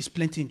 It's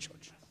plenty in church.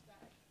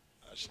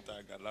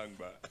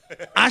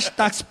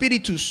 Hashtag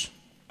spiritus.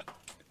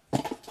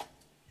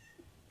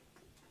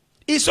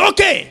 It's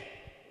okay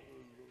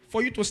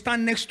for you to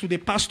stand next to the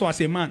pastor as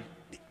a man.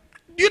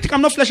 Do you think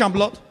I'm not flesh and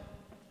blood?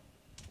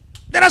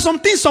 There are some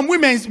things some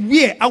women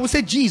wear. I will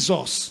say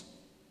Jesus.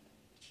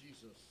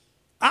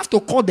 I have to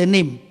call the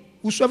name.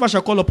 Whosoever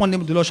shall call upon the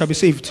name of the Lord shall be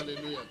saved.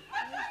 Hallelujah.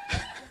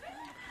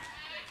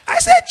 I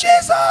said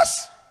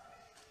Jesus.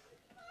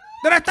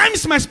 There are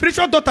times my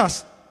spiritual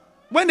daughters,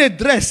 when they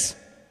dress,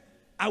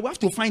 I will have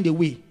to find a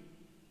way.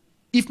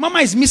 If Mama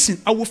is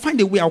missing, I will find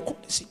a way. I'll call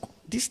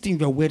this thing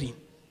we're wearing.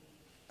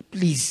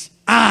 Please.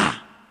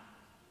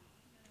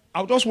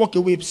 I'll just walk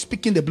away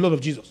speaking the blood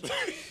of Jesus.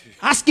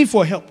 Asking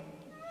for help.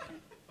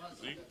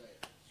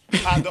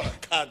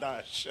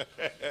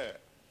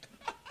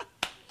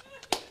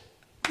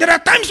 There are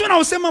times when I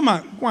will say,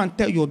 Mama, go and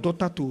tell your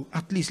daughter to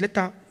at least let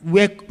her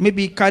wear,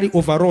 maybe carry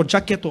overall,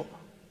 jacket.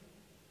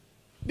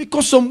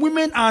 Because some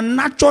women are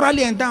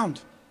naturally endowed.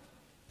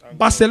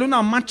 Barcelona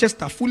and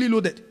Manchester, fully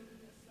loaded.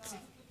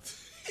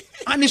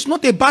 And it's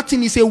not a bad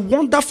thing, it's a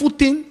wonderful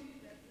thing.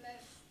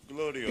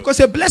 Glorious. Because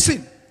it's a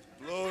blessing.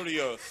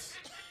 Glorious.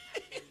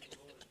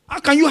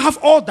 How can you have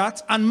all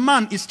that and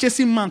man is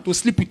chasing man to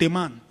sleep with a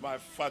man? My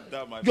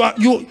father,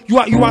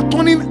 you are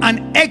turning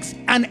an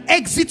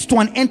exit to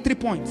an entry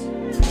point.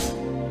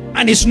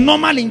 And it's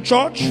normal in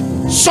church.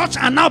 Such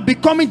are now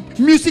becoming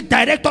music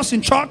directors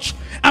in church.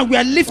 And we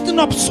are lifting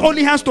up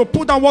holy hands to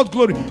put down what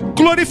glory?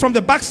 Glory from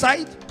the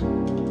backside.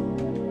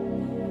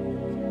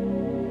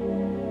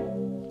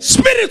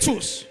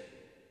 Spiritus.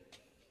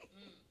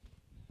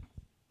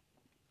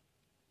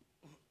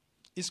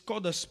 It's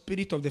called the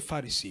spirit of the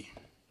Pharisee.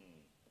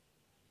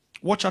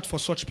 Watch out for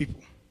such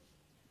people.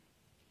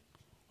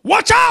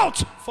 Watch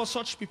out for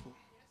such people.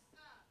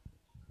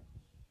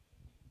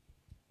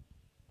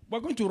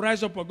 We're going to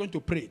rise up. We're going to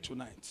pray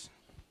tonight.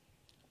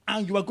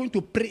 And you are going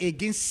to pray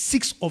against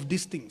 6 of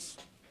these things.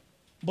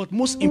 But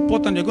most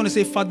important, you're going to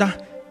say, Father,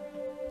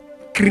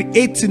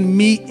 create in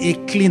me a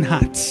clean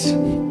heart.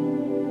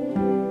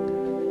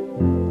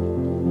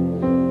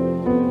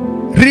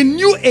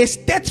 Renew a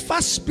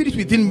steadfast spirit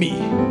within me.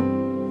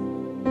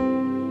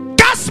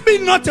 Cast me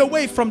not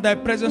away from thy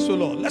presence, O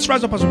Lord. Let's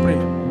rise up as we pray.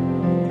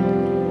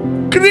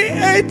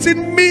 Create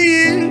in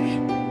me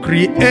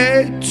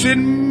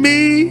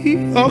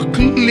a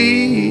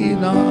clean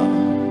heart.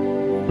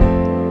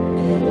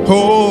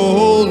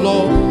 Oh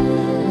Lord,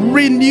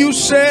 renew,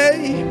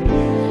 say,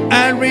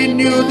 and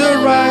renew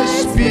the right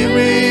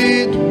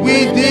spirit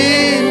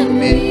within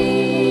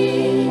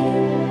me.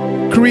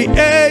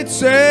 Create,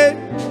 say,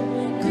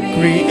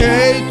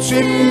 create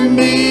in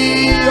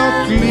me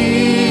a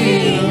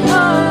clean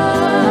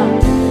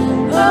heart.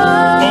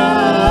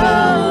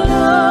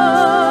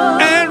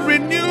 And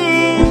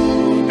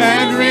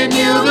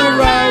renew the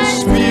right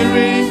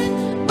spirit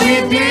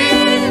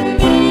within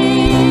me.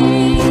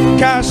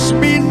 Cast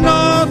me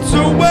not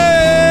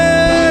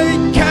away,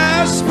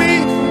 cast me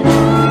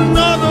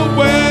not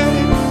away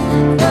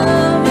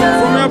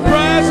from your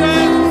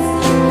presence,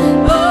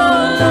 oh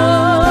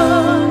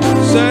Lord.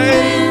 Say,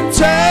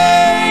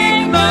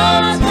 take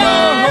not the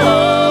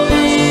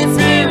Holy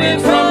Spirit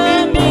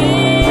from me.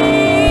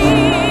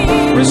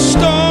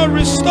 Restore,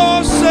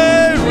 restore,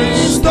 say,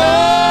 restore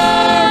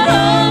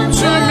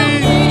unto me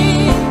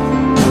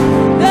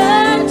the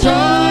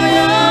joy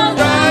of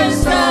thy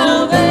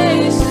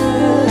salvation.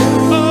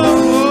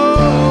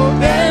 Oh,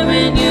 And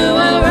renew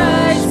a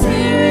right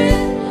spirit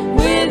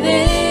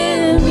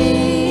within me.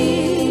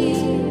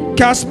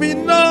 cast me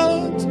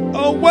not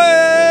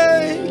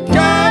away,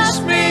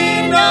 cast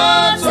me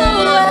not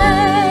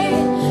away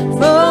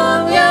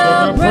From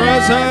your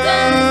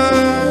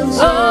presence,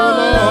 oh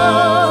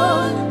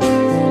Lord,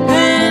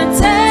 and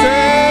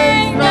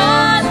take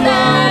not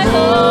thy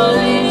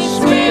Holy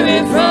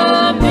Spirit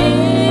from me.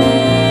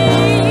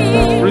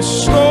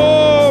 restore.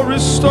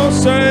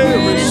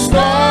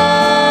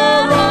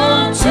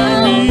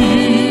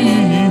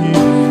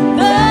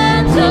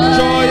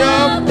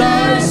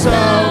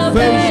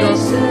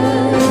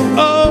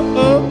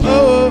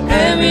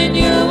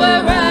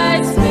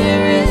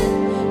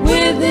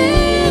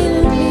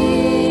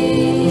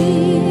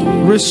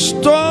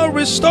 Restore,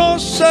 restore,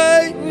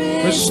 say,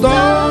 restore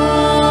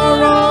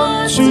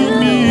unto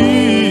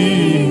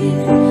me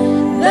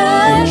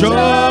the joy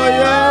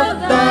of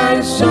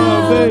thy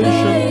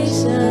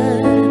salvation.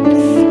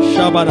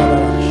 Shabbat.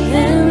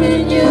 And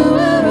renew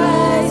a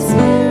right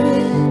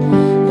spirit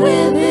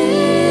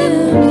within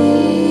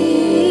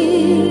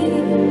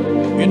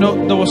me. You know,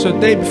 there was a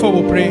day before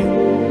we pray.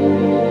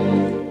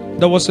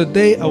 There was a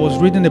day I was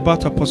reading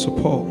about Apostle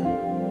Paul.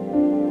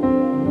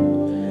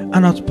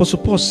 And Apostle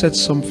Paul said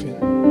something.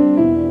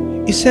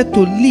 He said to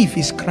live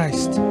is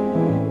Christ,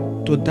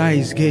 to die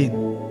is gain.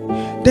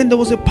 Then there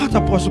was a part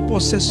Apostle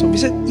Paul said something. He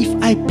said, if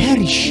I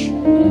perish,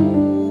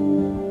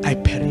 I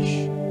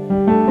perish.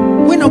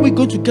 When are we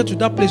going to get to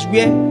that place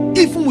where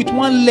even with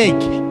one leg,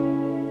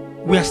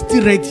 we are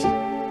still ready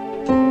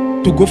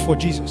to go for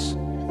Jesus?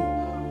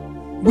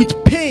 With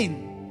pain.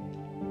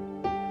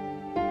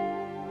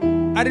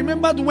 I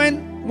remembered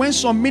when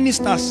some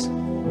ministers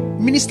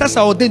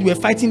are ordained, were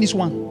fighting this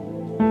one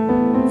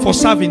for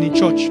serving in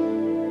church.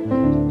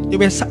 They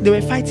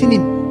were fighting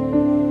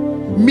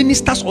him.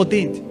 Ministers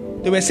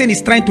ordained. They were saying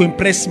he's trying to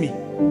impress me.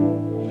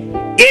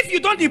 If you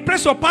don't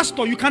impress your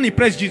pastor, you can't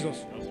impress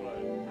Jesus.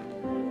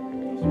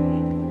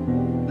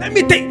 Let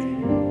me tell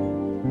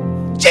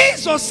you.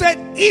 Jesus said,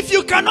 if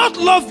you cannot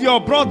love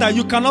your brother,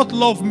 you cannot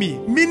love me.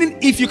 Meaning,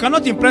 if you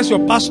cannot impress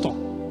your pastor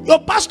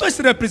is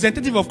the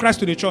representative of Christ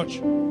to the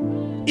church.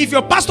 If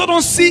your pastor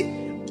don't see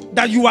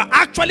that you are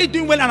actually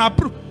doing well and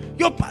approve,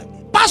 your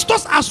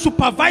pastors are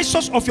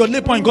supervisors of your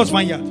labor in God's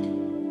vineyard.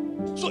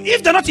 So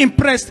if they're not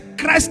impressed,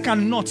 Christ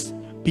cannot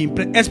be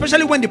impressed.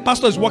 Especially when the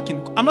pastor is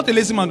working. I'm not a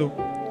lazy man though.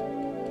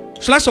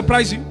 Shall I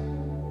surprise you?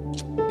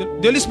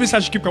 The Holy Spirit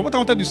says, keep quiet. What I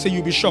wanted to say,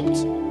 you'll be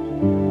shocked.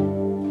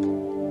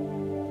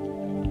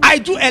 I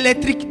do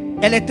electric.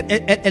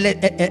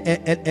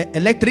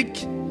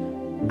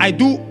 I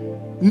do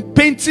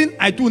painting.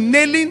 I do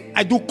nailing.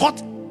 I do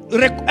cut.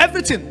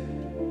 Everything.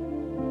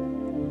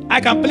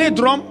 I can play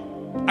drum.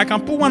 I can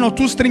put 1 or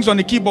 2 strings on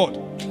the keyboard.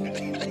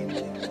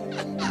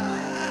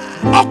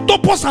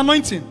 Octopus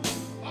anointing.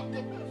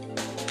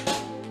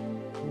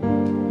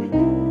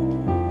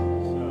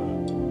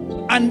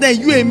 And then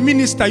you a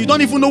minister, you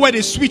don't even know where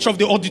the switch of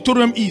the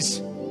auditorium is,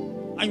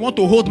 and you want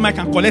to hold mic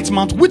and collect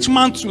mantle. Which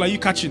mantle are you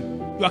catching?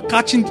 You are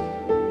catching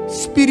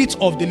spirit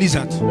of the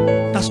lizard.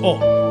 That's all.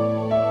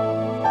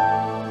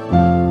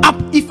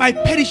 If I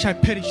perish, I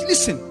perish.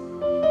 Listen,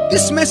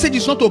 this message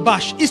is not to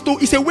bash.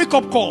 It's a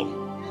wake-up call.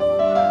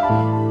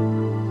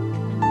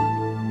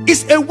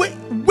 It's a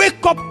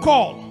wake-up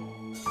call.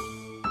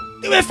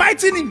 They were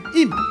fighting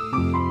him.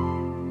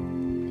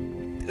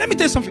 Let me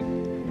tell you something.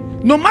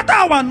 No matter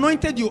how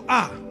anointed you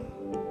are,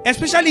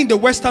 especially in the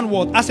Western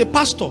world, as a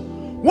pastor,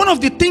 one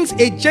of the things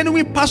a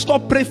genuine pastor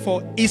prays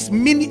for is a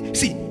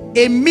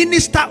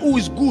minister who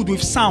is good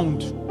with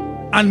sound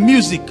and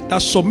music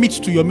that submits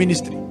to your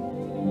ministry.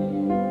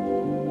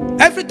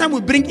 Every time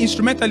we bring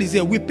instrumentalists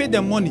here, we pay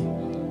them money.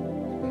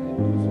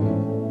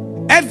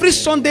 Every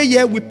Sunday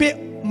here, we pay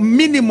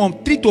minimum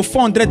 300 to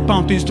 400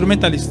 pounds to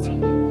instrumentalists.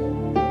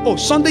 Oh,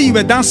 Sunday you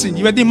were dancing,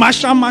 you were doing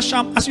masham.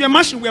 As you were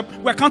mashing, we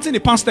are counting the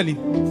pound sterling.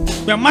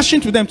 We are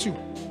mashing to them too.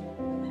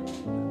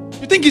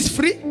 You think it's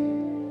free?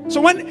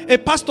 So when a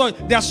pastor,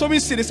 they are sowing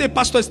seed, they say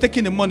pastor is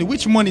taking the money.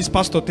 Which money is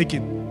pastor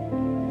taking?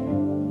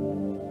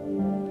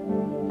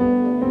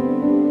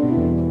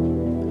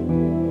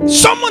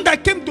 Someone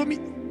that came to me,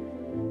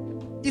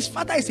 his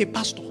father is a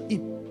pastor,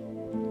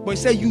 but he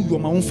said, you are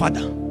my own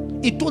father.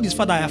 He told his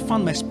father, I have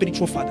found my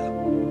spiritual father,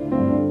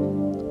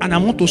 and I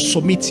want to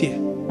submit here.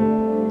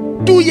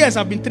 2 years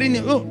I've been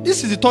training. Oh,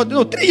 this is the third.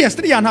 No, 3 years,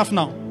 3.5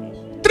 now.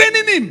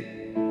 Training him.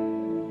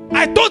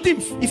 I told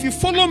him, if you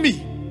follow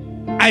me,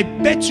 I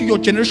bet you your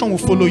generation will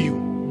follow you.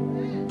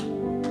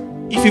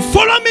 If you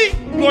follow me,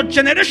 your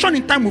generation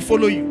in time will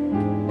follow you.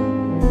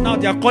 Now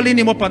they are calling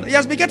him up, and he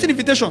has been getting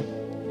invitation.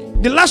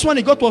 The last one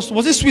he got was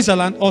it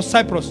Switzerland or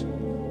Cyprus?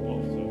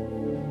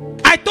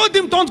 I told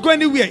him, don't go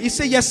anywhere. He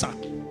said, yes, sir.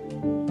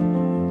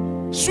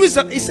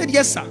 Switzerland. He said,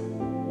 yes, sir.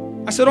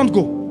 I said, don't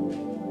go.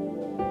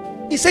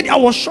 He said, I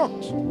was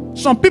shocked.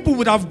 Some people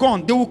would have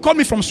gone. They will call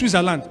me from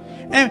Switzerland.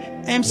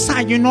 Sir,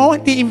 you know,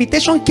 the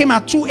invitation came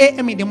at 2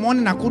 a.m. in the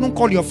morning. I couldn't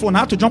call your phone. I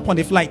had to jump on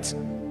the flight.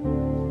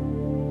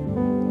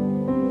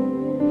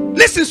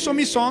 Listen to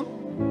me, son.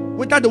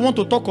 Whether they want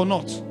to talk or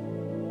not.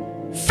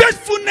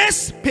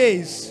 Faithfulness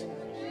pays.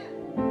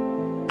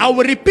 I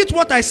will repeat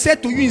what I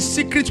said to you in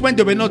secret when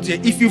they were not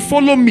there. If you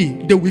follow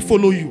me, they will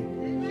follow you.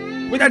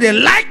 Whether they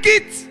like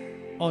it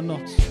or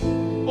not.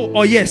 Oh,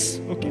 or yes.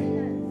 Okay.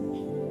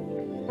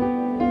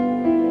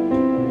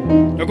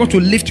 You're going to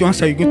lift your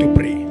hands and you're going to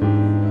pray.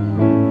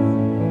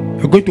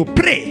 You're going to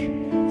pray.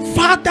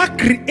 Father,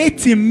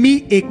 create in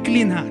me a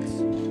clean heart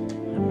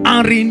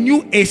and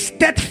renew a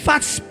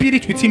steadfast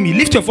spirit within me.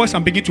 Lift your voice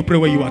and begin to pray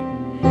where you are.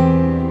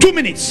 2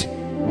 minutes.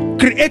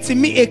 Create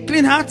in me a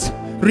clean heart,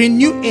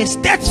 renew a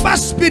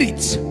steadfast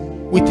spirit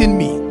within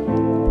me.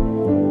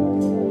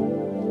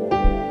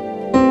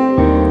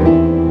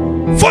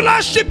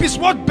 Followership is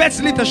what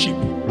bets leadership.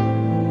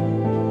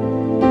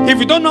 If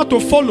you don't know how to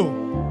follow,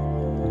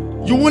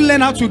 you won't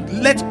learn how to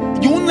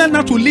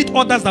lead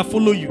others that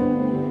follow you.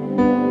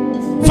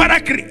 Father,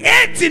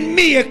 create in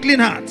me a clean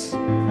heart.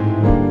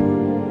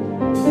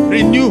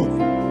 Renew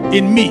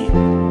in me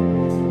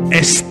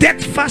a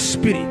steadfast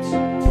spirit.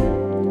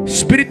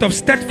 Spirit of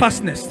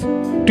steadfastness,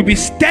 to be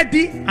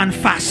steady and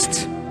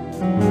fast.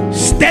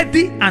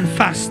 Steady and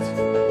fast.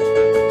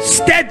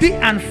 Steady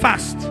and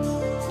fast.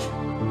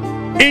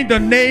 In the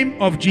name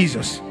of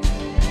Jesus.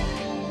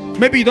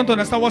 Maybe you don't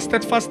understand what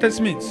steadfastness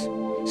means.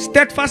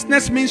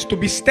 Steadfastness means to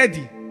be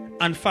steady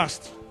and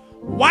fast.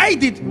 Why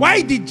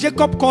did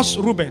Jacob curse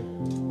Reuben?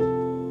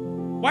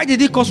 Why did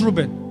he curse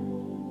Reuben?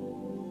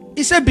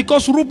 He said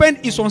because Reuben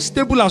is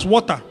unstable as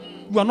water.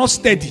 You are not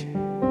steady.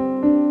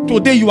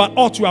 Today you are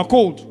hot, you are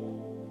cold.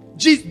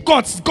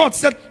 God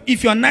said,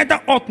 if you are neither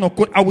hot nor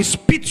cold, I will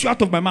spit you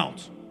out of my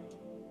mouth.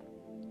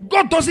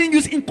 God doesn't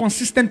use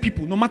inconsistent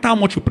people, no matter how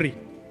much you pray.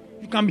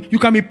 You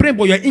can be praying,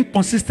 but you are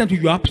inconsistent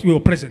with your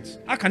presence.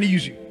 How can He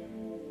use you?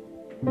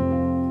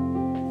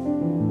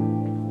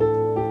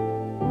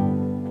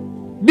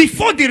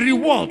 Before the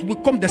reward will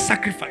come the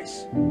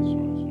sacrifice.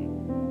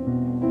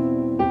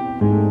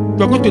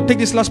 We are going to take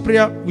this last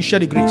prayer. We share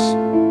the grace.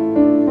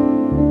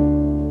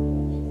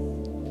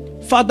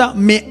 Father,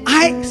 may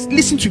I,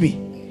 listen to me,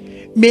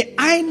 may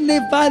I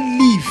never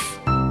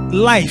live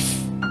life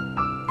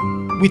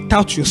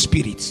without your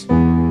spirit.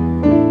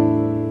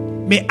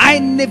 May I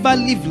never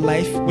live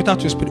life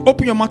without your spirit.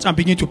 Open your mouth and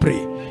begin to pray.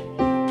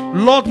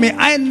 Lord, may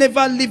I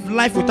never live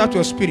life without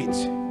your spirit.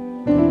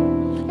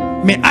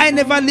 May I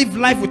never live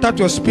life without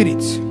your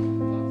spirit.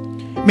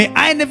 May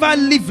I never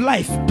live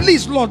life.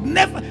 Please, Lord,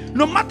 never,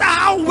 no matter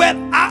how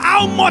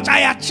much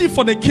I achieve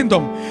for the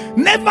kingdom,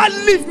 never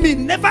leave me,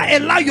 never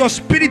allow your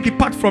spirit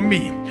depart from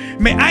me.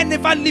 May I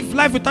never live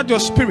life without your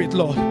spirit,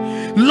 Lord.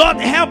 Lord,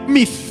 help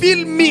me,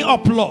 fill me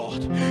up,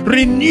 Lord.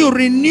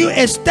 Renew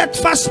a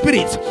steadfast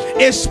spirit,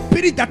 a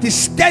spirit that is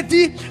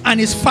steady and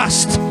is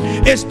fast,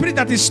 a spirit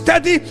that is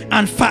steady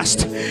and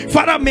fast.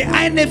 Father, may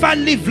I never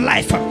live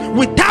life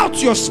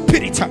without your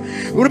spirit.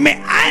 May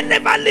I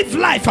never live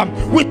life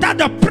without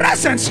the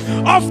presence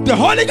of the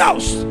Holy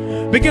Ghost.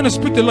 Begin to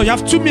speak to the Lord. You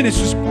have 2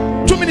 minutes.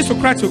 2 minutes to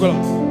cry to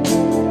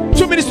God.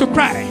 2 minutes to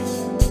cry.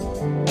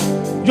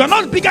 You are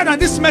not bigger than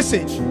this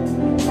message.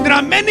 There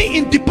are many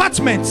in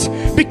departments.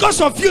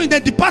 Because of you in the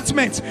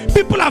department,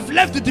 people have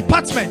left the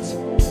department.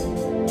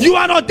 You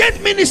are an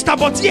ordained minister,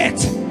 but yet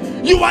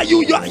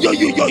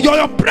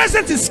your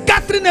presence is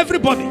scattering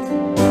everybody.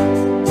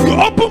 You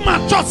open my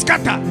church,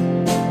 scatter.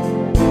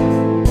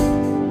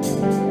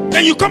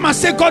 Then you come and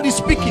say God is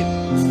speaking.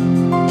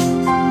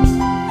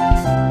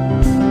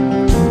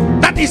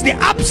 That is the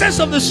absence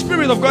of the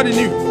Spirit of God in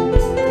you.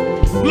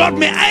 Lord,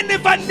 may I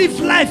never live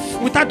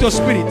life without your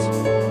Spirit.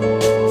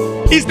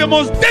 It's the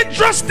most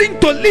dangerous thing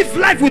to live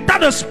life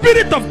without the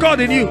Spirit of God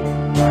in you.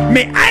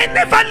 May I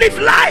never live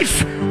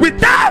life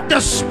without the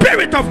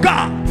Spirit of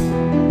God.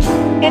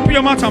 Open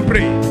your mouth and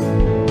pray.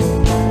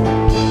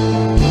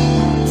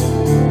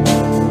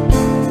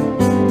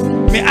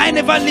 May I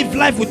never live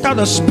life without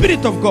the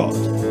Spirit of God.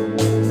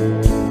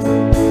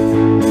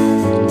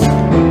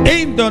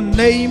 In the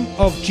name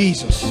of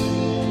Jesus.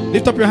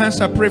 Lift up your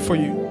hands, I pray for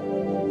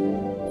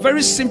you.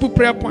 Very simple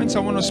prayer points I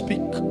want to speak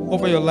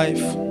over your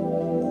life.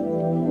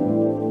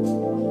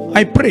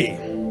 I pray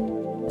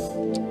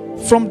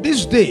from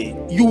this day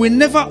you will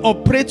never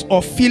operate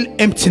or feel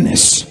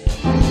emptiness.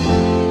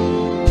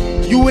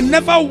 You will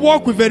never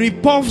walk with a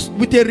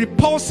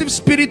repulsive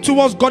spirit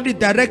towards godly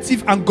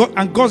directive and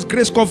God's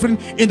grace covering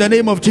in the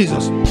name of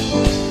Jesus.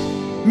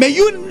 May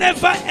you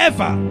never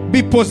ever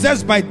be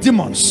possessed by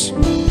demons.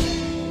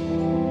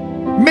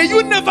 May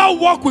you never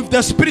walk with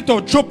the spirit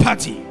of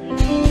jeopardy.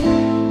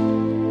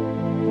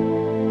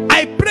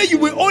 I pray you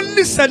will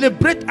only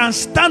celebrate and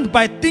stand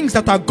by things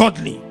that are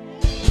godly.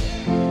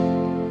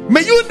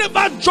 May you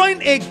never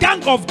join a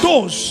gang of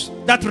those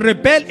that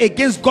rebel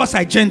against God's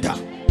agenda.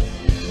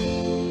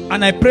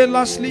 And I pray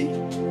lastly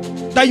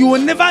that you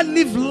will never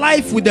live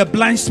life with a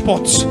blind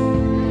spot.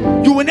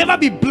 You will never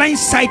be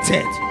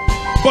blind-sighted,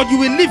 but you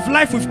will live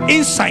life with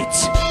insight,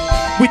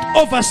 with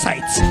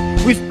oversight,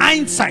 with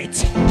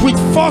hindsight, with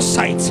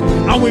foresight,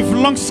 and with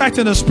long sight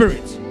in the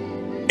Spirit.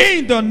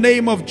 In the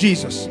name of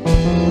Jesus.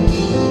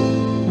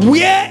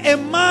 Where a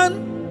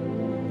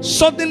man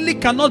suddenly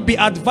cannot be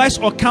advised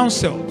or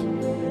counseled,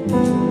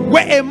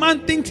 where a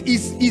man thinks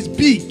is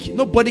big,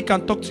 nobody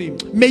can talk to him.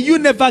 May you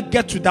never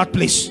get to that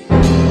place.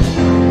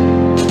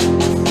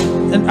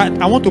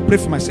 And I want to pray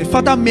for myself.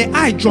 Father, may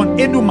I, John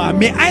Enumah,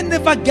 may I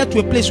never get to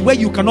a place where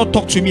you cannot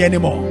talk to me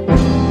anymore.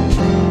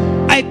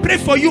 I pray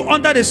for you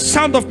under the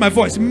sound of my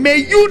voice. May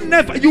you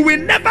will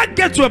never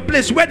get to a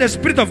place where the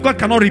Spirit of God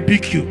cannot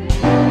rebuke you.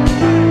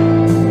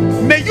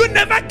 May you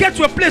never get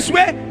to a place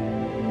where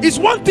it's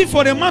one thing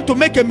for a man to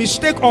make a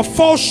mistake or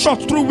fall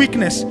short through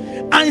weakness,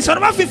 and it's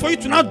another thing for you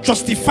to now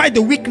justify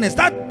the weakness.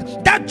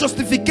 That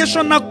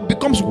justification now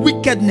becomes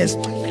wickedness.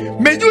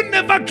 May you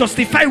never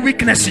justify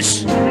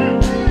weaknesses.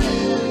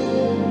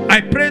 I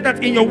pray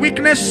that in your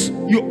weakness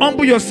you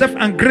humble yourself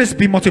and grace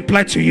be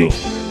multiplied to you.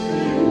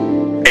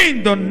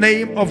 In the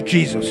name of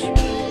Jesus.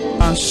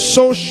 And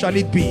so shall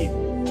it be.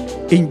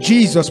 In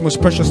Jesus'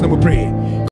 most precious name we pray.